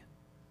the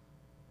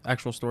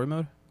actual story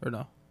mode, or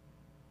no?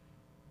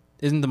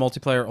 Isn't the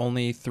multiplayer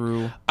only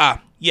through?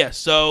 Yeah.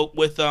 So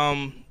with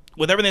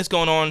everything that's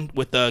going on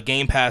with the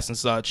Game Pass and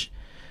such,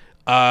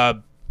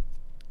 the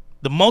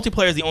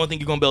multiplayer is the only thing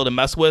you're gonna be able to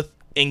mess with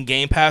in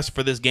Game Pass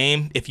for this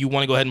game. If you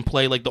want to go ahead and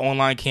play like the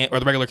online or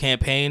the regular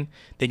campaign,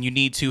 then you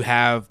need to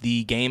have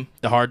the game,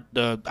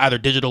 the either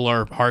digital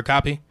or hard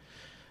copy.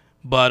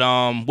 But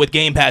with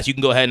Game Pass, you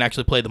can go ahead and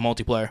actually play the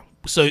multiplayer.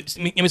 So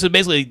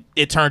basically,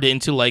 it turned it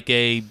into like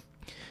a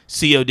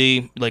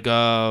COD, like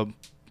what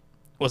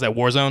was that,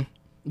 Warzone?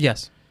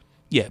 Yes.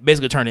 Yeah,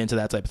 basically turned it into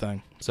that type of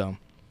thing. So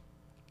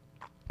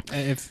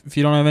If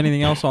you don't have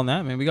anything else on that,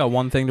 I mean, we got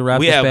one thing to wrap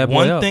we this have bad boy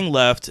one up. thing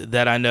left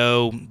that I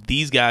know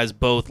these guys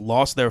both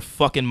lost their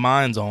fucking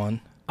minds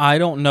on. I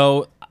don't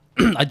know.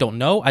 I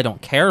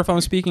don't care if I'm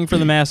speaking for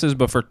the masses,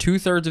 but for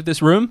 2/3 of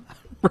this room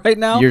right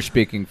now, You're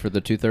speaking for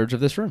the 2/3 of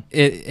this room.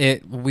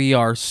 we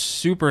are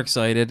super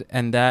excited,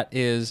 and that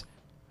is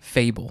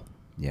Fable.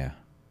 Yeah.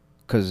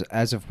 Because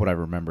as of what I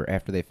remember,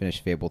 after they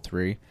finished Fable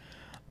 3,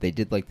 they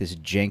did like this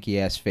janky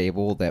ass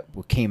Fable that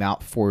came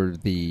out for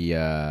the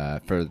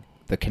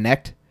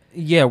Kinect.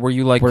 Yeah, where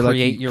you like Where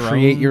create you your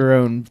create own. your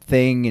own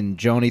thing and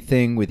Joni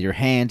thing with your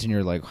hands, and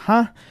you're like,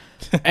 huh?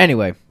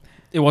 Anyway,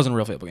 It wasn't a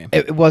real Fable game.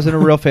 it wasn't a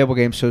real Fable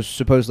game. So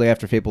supposedly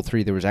after Fable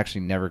 3, there was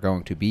actually never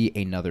going to be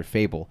another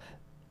Fable.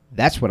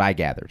 That's what I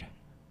gathered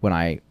when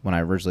I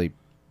originally,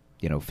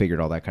 figured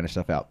all that kind of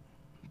stuff out.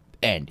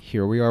 And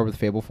here we are with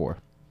Fable 4.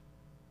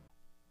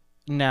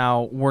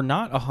 Now, we're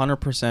not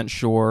 100%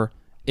 sure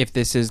if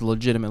this is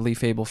legitimately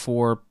Fable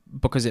 4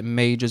 because it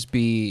may just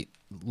be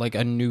like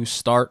a new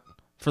start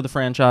for the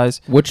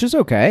franchise, Which is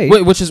okay.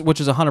 which is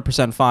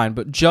 100% fine.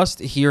 But just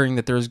hearing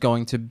that there's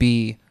going to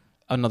be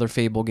another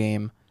Fable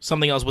game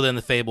Something else within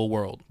the Fable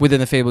world. within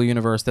the Fable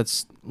universe,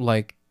 that's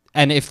like,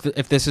 and if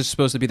this is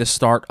supposed to be the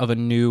start of a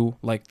new,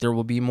 like there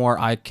will be more.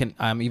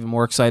 I'm even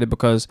more excited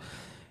because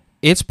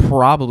it's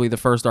probably the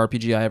first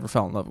RPG I ever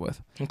fell in love with.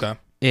 Okay.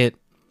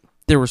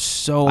 There was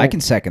so I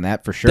can second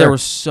that for sure. There were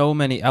so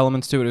many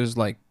elements to it. It was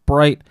like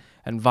bright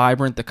and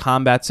vibrant. The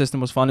combat system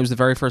was fun. It was the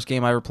very first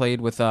game I ever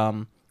played with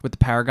the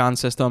Paragon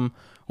system,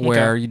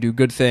 where you do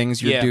good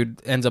things. Your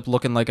dude ends up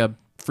looking like a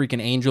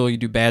freaking angel. You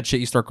do bad shit.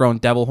 You start growing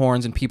devil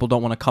horns, and people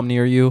don't want to come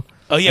near you.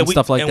 Oh yeah, and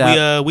stuff like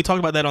that. We talked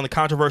about that on the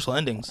controversial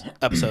endings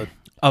episode.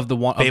 Of the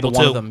one Fable of the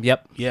one 2. of them.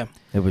 Yep. Yeah.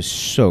 It was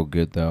so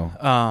good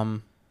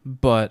though.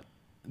 But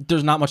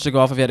there's not much to go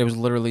off of yet. It was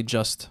literally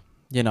just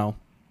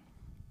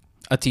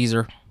a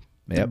teaser.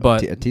 Yeah,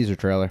 but a teaser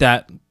trailer.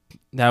 That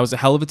was a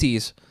hell of a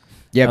tease.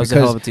 Yeah, that was a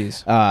hell of a because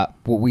tease.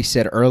 what we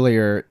said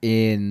earlier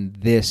in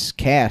this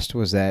cast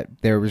was that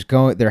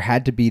there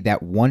had to be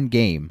that one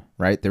game,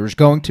 right? There was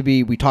going to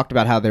be. We talked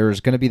about how there was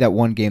going to be that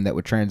one game that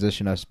would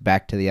transition us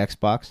back to the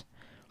Xbox.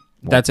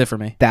 That's it for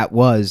me. That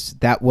was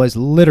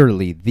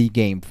literally the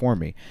game for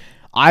me.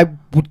 I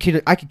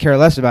could care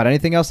less about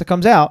anything else that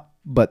comes out,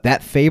 but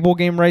that Fable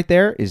game right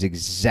there is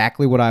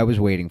exactly what I was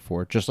waiting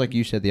for. Just like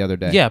you said the other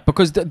day. Yeah,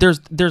 because there's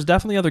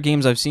definitely other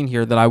games I've seen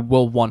here that I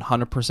will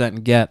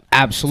 100% get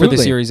Absolutely. for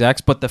the Series X.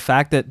 But the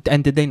fact that,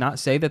 and did they not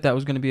say that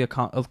was going to be a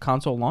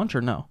console launch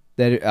or no?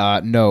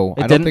 That no,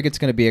 I don't didn't? think it's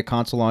going to be a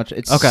console launch.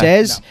 It Okay.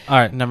 says. No. All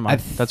right, never mind.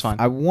 That's fine.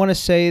 I want to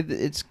say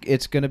that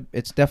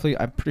it's definitely.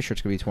 I'm pretty sure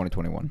it's going to be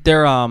 2021.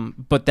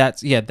 But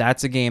that's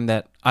a game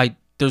that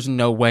there's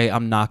no way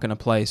I'm not going to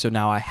play. So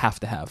now I have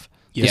to have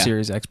the Yeah.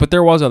 Series X. But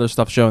there was other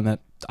stuff shown that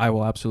I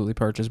will absolutely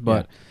purchase.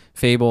 But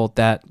Fable,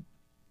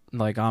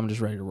 I'm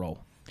just ready to roll.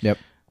 Yep.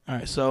 All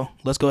right, so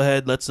let's go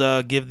ahead. Let's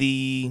give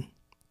the.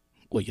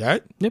 Wait, you all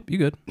right? Yep, you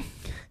good.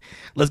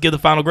 Let's give the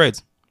final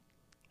grades.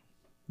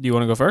 Do you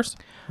want to go first?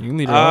 You can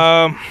lead it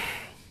off.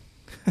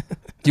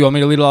 Do you want me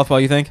to lead it off while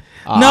you think?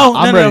 No,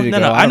 I'm no, ready to no,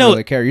 go. no. I don't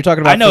really care. You're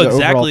talking about I know for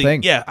the overall exactly.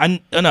 thing. Yeah,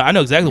 I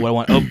know exactly what I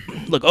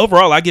want. Look,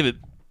 overall, I give it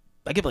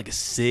like a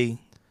C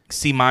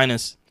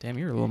minus. Damn,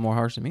 you're a little more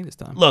harsh than me this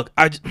time. Look,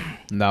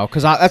 No,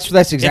 because that's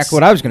exactly It's-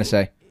 what I was going to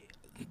say.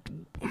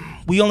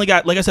 we only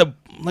got, like I said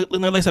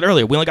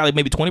earlier, we only got like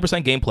maybe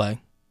 20% gameplay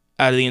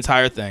out of the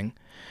entire thing.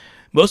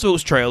 Most of it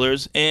was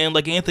trailers, and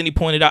like Anthony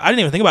pointed out, I didn't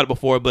even think about it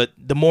before, but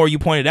the more you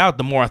pointed out,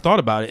 the more I thought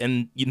about it,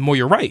 and the more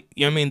you're right.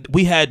 You know what I mean?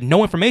 We had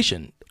no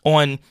information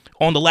on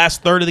the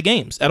last third of the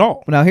games at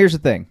all. Well, now here's the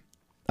thing.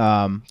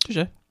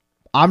 Touché.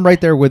 I'm right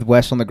there with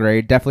Wes on the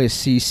grade. Definitely a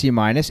C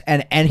minus.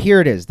 And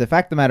here it is. The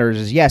fact of the matter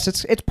is yes,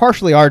 it's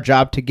partially our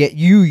job to get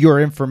you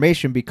your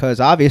information because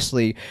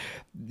obviously,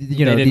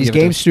 didn't these give it to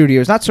game us.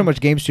 studios, not so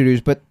much game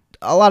studios, but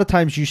a lot of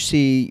times you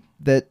see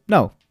that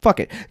no. Fuck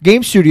it.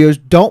 Game studios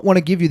don't want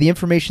to give you the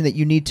information that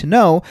you need to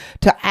know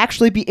to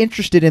actually be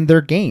interested in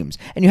their games,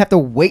 and you have to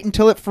wait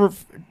until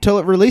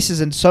it releases.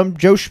 And some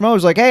Joe Schmo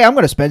is like, "Hey, I'm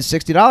going to spend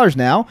 $60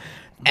 now,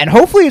 and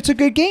hopefully it's a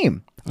good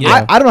game."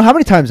 Yeah. I don't know how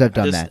many times I've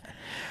done that.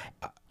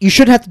 You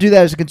shouldn't have to do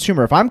that as a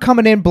consumer. If I'm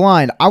coming in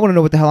blind, I want to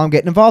know what the hell I'm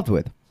getting involved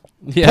with.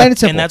 Yeah. Plain and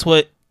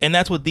simple. And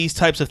that's what these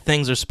types of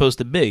things are supposed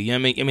to be. You know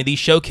what I mean? These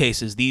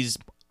showcases, these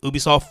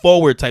Ubisoft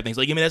Forward type things.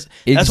 Like, I mean, that's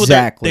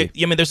Exactly.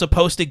 what they're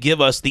supposed to give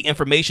us the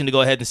information to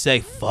go ahead and say,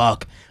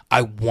 "Fuck,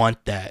 I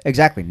want that."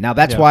 Exactly. Now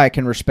that's why I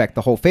can respect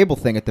the whole Fable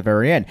thing at the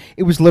very end.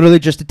 It was literally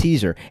just a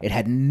teaser. It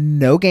had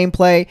no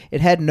gameplay.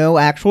 It had no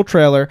actual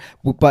trailer.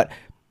 But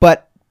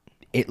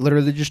it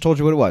literally just told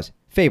you what it was.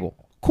 Fable.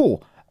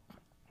 Cool.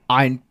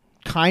 I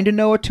kind of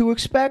know what to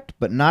expect,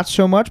 but not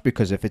so much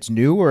because if it's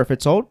new or if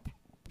it's old,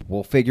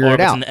 we'll figure Or it if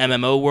it's out. in the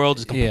MMO world,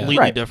 it's completely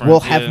Right. different.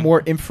 We'll have Yeah.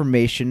 more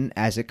information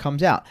as it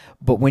comes out.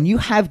 But when you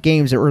have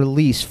games that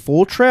release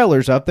full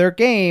trailers of their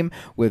game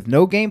with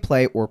no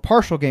gameplay or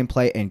partial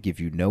gameplay and give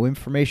you no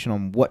information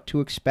on what to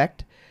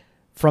expect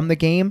from the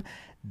game,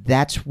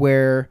 that's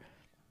where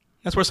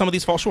some of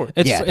these fall short.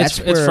 It's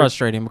where-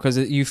 frustrating because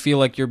you feel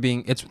like you're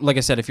being. It's like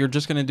I said, if you're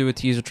just gonna do a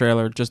teaser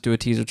trailer, just do a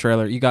teaser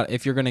trailer.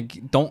 If you're gonna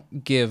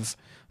don't give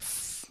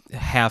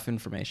half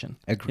information.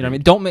 Agreed. You know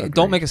what I mean?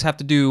 Don't make us have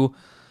to do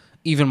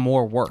even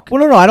more work.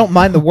 Well, no, I don't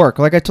mind the work.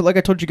 Like I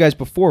told you guys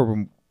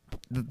before,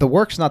 the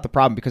work's not the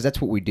problem because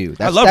that's what we do.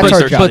 That's, love that's our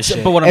research job. this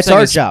shit. But what I'm It's saying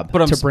our is, job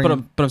but to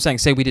bring. I'm saying,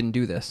 say we didn't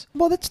do this.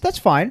 Well, that's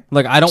fine.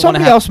 Like I don't want to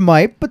Somebody have. else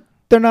might, but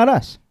they're not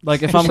us.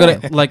 Like if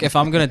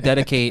I'm gonna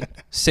dedicate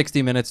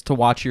 60 minutes to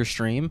watch your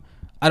stream,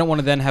 I don't want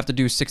to then have to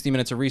do 60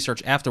 minutes of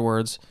research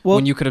afterwards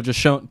when you could have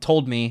just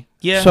told me.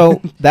 Yeah.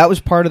 So that was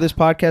part of this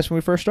podcast when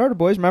we first started,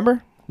 boys.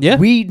 Remember? Yeah.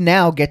 We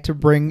now get to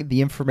bring the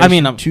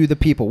information to the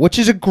people, which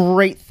is a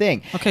great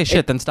thing. Okay,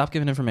 then stop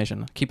giving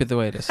information. Keep it the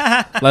way it is.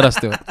 Let us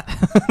do it.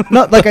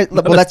 No,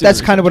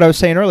 that's kind of what I was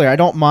saying earlier. I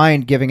don't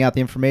mind giving out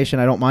the information.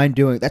 I don't mind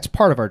doing. That's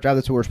part of our job.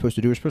 That's what we're supposed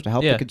to do. We're supposed to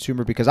help the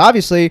consumer because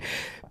obviously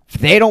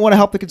they don't want to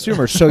help the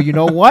consumer. So you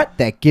know what?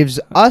 That gives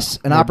us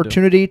an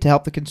opportunity to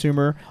help the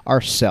consumer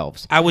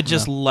ourselves. I would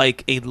just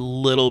like a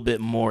little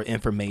bit more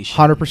information.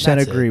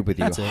 100% agree with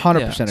you.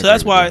 100%.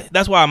 So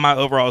that's why my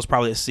overall is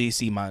probably a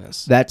C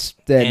minus. That's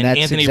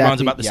Anthony exactly,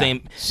 runs about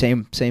the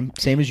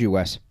same as you,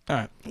 Wes. All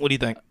right. What do you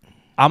think?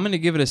 I'm gonna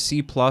give it a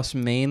C+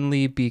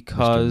 mainly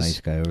because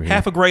nice guy over here.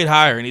 Half a grade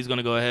higher, and he's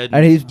gonna go ahead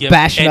and he's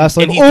bashing us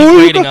like, and he's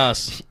degrading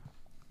us.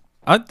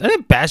 I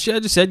didn't bash you. I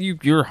just said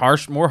you're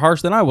harsh, more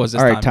harsh than I was this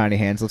time. All right, time. Tiny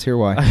Hands. Let's hear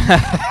why.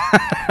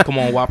 Come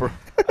on, Whopper.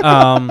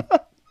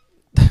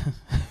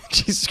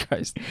 Jesus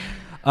Christ.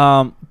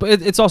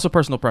 But it's also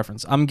personal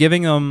preference. I'm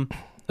giving them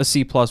a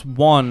C+.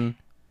 One,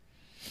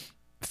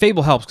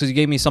 Fable helps because you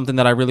gave me something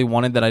that I really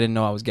wanted that I didn't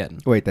know I was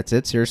getting. Wait, that's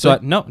it? Seriously? So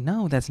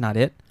no, that's not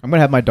it. I'm going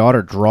to have my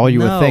daughter draw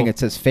you a thing that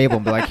says Fable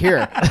and be like,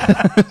 here.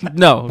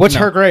 No. What's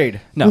her grade?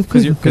 No,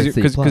 because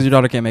your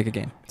daughter can't make a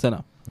game. So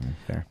no.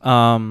 Fair.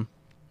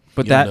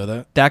 But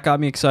that got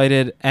me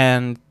excited,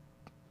 and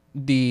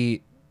they're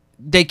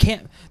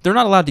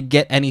not allowed to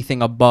get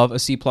anything above a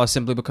C+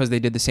 simply because they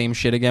did the same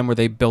shit again where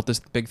they built this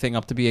big thing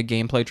up to be a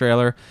gameplay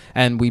trailer,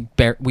 and we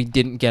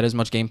didn't get as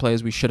much gameplay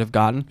as we should have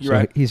gotten. You're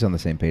right. He's on the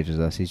same page as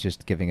us. He's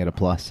just giving it a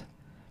plus.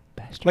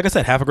 Like I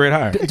said, half a grade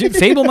higher. Dude,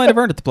 Fable might have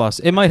earned it the plus.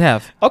 It might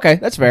have. Okay,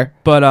 that's fair.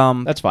 But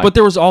that's fine. But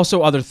there was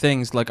also other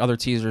things like other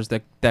teasers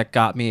that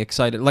got me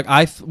excited. Like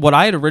what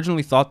I had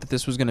originally thought that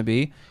this was going to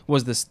be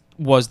was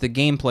the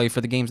gameplay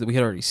for the games that we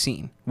had already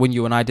seen when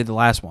you and I did the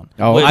last one.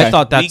 Oh, okay. I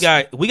thought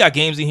we got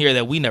games in here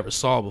that we never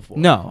saw before.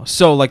 No,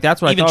 so like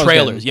that's what even I thought. Even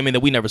trailers. I mean that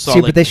we never saw.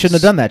 See, but they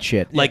shouldn't have done that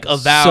shit. Like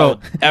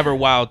Avowed,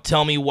 Everwild.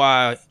 Tell me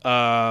why.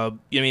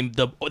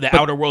 The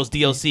Outer Worlds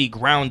DLC,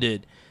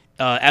 Grounded.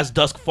 As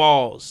Dusk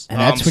Falls, and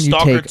that's when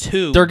Stalker you take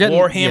 2, they're getting,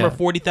 Warhammer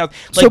 40,000.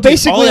 Like, so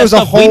basically, all that it was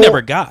stuff a whole we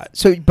never got.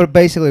 So, but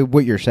basically,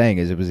 what you're saying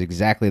is it was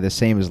exactly the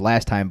same as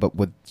last time, but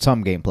with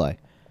some gameplay.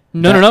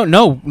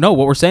 No.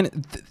 What we're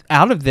saying,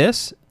 out of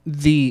this,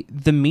 the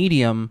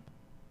medium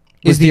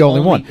is the only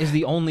one. Is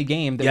the only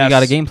game that we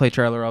got a gameplay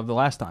trailer of the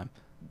last time.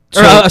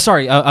 So, a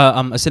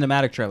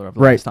cinematic trailer of the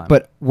last time.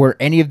 But were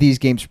any of these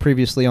games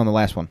previously on the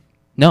last one?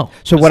 No.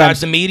 So besides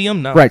the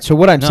medium, no. Right. So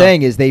what I'm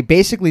saying is they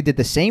basically did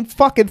the same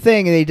fucking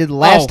thing they did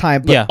last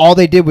time, but all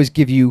they did was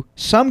give you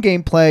some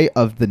gameplay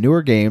of the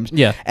newer games.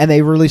 Yeah. And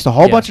they released a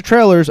whole bunch of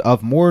trailers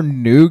of more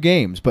new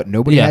games, but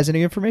nobody has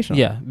any information on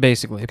it. Yeah,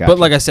 basically. Gotcha. But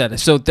like I said,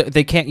 so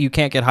you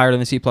can't get higher than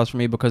the C+ for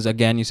me because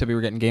again, you said we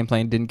were getting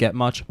gameplay and didn't get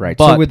much. Right.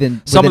 But so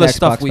within some of the Xbox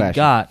stuff we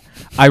got,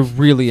 I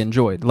really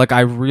enjoyed.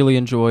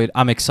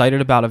 I'm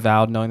excited about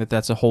Avowed, knowing that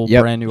that's a whole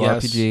brand new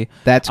RPG.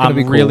 That's gonna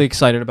be cool. I'm really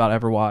excited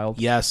about Everwild.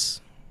 Yes.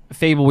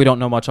 Fable we don't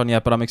know much on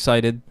yet, but I'm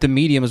excited. The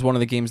Medium is one of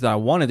the games that I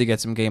wanted to get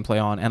some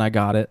gameplay on, and I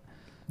got it.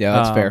 Yeah,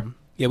 that's fair.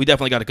 Yeah, we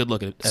definitely got a good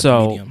look at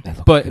the Medium.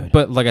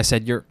 But like I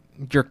said, you're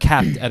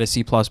capped at a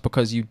C+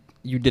 because you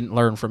didn't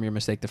learn from your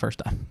mistake the first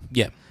time.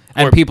 Yeah,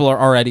 and people are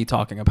already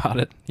talking about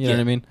it. You know what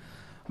I mean?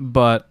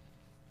 But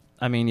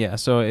I mean, yeah.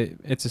 So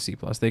it's a C+.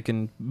 They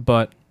can,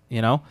 but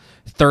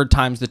third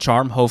time's the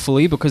charm.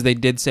 Hopefully, because they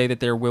did say that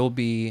there will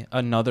be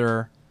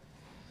another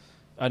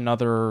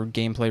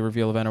gameplay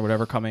reveal event or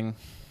whatever coming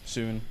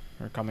soon.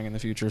 Or coming in the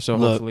future, so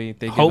hopefully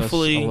they give us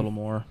a little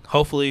more.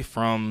 Hopefully,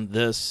 from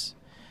this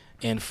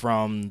and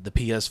from the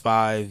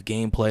PS5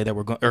 gameplay that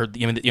we're going, or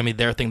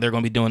their thing they're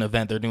going to be doing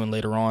event they're doing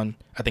later on.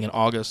 I think in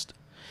August.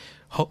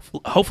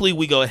 Hopefully,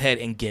 we go ahead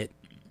and get.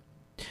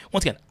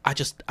 Once again,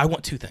 I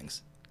want two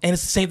things, and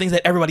it's the same things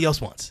that everybody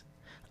else wants.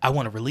 I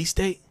want a release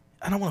date,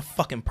 and I want a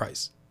fucking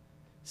price.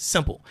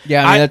 Simple.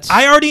 Yeah, I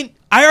mean,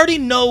 I already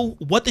know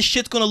what the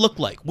shit's going to look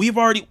like. We've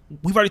already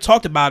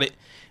talked about it.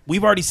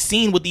 We've already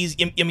seen what these,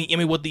 what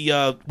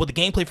the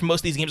gameplay for most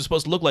of these games are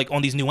supposed to look like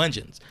on these new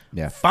engines.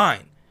 Yeah,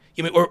 fine.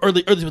 Or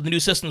early with the new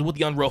systems with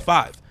the Unreal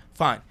 5.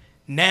 Fine.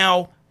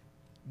 Now,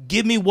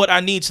 give me what I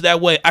need so that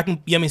way I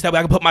can, I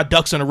can put my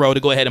ducks in a row to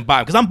go ahead and buy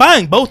them because I'm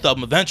buying both of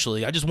them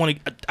eventually. I just want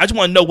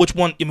to know which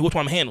one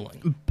I'm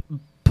handling.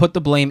 Put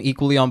the blame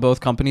equally on both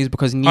companies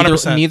because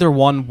neither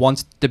one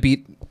wants to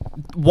beat.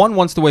 One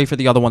wants to wait for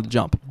the other one to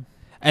jump,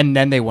 and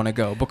then they want to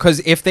go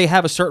because if they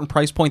have a certain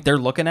price point they're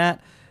looking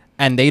at.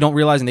 and they don't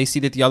realize and they see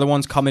that the other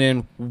one's coming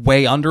in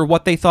way under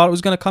what they thought it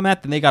was going to come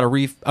at, then they got to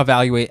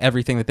reevaluate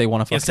everything that they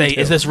want to fucking And say, do.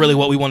 is this really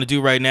what we want to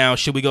do right now?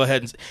 Should we go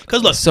ahead and...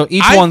 Because look, So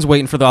each one's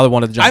waiting for the other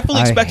one to jump. I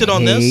fully expected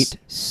on this. hate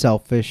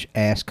selfish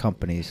ass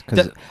companies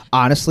because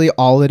honestly,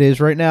 all it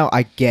is right now,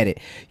 I get it.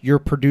 You're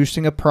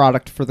producing a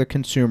product for the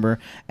consumer,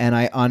 and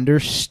I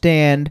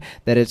understand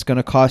that it's going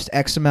to cost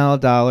X amount of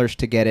dollars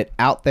to get it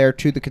out there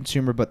to the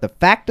consumer. But the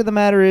fact of the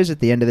matter is, at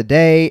the end of the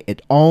day,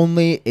 it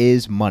only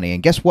is money.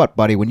 And guess what,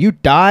 buddy? When you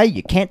die,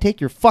 you can't take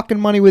your fucking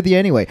money with you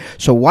anyway.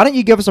 So why don't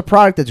you give us a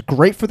product that's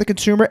great for the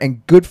consumer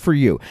and good for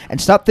you,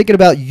 and stop thinking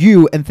about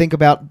you and think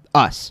about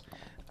us.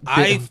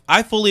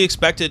 I fully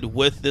expected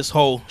with this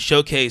whole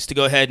showcase to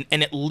go ahead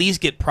and at least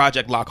get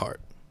Project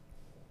Lockhart.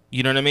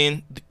 You know what I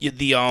mean?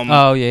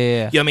 Oh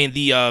yeah. I mean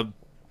the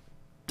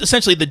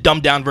essentially the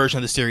dumbed down version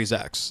of the Series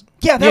X.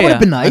 Yeah, that would have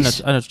been nice.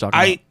 I know what you're talking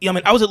about. I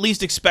mean, I was at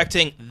least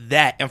expecting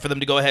that, and for them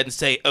to go ahead and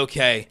say,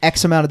 okay,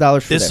 X amount of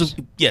dollars for this. is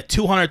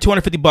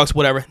 $250,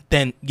 whatever.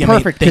 Then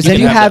Perfect, because then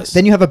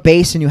you have a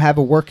base and you have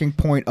a working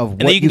point of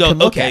and what then you can go,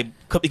 look okay,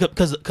 at.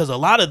 because a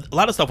lot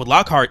of stuff with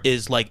Lockhart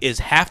is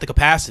half the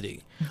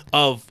capacity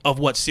of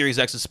what Series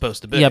X is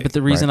supposed to be. Yeah, but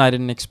the reason I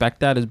didn't expect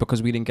that is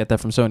because we didn't get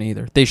that from Sony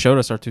either. They showed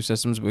us our two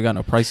systems, but we got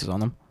no prices on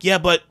them. Yeah,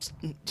 but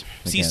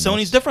see, Again,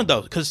 Sony's different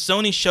though, because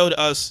Sony showed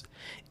us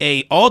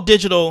a all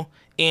digital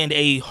and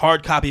a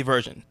hard copy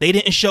version. They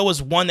didn't show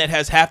us one that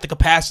has half the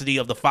capacity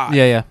of the 5.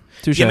 Yeah.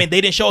 Touche. I mean, they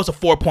didn't show us a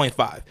 4.5.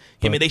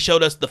 I mean, they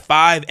showed us the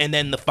 5 and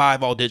then the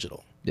 5 all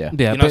digital. Yeah.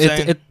 Yeah, You know but what I'm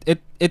saying?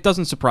 it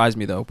doesn't surprise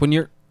me though. When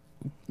you're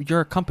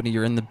a company,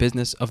 you're in the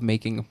business of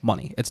making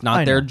money. It's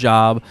not I their know.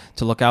 job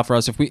to look out for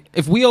us.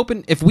 If we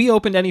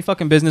opened any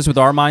fucking business with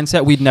our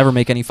mindset, we'd never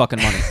make any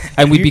fucking money,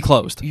 and we'd be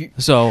closed.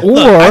 So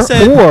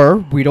Or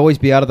we'd always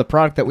be out of the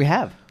product that we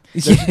have.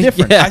 There's a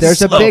difference. Yes.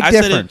 There's a big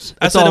difference.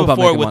 I It's said all it about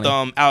before making with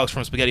money. Alex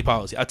from Spaghetti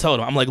Policy. I told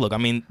him, I'm like, look, I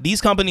mean,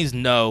 these companies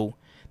know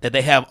that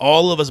they have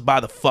all of us by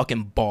the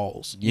fucking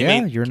balls. You Yeah,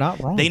 mean, you're not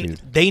wrong, dude.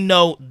 they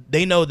know that,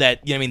 you know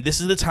what I mean, this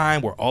is the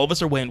time where all of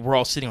us are waiting. We're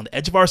all sitting on the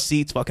edge of our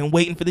seats, fucking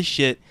waiting for this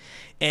shit.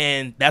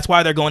 And that's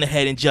why they're going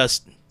ahead and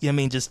just, you know what I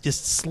mean, just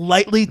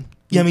slightly, you know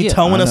what I mean, Yeah,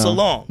 towing I us know.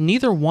 along.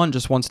 neither one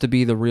just wants to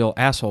be the real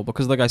asshole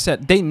because, like I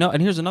said, they know.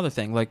 And here's another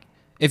thing: like,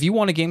 if you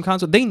want a game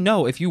console, they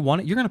know if you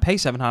want it, you're going to pay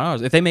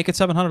 $700. If they make it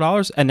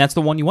 $700 and that's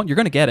the one you want, you're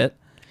going to get it.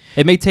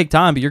 It may take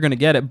time, but you're going to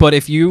get it. But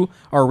if you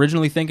are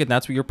originally thinking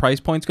that's what your price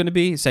point's going to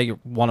be, say you're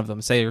one of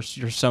them, say you're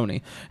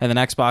Sony, and then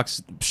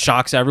Xbox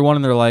shocks everyone,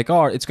 and they're like,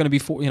 "Oh, it's going to be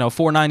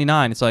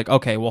 $499." It's like,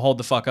 okay, well, hold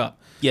the fuck up.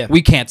 Yeah.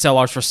 we can't sell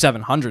ours for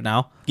 $700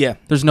 now. Yeah.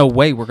 There's no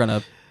way we're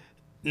gonna.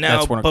 Now,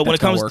 That's when but when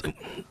it that's gonna comes work.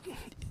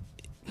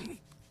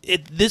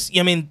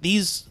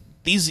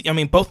 I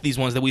mean, both of these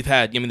ones that we've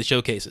had, I mean, the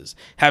showcases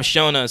have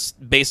shown us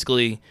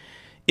basically,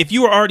 if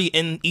you were already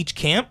in each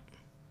camp,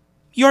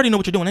 you already know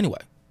what you're doing anyway.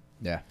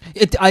 Yeah.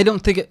 I don't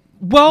think it.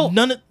 Well,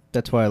 None of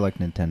That's why I like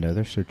Nintendo.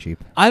 They're so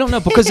cheap. I don't know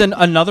because then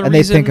another And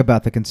reason they think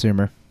about the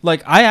consumer.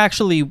 like I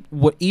actually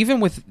even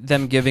with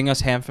them giving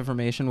us half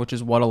information, which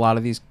is what a lot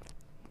of these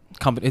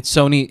companies, it's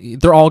Sony,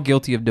 they're all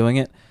guilty of doing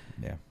it.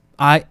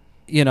 Yeah.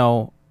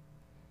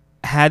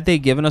 Had they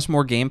given us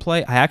more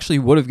gameplay, I actually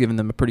would have given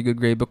them a pretty good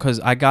grade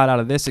because I got out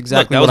of this look,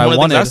 exactly that was what one I of the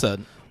wanted. things I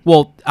said.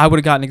 Well, I would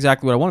have gotten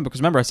exactly what I wanted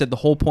because remember I said the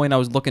whole point I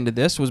was looking to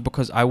this was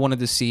because I wanted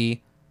to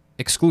see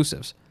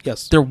exclusives.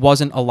 Yes. There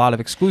wasn't a lot of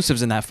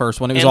exclusives in that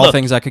first one. It was And all look,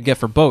 things I could get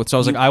for both. So I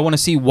was like, I want to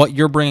see what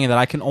you're bringing that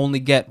I can only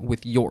get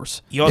with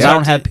yours. You also I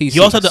don't have PC.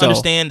 You also have to so-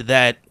 understand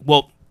that.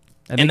 Well,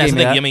 And and they that's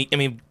the gave thing. me I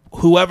mean,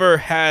 whoever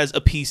has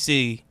a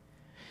PC,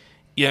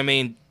 you know what I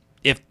mean,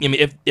 if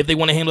they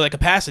want to handle that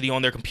capacity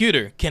on their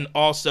computer, can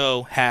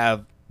also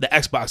have the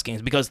Xbox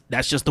games because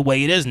that's just the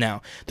way it is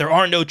now. There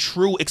are no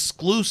true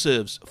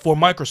exclusives for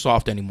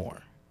Microsoft anymore.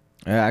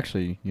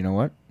 Actually, you know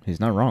what? He's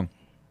not wrong.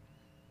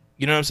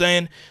 You know what I'm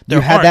saying? You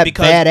had that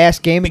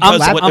badass gaming because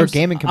laptop what- or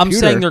gaming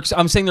computer.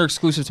 I'm saying they're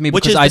exclusive to me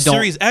which because is I the don't.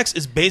 Series X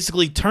is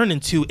basically turned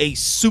into a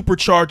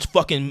supercharged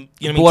fucking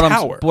But what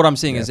tower. what I'm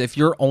saying is, if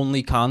you're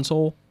only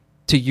console,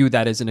 to you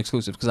that is an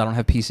exclusive because I don't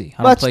have PC.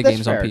 I don't play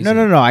games fair. on PC.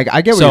 No. I get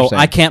what So you're saying.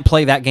 I can't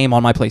play that game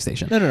on my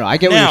PlayStation. No. I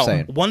get what Now, you're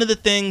saying. one of the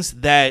things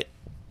that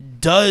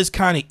does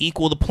kind of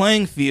equal the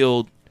playing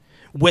field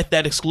with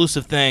that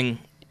exclusive thing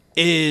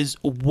is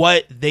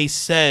what they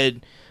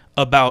said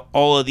about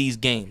all of these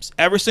games.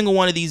 Every single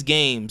one of these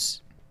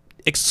games,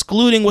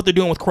 excluding what they're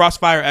doing with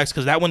Crossfire X,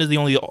 because that one is the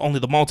only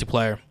the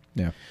multiplayer.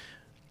 Yeah.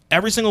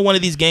 Every single one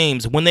of these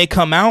games, when they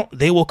come out,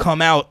 they will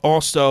come out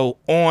also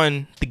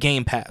on the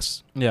Game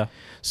Pass. Yeah.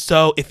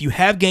 So if you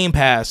have Game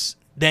Pass,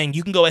 then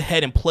you can go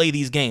ahead and play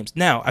these games.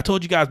 Now, I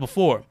told you guys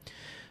before,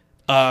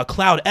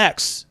 Cloud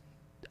X,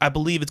 I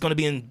believe it's going to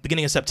be in the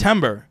beginning of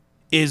September,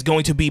 is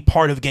going to be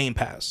part of Game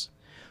Pass.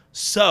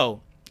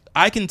 So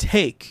I can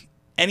take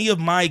any of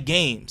my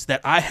games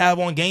that I have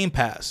on Game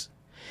Pass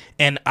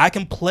and I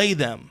can play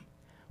them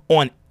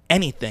on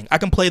anything. I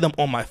can play them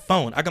on my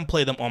phone. I can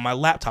play them on my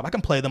laptop. I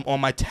can play them on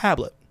my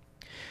tablet.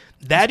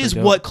 That is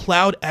pretty dope. what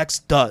Cloud X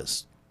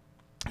does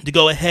to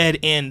go ahead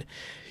and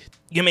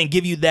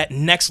give you that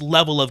next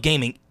level of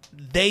gaming.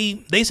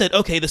 they said,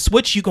 okay, the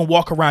Switch, you can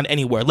walk around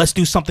anywhere. Let's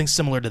do something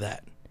similar to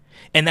that.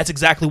 And that's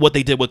exactly what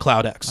they did with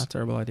Cloud X. Not a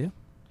terrible idea.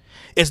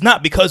 It's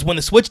not, because when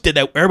the Switch did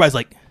that, everybody's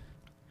like,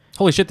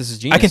 holy shit, this is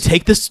genius. I can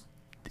take this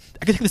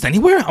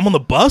anywhere. I'm on the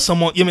bus.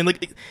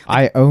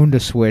 I owned a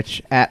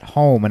Switch at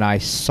home, and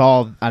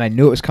I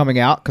knew it was coming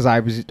out because I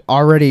was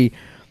already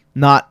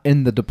not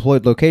in the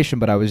deployed location,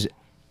 but I was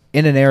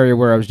in an area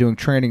where I was doing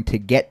training to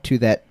get to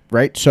that,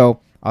 right? So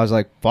I was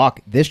like, fuck,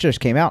 this just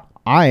came out.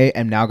 I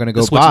am now going to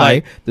go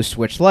buy the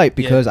Switch Lite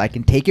because I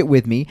can take it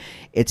with me.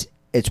 It's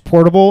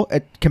portable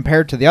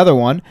compared to the other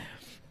one,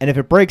 and if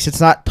it breaks,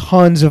 it's not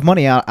tons of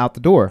money out the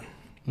door.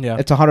 Yeah.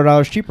 It's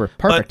 $100 cheaper.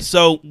 Perfect. But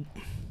so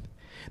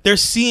they're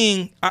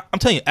seeing. I'm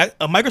telling you,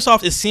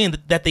 Microsoft is seeing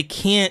that they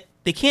can't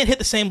hit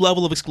the same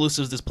level of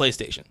exclusives as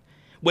PlayStation,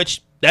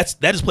 which that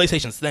is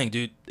PlayStation's thing,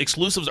 dude.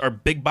 Exclusives are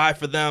big buy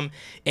for them,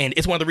 and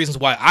it's one of the reasons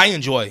why I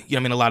enjoy a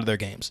lot of their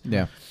games.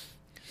 Yeah.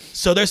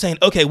 So they're saying,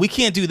 okay, we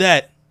can't do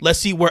that. Let's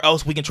see where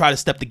else we can try to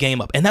step the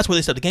game up, and that's where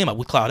they step the game up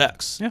with Cloud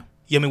X. Yeah.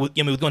 With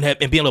going ahead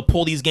and being able to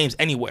pull these games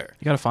anywhere.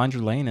 You got to find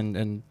your lane,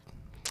 and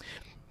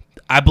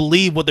I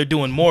believe what they're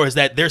doing more is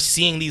that they're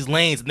seeing these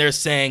lanes and they're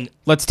saying,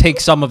 let's take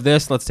some of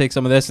this, and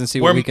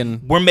see what we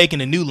can. We're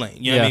making a new lane.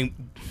 You know what I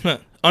mean?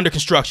 Under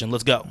construction.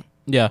 Let's go.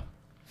 Yeah.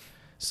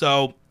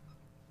 So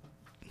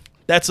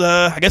that's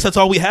I guess that's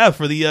all we have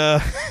for the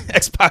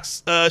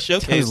Xbox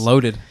showcase. It was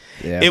loaded.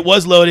 Yeah. It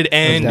was loaded,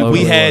 and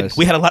we had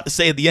a lot to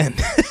say at the end.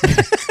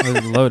 It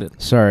was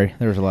loaded. Sorry,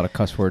 there was a lot of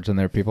cuss words in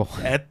there, people.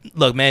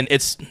 Look, man,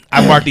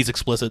 I marked these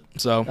explicit,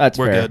 so That's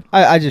we're fair. good.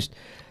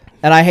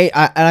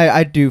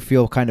 I do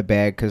feel kind of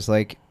bad because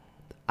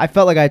I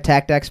felt like I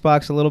attacked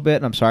Xbox a little bit,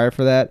 and I'm sorry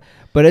for that.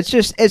 But it's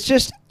just,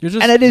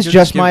 and it is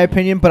just my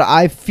opinion. But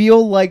I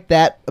feel like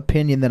that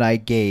opinion that I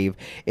gave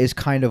is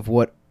kind of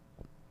what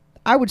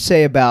I would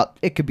say about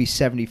it could be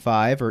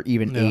 75 or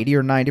even 80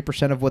 or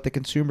 90% of what the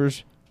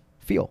consumers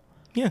feel.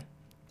 Yeah.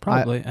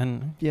 Probably,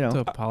 and to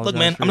apologize. Look,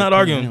 man, for I'm your not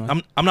arguing.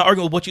 opinion I'm not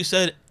arguing with what you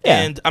said.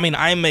 Yeah. And I mean,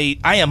 I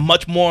am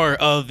much more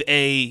of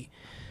a,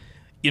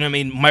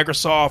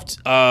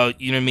 Microsoft,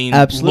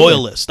 Absolutely.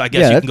 loyalist. I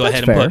guess you can go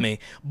ahead and fair. put me.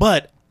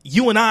 But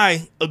you and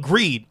I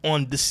agreed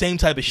on the same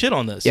type of shit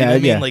on this. You Yeah, know what I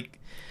mean? yeah. Like,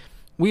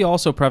 we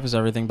also preface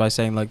everything by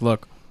saying, like,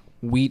 look,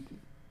 we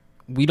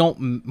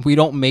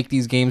don't make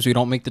these games. We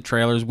don't make the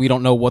trailers. We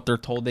don't know what they're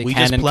told they We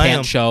can just and play can't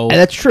 'em. show. And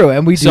that's true.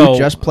 And we do So-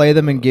 just play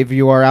them and give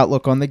you our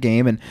outlook on the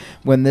game. And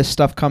when this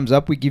stuff comes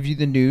up, we give you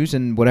the news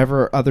and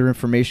whatever other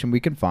information we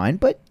can find.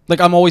 But Like,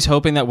 I'm always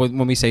hoping that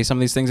when we say some of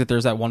these things, that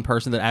there's that one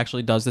person that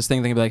actually does this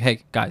thing. They can be like,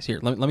 hey, guys, here,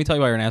 let me tell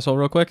you why you're an asshole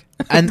real quick.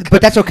 but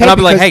that's okay. And I'll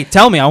be like, because- hey,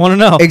 tell me. I want to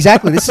know.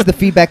 exactly. This is the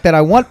feedback that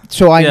I want.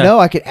 So I Yeah. know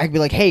I'd be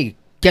like, hey,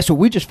 guess what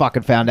we just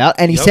fucking found out?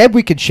 And he Yep. said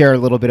we could share a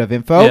little bit of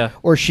info, Yeah.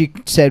 or she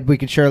said we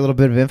could share a little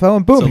bit of info,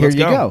 and boom, So here let's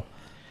you go. go.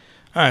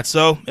 all right.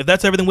 So if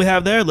that's everything we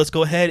have there, let's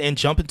go ahead and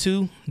jump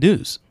into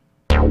news.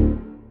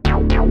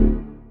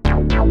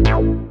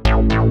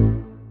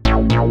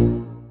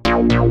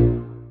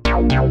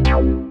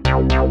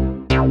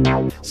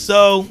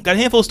 So, got a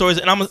handful of stories,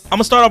 and I'm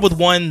gonna start off with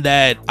one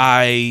that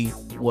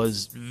it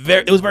was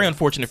very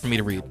unfortunate for me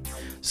to read.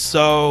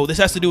 So, this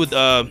has to do with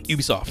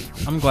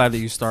Ubisoft. I'm glad that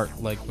you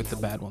start like with the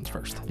bad ones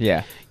first.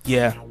 Yeah.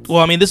 Yeah. Well,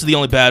 I mean, this is the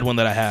only bad one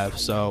that I have.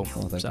 So,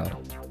 thank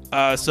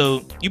God.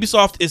 so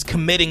Ubisoft is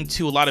committing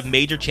to a lot of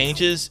major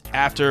changes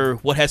after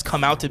what has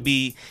come out to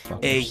be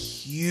a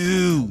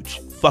huge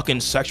fucking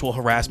sexual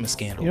harassment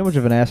scandal. You know how much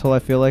of an asshole I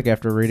feel like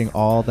after reading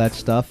all that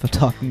stuff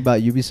talking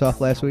about Ubisoft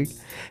last week?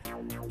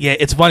 Yeah,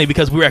 it's funny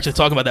because we were actually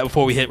talking about that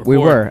before we hit record. We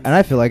were, and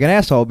I feel like an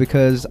asshole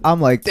because I'm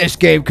like, this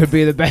game could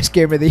be the best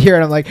game of the year,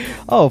 and I'm like,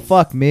 oh,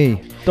 fuck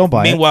me. Don't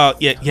buy it. Meanwhile,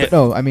 yeah. But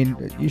no, I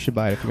mean, you should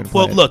buy it if you're going to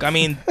Well, play it. look, I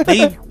mean,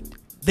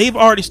 they've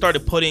already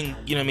started putting,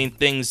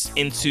 things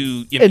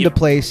into Into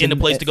place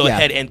to go yeah.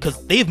 ahead, and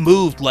because they've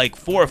moved like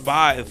 4 or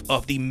 5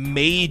 of the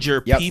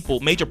major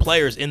Yep. major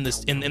players in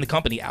this in the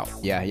company out.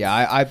 Yeah,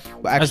 I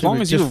actually As long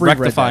as you're just reread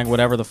rectifying that.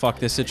 whatever the fuck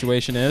this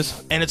situation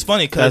is. And it's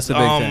funny That's because the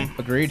big thing.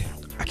 Agreed.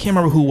 I can't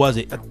remember who was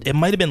it. It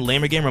might have been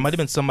Lamer Gamer. It might have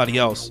been somebody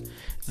else.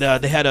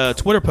 They had a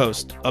Twitter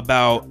post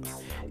about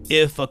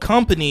if a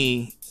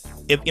company,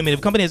 if a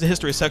company has a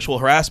history of sexual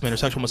harassment or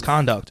sexual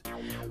misconduct,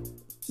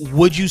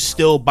 would you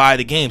still buy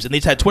the games? And they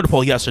just had a Twitter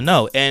poll, yes or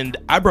no. And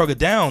I broke it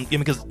down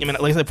because like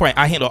I said before,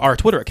 I handle our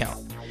Twitter account,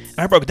 and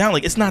I broke it down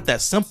like it's not that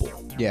simple.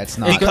 Yeah, it's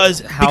not. Because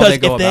how because they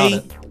go if they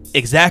about it.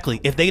 exactly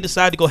if they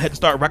decide to go ahead and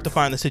start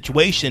rectifying the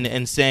situation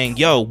and saying,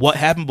 yo, what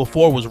happened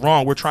before was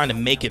wrong, we're trying to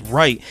make it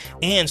right,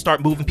 and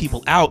start moving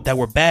people out that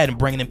were bad and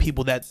bringing in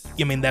people that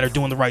that are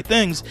doing the right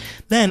things,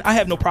 then I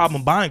have no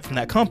problem buying from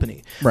that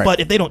company. Right. But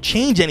if they don't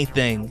change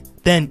anything,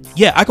 then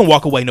yeah, I can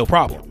walk away, no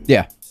problem.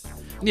 Yeah.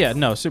 Yeah,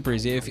 no, super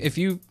easy. If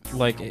you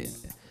like,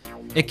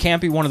 it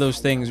can't be one of those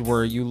things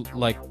where you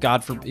like,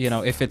 God for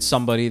if it's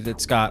somebody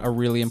that's got a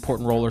really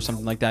important role or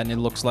something like that, and it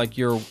looks like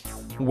you're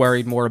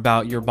worried more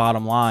about your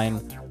bottom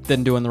line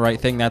than doing the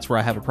right thing. That's where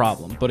I have a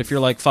problem. But if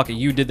you're like, fuck it,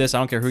 you did this, I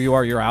don't care who you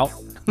are, you're out.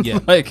 Yeah.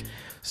 Like,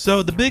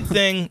 So the big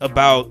thing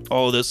about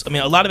all of this, I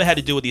mean, a lot of it had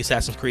to do with the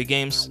Assassin's Creed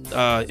games.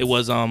 It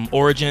was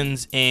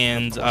Origins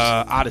and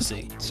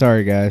Odyssey.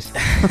 Sorry, guys.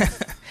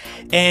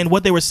 And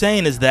what they were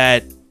saying is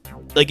that,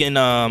 like in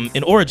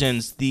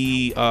Origins,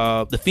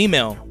 the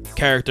female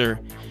character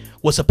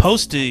was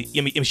supposed to,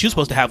 I mean, she was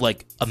supposed to have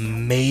like a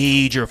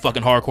major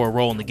fucking hardcore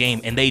role in the game,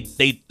 and they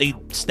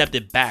stepped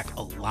it back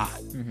a lot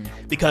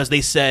because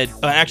they said,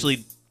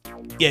 actually,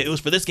 yeah, it was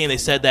for this game they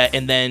said that,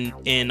 and then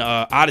in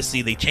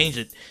Odyssey they changed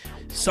it.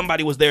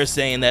 Somebody was there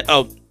saying that,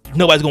 oh,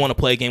 nobody's gonna want to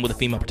play a game with a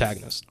female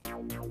protagonist.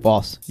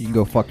 Boss, you can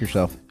go fuck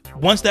yourself.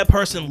 Once that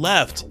person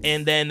left,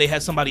 and then they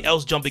had somebody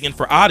else jumping in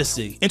for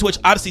Odyssey, into which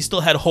Odyssey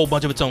still had a whole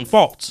bunch of its own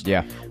faults.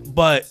 Yeah.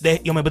 But they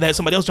had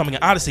somebody else jumping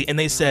in Odyssey, and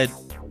they said,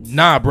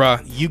 nah,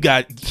 bruh, you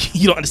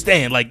don't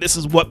understand. Like, this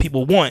is what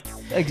people want.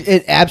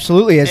 It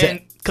absolutely is.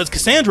 Because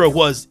Cassandra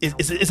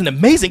is an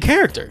amazing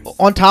character.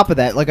 On top of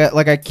that,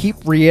 like I keep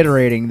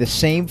reiterating, the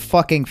same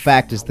fucking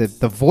fact is that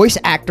the voice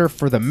actor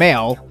for the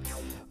male,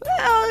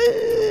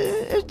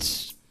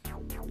 it's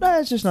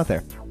just not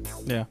there.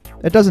 Yeah.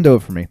 It doesn't do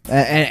it for me.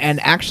 And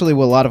actually, a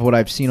lot of what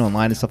I've seen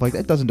online and stuff like that,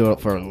 it doesn't do it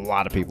for a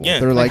lot of people. Yeah,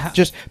 They're like,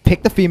 just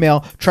pick the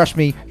female. Trust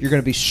me, you're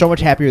going to be so much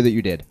happier that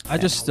you did. I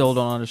just still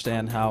don't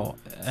understand how,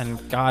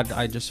 and God,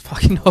 I just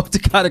fucking hope to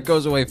God it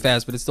goes away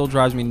fast, but it still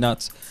drives me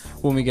nuts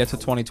when we get to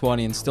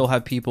 2020 and still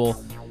have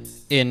people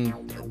in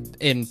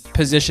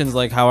positions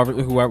like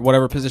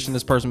whatever position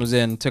this person was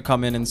in to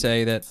come in and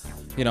say that,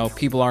 you know,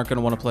 people aren't going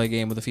to want to play a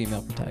game with a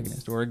female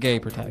protagonist or a gay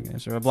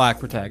protagonist or a black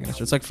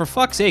protagonist. It's like, for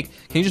fuck's sake,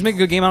 can you just make a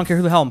good game? I don't care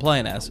who the hell I'm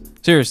playing as.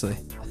 Seriously.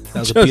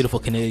 That was a beautiful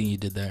Canadian you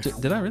did there.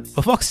 Did I really?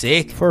 For fuck's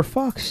sake. For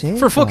fuck's sake.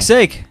 For fuck's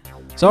sake.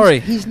 Sorry.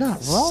 He's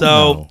not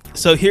wrong.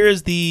 So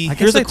here's a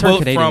quote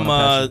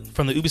Canadian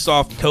from the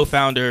Ubisoft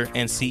co-founder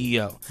and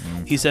CEO.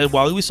 He said,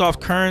 while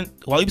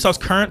Ubisoft's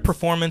current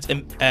performance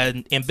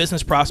and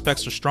business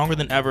prospects are stronger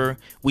than ever,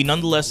 we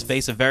nonetheless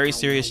face a very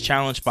serious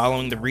challenge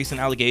following the recent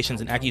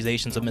allegations and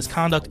accusations of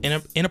misconduct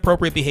and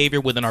inappropriate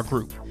behavior within our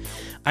group.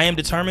 I am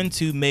determined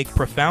to make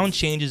profound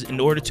changes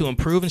in order to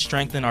improve and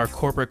strengthen our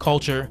corporate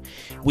culture.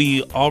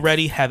 We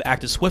already have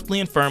acted swiftly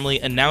and firmly,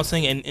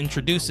 announcing and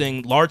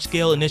introducing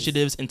large-scale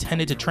initiatives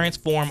intended to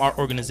transform our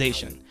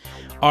organization.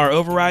 Our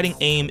overriding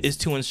aim is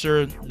to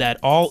ensure that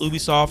all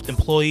Ubisoft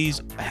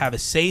employees have a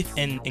safe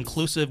and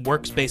inclusive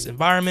workspace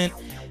environment.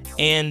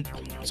 And,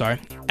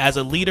 as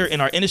a leader in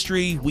our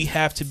industry, we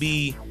have to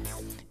be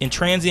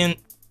intransigent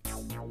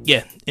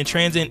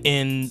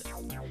in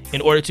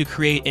order to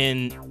create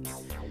an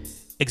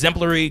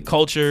exemplary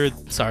culture.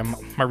 Sorry,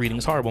 my reading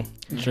is horrible.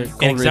 Sure.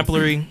 An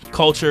exemplary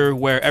culture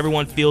where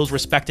everyone feels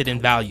respected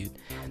and valued.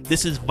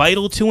 This is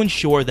vital to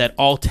ensure that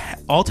all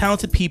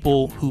talented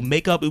people who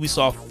make up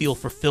Ubisoft feel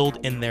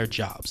fulfilled in their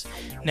jobs.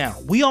 Now,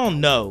 we all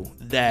know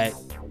that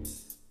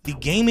the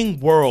gaming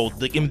world,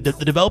 the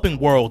developing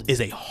world,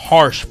 is a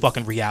harsh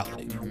fucking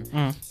reality.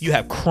 You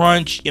have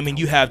crunch. I mean,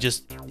 you have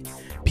just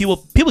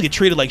people get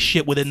treated like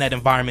shit within that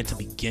environment to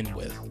begin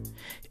with,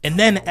 and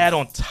then add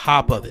on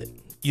top of it,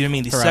 you know what I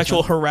mean, the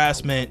sexual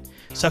harassment,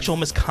 sexual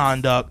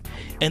misconduct,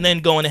 and then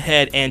going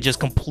ahead and just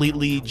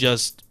completely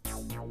just, you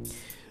know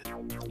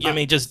what I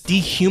mean, just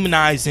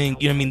dehumanizing,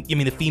 you know what I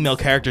mean, the female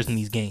characters in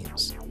these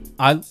games.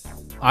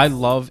 I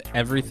love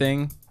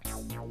everything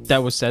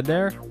that was said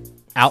there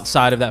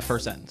outside of that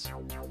first sentence,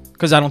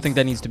 because I don't think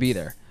that needs to be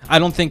there. I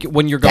don't think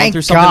when you're going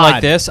through something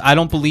like this, I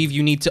don't believe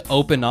you need to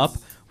open up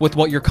with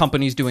what your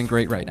company's doing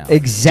great right now.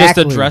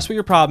 Exactly. Just address what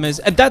your problem is.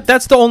 And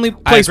that's the only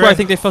place where I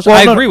think they fell short.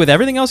 Well, I agree with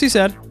everything else he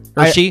said.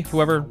 Or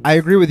whoever. I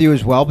agree with you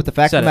as well, but the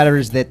fact of the Said it. matter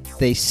is that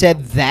they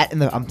said that in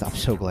the. I'm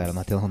so glad I'm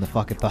not the only one that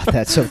fucking thought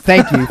that. So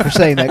thank you for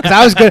saying that,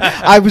 because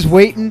I was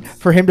waiting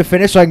for him to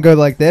finish so I can go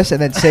like this and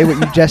then say what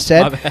you just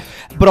My said. bad.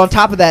 But on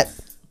top of that,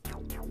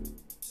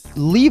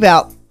 leave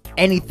out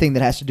anything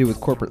that has to do with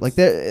corporate. Like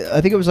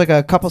I think it was like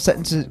a couple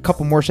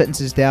more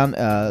sentences down,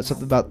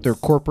 something about their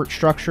corporate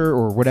structure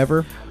or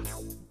whatever.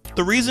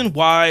 The reason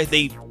why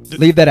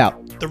Leave that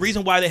out. The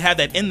reason why they have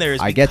that in there is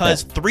I get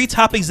because that. 3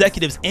 top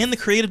executives and the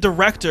creative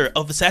director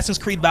of Assassin's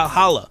Creed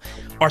Valhalla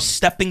are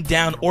stepping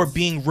down or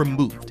being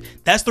removed.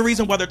 That's the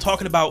reason why they're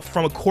talking about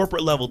from a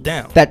corporate level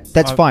down.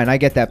 That's fine. I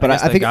get that, but I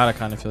I think gotta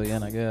kind of fill you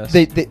in, I guess.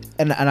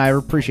 and I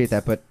appreciate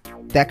that, but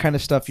that kind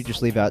of stuff you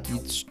just leave out.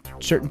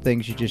 Certain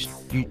things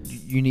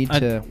you need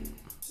to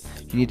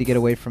get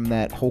away from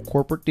that whole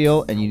corporate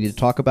deal, and you need to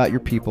talk about your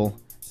people.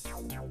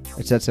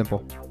 It's that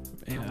simple.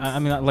 I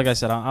mean, like I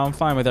said, I'm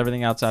fine with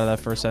everything outside of that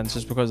first sentence,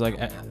 just because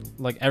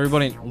like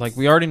everybody, like,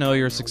 we already know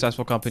you're a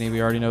successful company.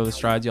 We already know the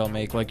strides y'all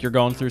make. Like, you're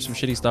going through some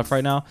shitty stuff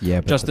right now.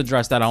 Yeah, but just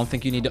address that. I don't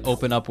think you need to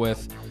open up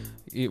with.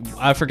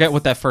 I forget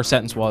what that first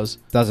sentence was.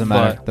 Doesn't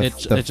matter. But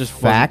it just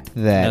fact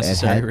that it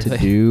had really. to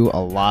do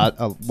a lot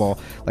of, well,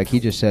 like he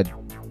just said,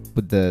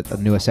 with the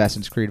new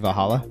Assassin's Creed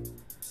Valhalla.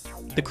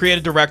 The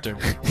creative director.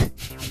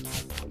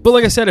 But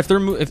like I said, if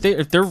they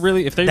That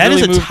really is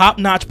a move,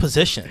 top-notch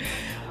position.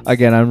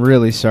 Again, I'm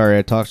really sorry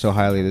I talked so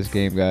highly of this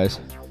game,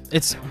 guys.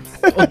 It's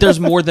there's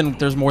more than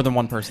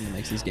one person that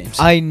makes these games.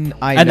 I and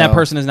know. that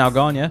person is now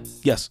gone. Yeah.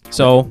 Yes.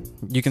 So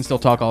you can still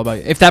talk all about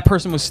it. If that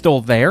person was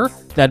still there,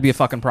 that'd be a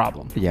fucking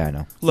problem. Yeah, I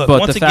know. Look, But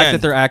once the fact again,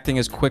 that they're acting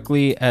as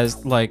quickly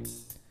as like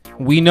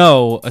we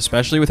know,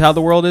 especially with how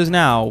the world is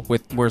now,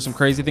 with where some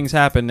crazy things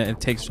happen, and it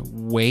takes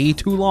way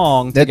too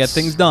long to get That's-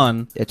 things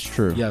done. It's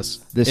true. yes.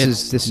 This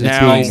It's is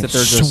now being that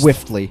they're just-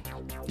 swiftly.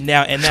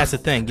 Now, and that's the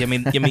thing. I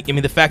mean,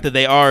 the fact that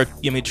they are,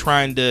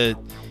 trying to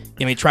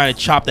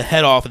chop the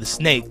head off of the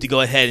snake to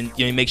go ahead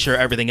and make sure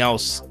everything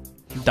else.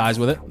 Dies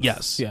with it.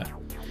 Yes. Yeah.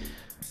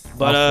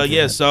 But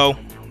yeah. So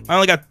I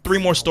only got 3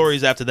 more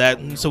stories after that.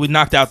 So we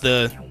knocked out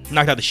the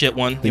shit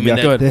one. The,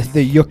 Good.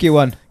 the yucky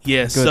one.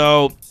 Yeah.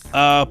 So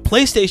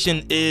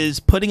PlayStation is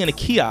putting in a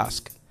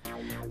kiosk.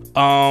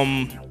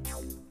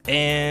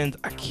 And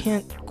I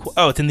can't.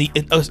 It's in the.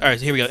 All right.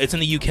 So here we go. It's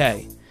in the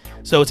UK.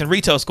 So it's in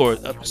retail scores.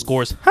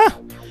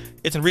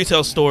 It's in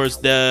retail stores.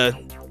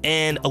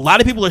 And a lot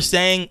of people are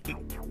saying, a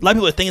lot of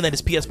people are thinking that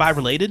it's PS5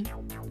 related,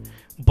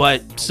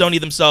 but Sony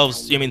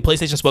themselves,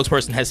 PlayStation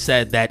spokesperson has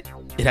said that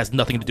it has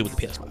nothing to do with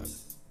the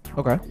PS5.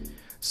 Okay.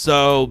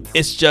 So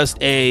it's just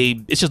a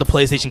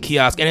PlayStation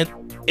kiosk, and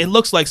it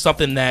looks like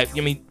something that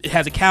it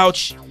has a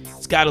couch.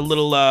 It's got a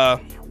little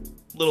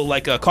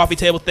like a coffee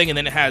table thing, and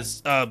then it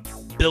has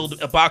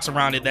build a box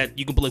around it that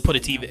you can put a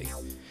TV.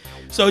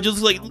 So it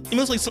just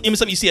looks like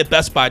something you see at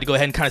Best Buy to go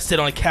ahead and kind of sit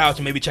on a couch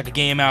and maybe check a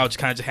game out, just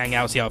kind of just hang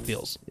out, see how it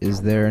feels.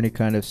 Is there any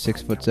kind of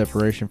 6-foot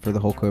separation for the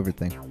whole COVID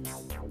thing?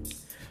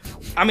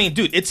 I mean,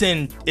 dude, it's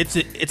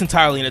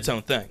entirely in its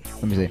own thing.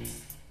 Let me see.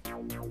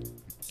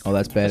 Oh,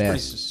 that's Pretty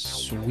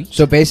badass. sweet.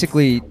 So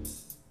basically,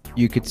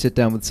 you could sit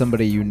down with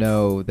somebody you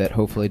know that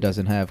hopefully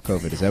doesn't have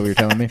COVID. Is that what you're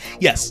telling me?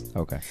 Yes.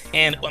 Okay,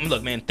 And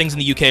look, man, things in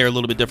the UK are a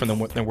little bit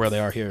different than where they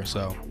are here.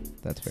 So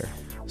that's fair.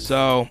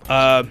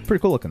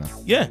 Pretty cool looking though.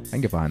 yeah. I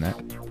can get behind that.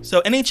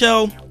 So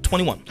NHL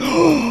 21.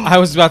 I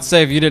was about to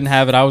say if you didn't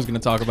have it, I was going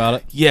to talk about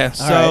it. Yeah.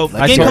 So right,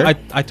 let's the game hear it.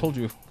 I told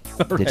you.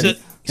 Did so, you? so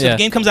Yeah. the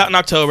game comes out in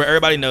October.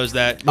 Everybody knows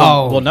that.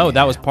 Oh, well, no, yeah.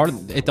 that was part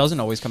of it. Doesn't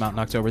always come out in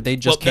October. They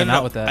just came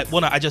out with that. No,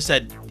 I just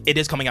said it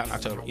is coming out in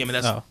October.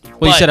 That's. Oh. Well, you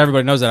but- said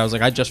everybody knows that. I was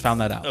like, I just found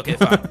that out. Okay,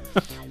 fine.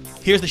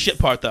 Here's the shit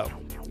part though.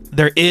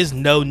 There is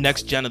no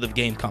next gen of the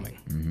game coming.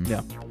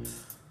 Yeah.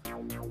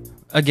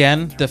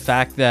 Again, the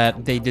fact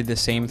that they did the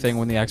same thing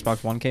when the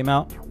Xbox One came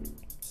out,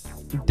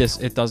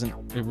 it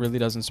really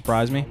doesn't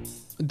surprise me.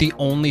 The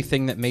only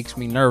thing that makes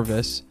me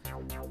nervous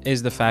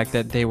is the fact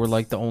that they were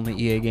like the only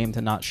EA game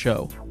to not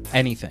show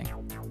anything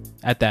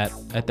at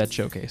that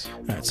showcase.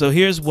 All right, so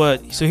here's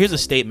a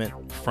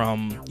statement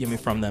from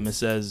them. It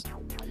says,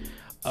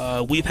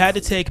 we've had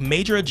to take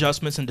major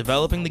adjustments in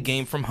developing the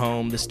game from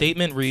home. The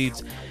statement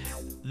reads,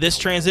 this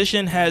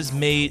transition has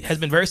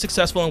been very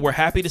successful, and we're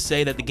happy to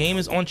say that the game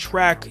is on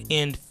track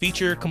and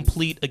feature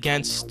complete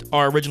against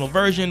our original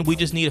version. We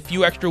just need a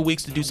few extra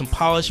weeks to do some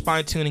polish,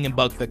 fine tuning, and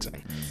bug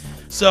fixing.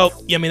 So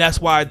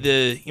that's why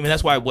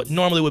what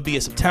normally would be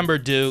a September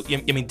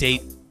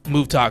date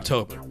moved to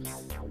October.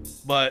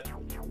 But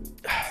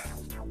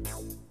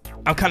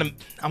I'm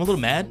a little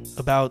mad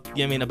about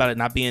about it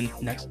not being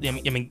next.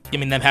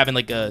 Them having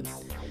like a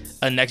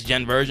next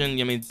gen version.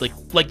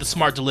 Like the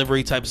smart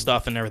delivery type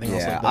stuff and everything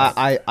else like that.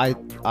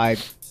 I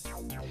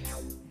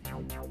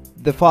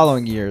the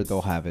following year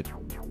they'll have it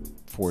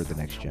for the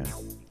next gen.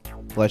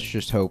 Let's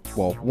just hope.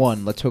 Well,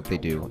 one, let's hope they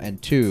do, and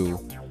two,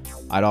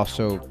 I'd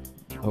also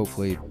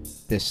hopefully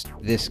this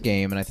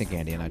game, and I think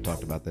Andy and I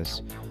talked about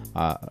this.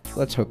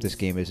 Let's hope this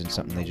game isn't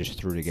something they just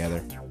threw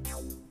together.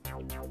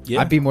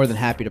 Yeah. I'd be more than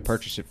happy to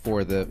purchase it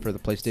for the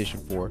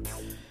PlayStation 4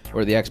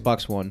 or the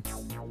Xbox One,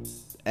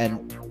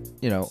 and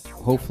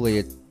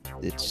hopefully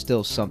it's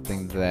still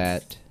something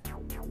that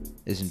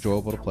is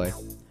enjoyable to play.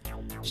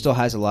 Still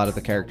has a lot of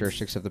the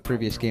characteristics of the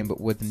previous game, but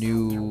with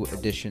new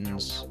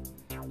additions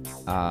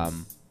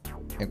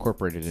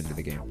incorporated into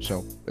the game.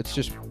 So it's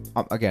just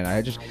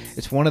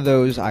it's one of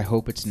those. I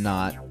hope it's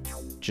not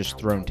just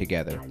thrown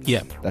together.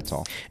 Yeah. That's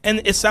all.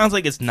 And it sounds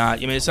like it's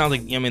not. It sounds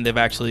like they've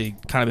actually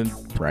kind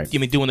of been Right.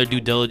 doing their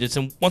due diligence.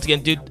 And once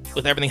again, dude,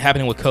 with everything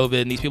happening with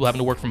COVID and these people having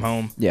to work from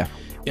home, Yeah.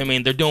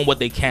 they're doing what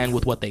they can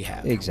with what they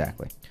have.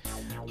 Exactly.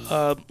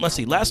 Let's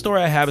see. Last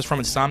story I have is from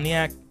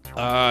Insomniac,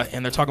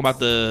 and they're talking about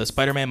the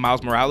Spider-Man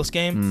Miles Morales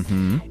game.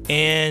 Mm-hmm.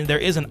 And there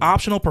is an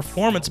optional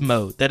performance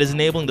mode that is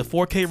enabling the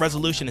 4K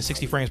resolution at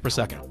 60 frames per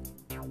second.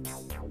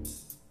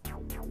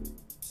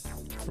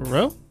 For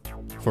real?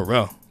 For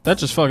real. That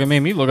just fucking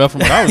made me look up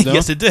from what I was doing.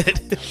 Yes, it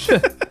did.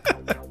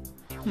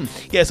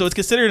 Yeah, so it's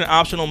considered an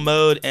optional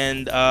mode,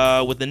 and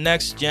with the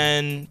next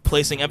gen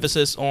placing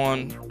emphasis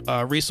on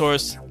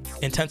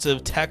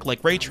resource-intensive tech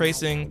like ray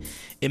tracing,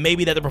 it may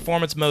be that the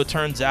performance mode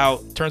turns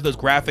those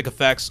graphic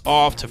effects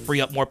off to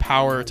free up more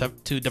power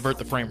to divert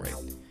the frame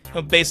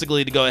rate.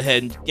 Basically, to go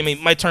ahead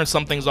and might turn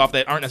some things off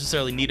that aren't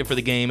necessarily needed for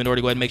the game in order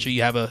to go ahead and make sure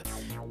you have a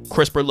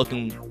crisper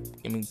looking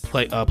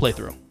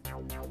playthrough.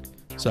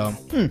 So.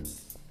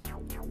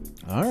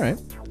 All right.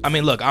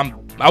 Look,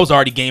 I was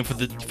already game for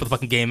the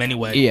fucking game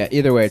anyway. Yeah.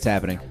 Either way, it's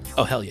happening.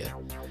 Oh hell yeah!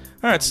 All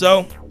right,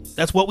 so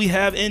that's what we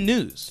have in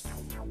news.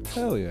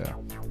 Hell yeah.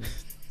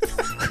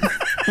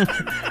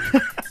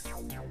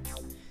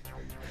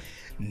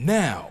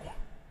 Now,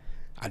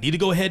 I need to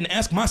go ahead and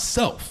ask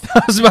myself.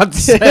 I was about to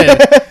say.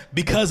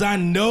 Because I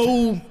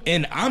know,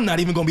 and I'm not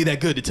even going to be that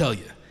good to tell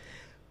you.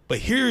 But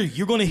here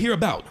you're going to hear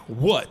about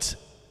what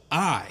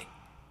I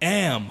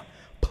am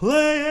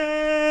playing.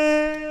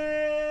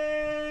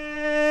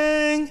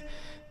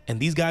 And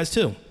these guys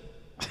too.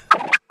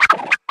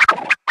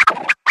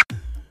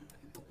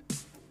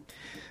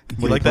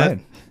 You like that?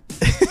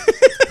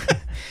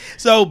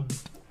 So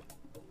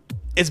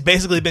it's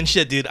basically been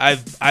shit, dude. I've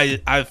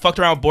fucked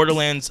around with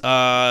Borderlands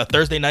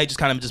Thursday night,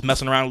 just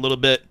messing around a little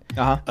bit.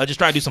 Just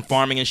trying to do some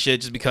farming and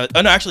shit, just because.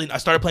 Oh no, actually, I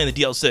started playing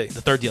the DLC,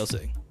 the third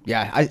DLC.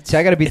 Yeah, I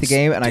gotta beat the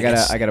game, and I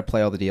gotta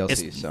play all the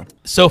DLCs.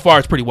 So far,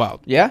 it's pretty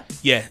wild. yeah,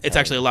 Yeah, it's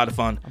actually a lot of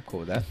fun. I'm cool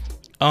with that.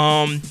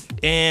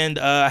 And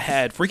I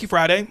had Freaky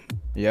Friday,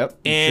 Yep.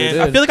 and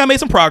I feel like I made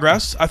some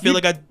progress. I feel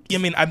like I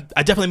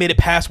definitely made it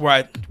past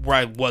where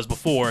I was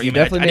before. I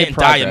didn't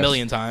die a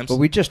million times. But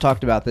we just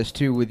talked about this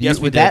too with you. Yes,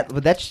 we with did.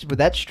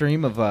 that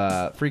stream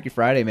of Freaky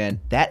Friday, man.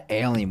 That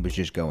alien was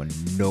just going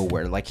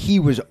nowhere. Like he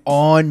was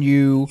on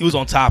you. He was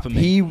on top of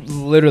me. He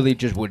literally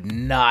just would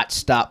not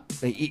stop.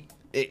 Nonstop.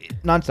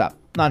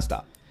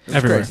 It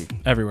was crazy.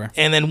 Everywhere.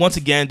 And then once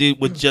again,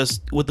 dude, with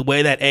the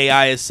way that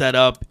AI is set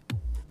up,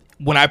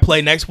 when I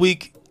play next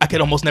week, I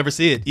could almost never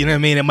see it. You know what I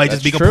mean? It might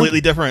just be That's true.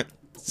 completely different.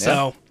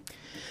 So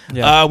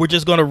we're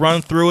just going to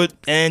run through it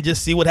and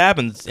just see what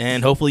happens.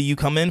 And hopefully you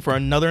come in for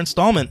another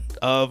installment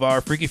of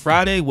our Freaky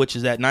Friday, which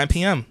is at 9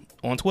 p.m.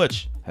 on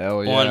Twitch.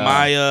 Hell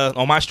yeah.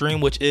 On my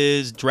stream, which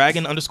is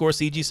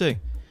Dragon_CGC.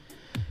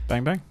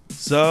 Bang, bang.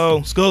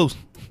 So, Schools.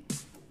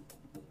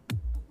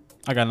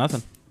 I got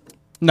nothing.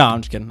 No,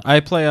 I'm just kidding.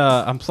 I'm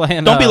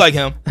playing. Don't be like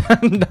him.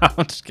 No,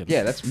 I'm just kidding.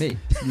 Yeah, that's me.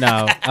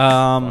 No.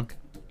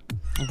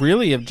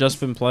 Really, I've just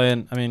been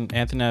playing. I mean,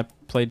 Anthony and I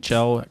played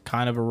Chell.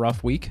 Kind of a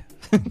rough week.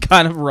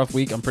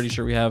 I'm pretty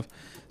sure we have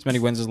as many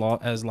wins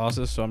as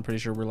losses, so I'm pretty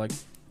sure we're like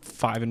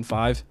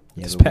 5-5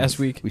 this past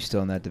week. We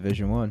still in that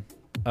Division 1.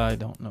 I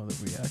don't know that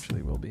we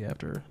actually will be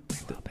after.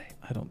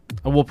 I don't.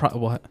 We'll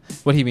probably.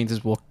 What he means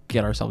is we'll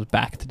get ourselves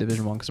back to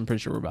Division 1 because I'm pretty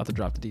sure we're about to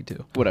drop to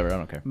D2. Whatever, I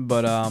don't care.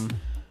 But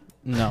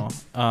no.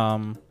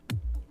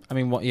 I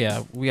mean, we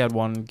had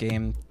one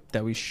game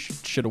that we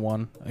should have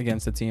won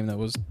against a team that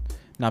was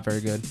not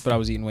very good, but I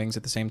was eating wings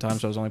at the same time,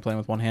 so I was only playing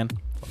with one hand.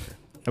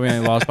 And we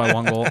only lost by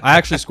 1 goal. I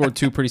actually scored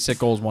 2 pretty sick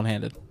goals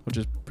one-handed, which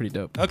is pretty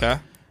dope. Okay.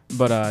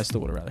 But I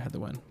still would have rather had the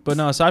win. But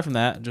no, aside from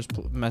that, just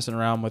messing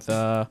around with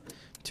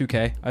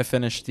 2K. I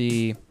finished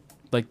the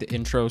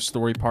intro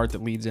story part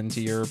that leads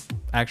into your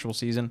actual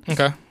season.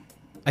 Okay.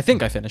 I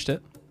think I finished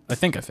it. It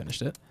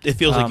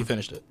feels like you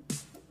finished it.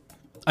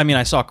 I mean,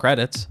 I saw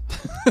credits,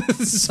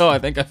 so I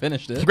think I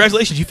finished it.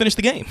 Congratulations, you finished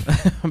the game.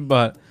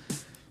 But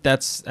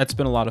that's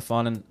been a lot of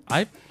fun, and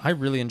I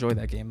really enjoy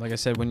that game. Like I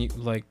said, when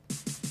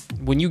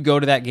you go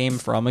to that game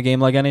from a game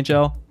like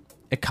NHL,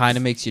 it kind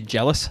of makes you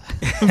jealous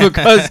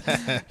because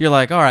you're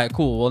like, all right,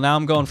 cool. Well, now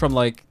I'm going from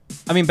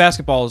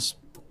basketball is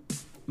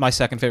my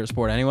second favorite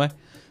sport anyway.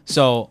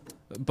 So,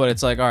 but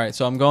it's like, all right,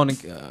 so I'm going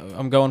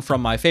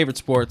from my favorite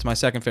sport to my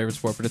second favorite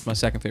sport, but it's my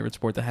second favorite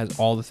sport that has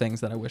all the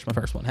things that I wish my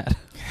first one had.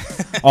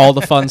 All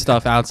the fun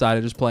stuff outside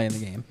of just playing the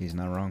game. He's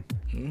not wrong.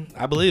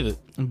 I believe it.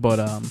 But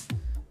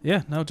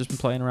just been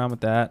playing around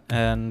with that,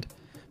 and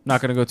not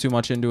going to go too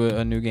much into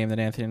a new game that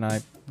Anthony and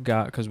I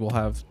got because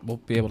we'll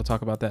be able to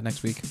talk about that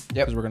next week. Yep.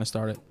 Because we're going to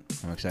start it.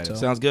 I'm excited. So-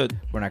 Sounds good.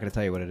 We're not going to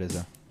tell you what it is,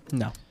 though.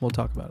 No, we'll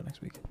talk about it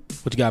next week.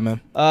 What you got,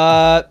 man?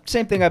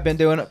 Same thing I've been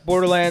doing.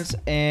 Borderlands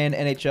and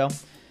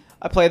NHL.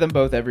 I play them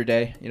both every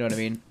day. You know what I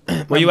mean?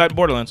 Where you at in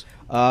Borderlands?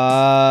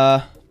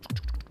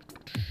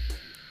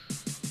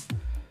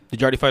 Did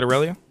you already fight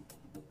Aurelia?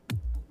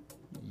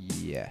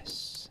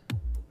 Yes.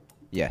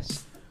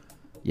 Yes.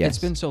 It's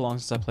been so long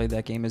since I played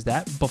that game. Is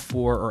that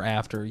before or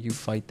after you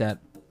fight that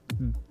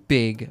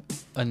big,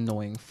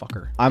 annoying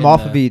fucker? I'm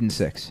off of Eden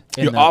 6.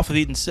 You're off of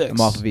Eden 6.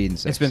 I'm off of Eden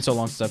 6. It's been so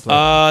long since I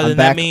played. Then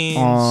that means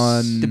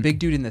on the big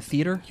dude in the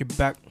theater? you're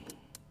back.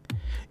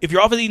 If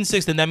you're off of Eden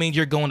 6, then that means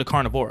you're going to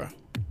Carnivora.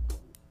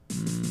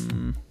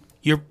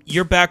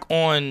 You're back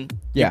on.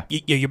 Yeah.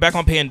 You're back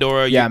on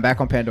Pandora. Yeah, I'm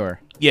back on Pandora.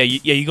 Yeah,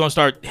 you're gonna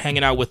start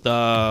hanging out with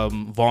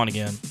Vaughn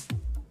again.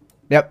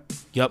 Yep.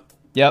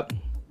 Yep.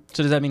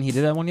 So does that mean he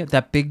did that one yet?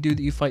 That big dude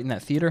that you fight in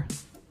that theater?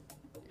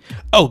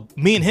 Oh,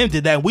 me and him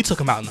did that. We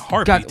took him out in a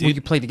heartbeat, dude. We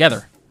could play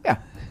together. Yeah.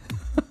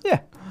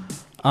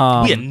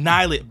 Yeah. We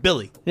annihilated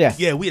Billy. Yeah.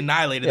 Yeah, we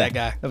annihilated that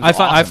guy. That was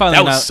I finally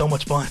That was so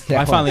much fun.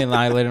 Yeah. I finally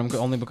annihilated him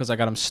only because I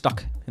got him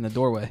stuck in the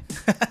doorway.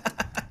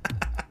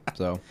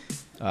 So,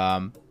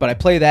 but I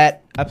play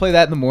that. I play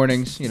that in the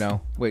mornings. You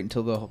know, wait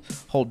until the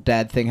whole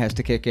dad thing has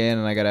to kick in,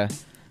 and I gotta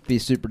be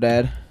super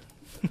dad.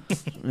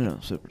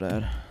 Super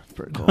dad.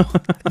 Pretty cool.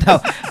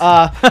 No,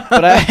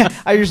 but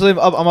I usually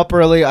I'm up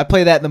early. I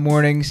play that in the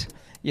mornings.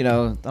 You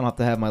know, I don't have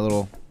to have my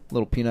little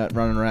peanut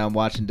running around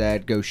watching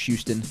dad go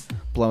Houston,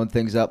 blowing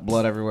things up,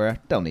 blood everywhere.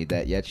 Don't need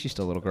that yet. She's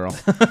still a little girl.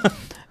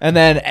 And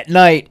then at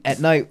night,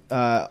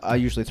 I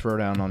usually throw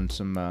down on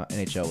some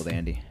NHL with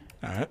Andy.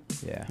 All right.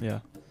 Yeah. Yeah.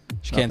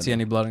 She can't see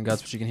any blood and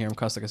guts, but she can hear him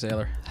cuss like a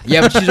sailor.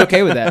 Yeah, but she's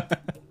okay with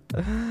that.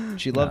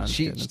 She No, loves I'm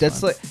she kidding, it's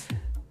that's fine. like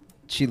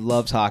she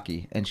loves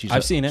hockey, and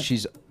I've seen it.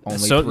 She's only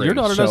So 3, your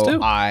daughter does too?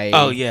 I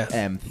Oh, yeah.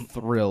 am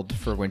thrilled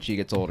for when she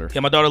gets older.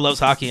 Yeah, my daughter loves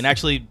hockey, and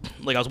actually,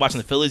 like I was watching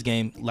the Phillies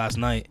game last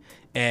night,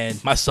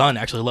 and my son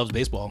actually loves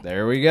baseball.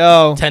 There we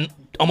go. 10,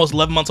 almost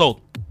 11 months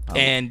old, Oh,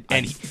 and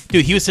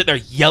dude, he was sitting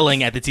there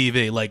yelling at the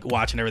TV, like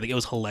watching everything. It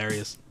was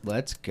hilarious.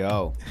 Let's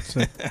go.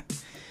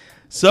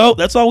 So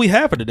that's all we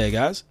have for today,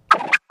 guys.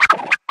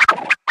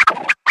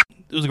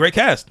 It was a great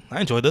cast. I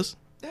enjoyed this.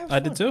 I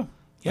did too.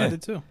 Yeah. I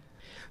did too.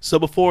 So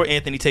before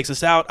Anthony takes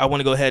us out, I want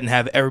to go ahead and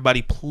have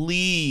everybody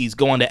please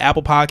go on to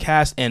Apple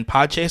Podcasts and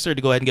Podchaser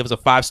to go ahead and give us a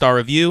 5-star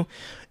review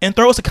and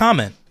throw us a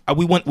comment.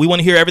 We want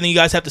to hear everything you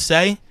guys have to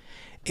say.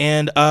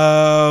 And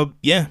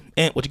yeah,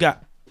 Ant, what you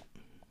got?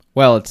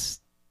 Well, it's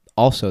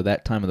also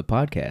that time of the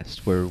podcast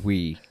where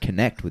we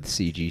connect with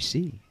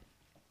CGC.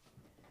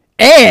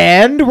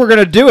 And we're going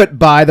to do it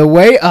by the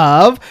way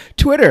of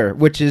Twitter,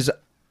 which is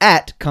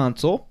at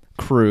Console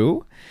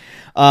Crew.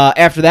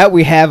 After that,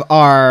 we have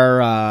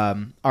our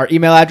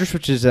email address,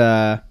 which is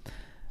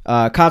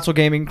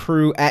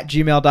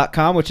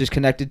consolegamingcrew@gmail.com, which is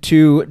connected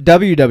to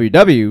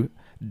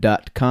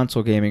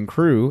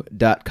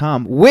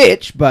www.consolegamingcrew.com,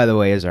 which, by the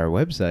way, is our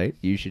website.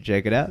 You should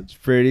check it out. It's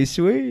pretty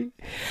sweet.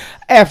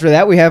 After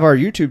that, we have our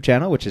YouTube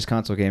channel, which is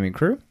Console Gaming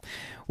Crew.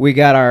 We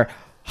got our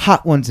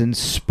Hot Ones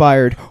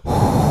inspired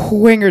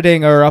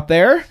wingerdinger up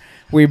there.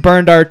 We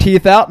burned our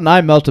teeth out, and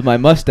I melted my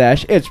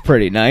mustache. It's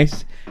pretty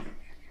nice.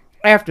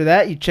 After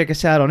that, you check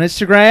us out on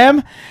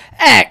Instagram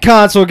at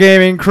Console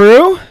Gaming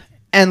Crew.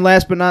 And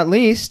last but not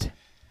least,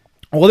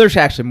 well, there's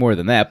actually more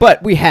than that,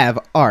 but we have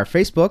our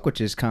Facebook,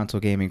 which is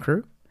Console Gaming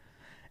Crew.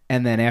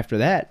 And then after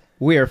that,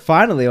 we are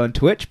finally on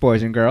Twitch,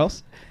 boys and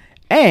girls.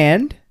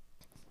 And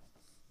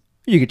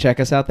you can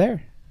check us out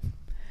there.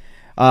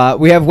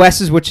 We have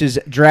Wes's, which is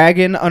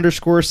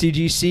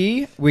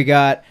Dragon_CGC. We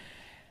got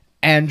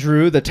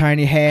Andrew, the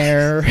tiny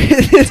hair,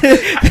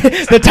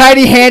 the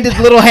tiny-handed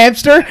little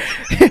hamster,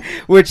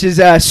 which is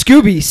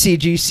Scooby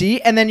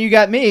CGC. And then you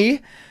got me,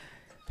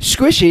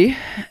 Squishy,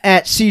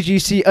 at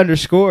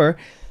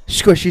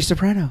CGC_Squishy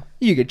Soprano.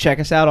 You can check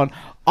us out on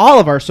all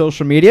of our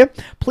social media.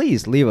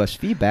 Please leave us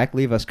feedback,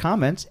 leave us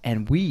comments,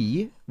 and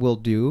we will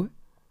do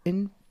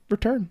in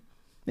return.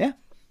 Yeah.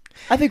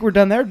 I think we're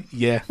done there.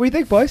 Yeah. What do you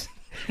think, boys?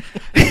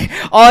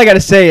 All I gotta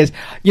say is,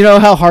 you know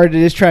how hard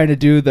it is trying to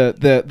do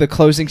the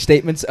closing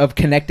statements of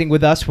connecting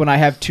with us when I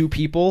have two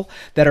people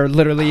that are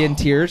literally in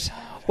tears.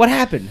 What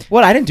happened?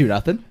 What? I didn't do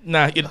nothing.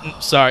 Nah,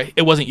 sorry,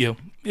 it wasn't you.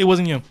 It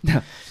wasn't you.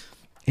 No,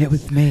 it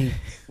was me.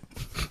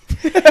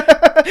 All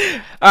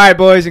right,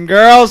 boys and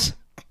girls.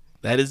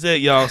 That is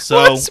it, y'all.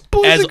 So What's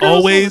boys as and girls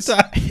all the always,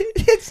 time?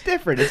 It's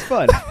different. It's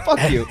fun.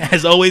 Fuck you.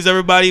 as always,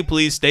 everybody,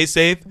 please stay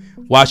safe,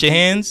 wash your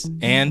hands,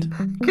 and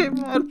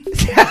Game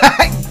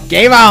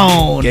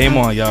on. game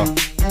on, y'all.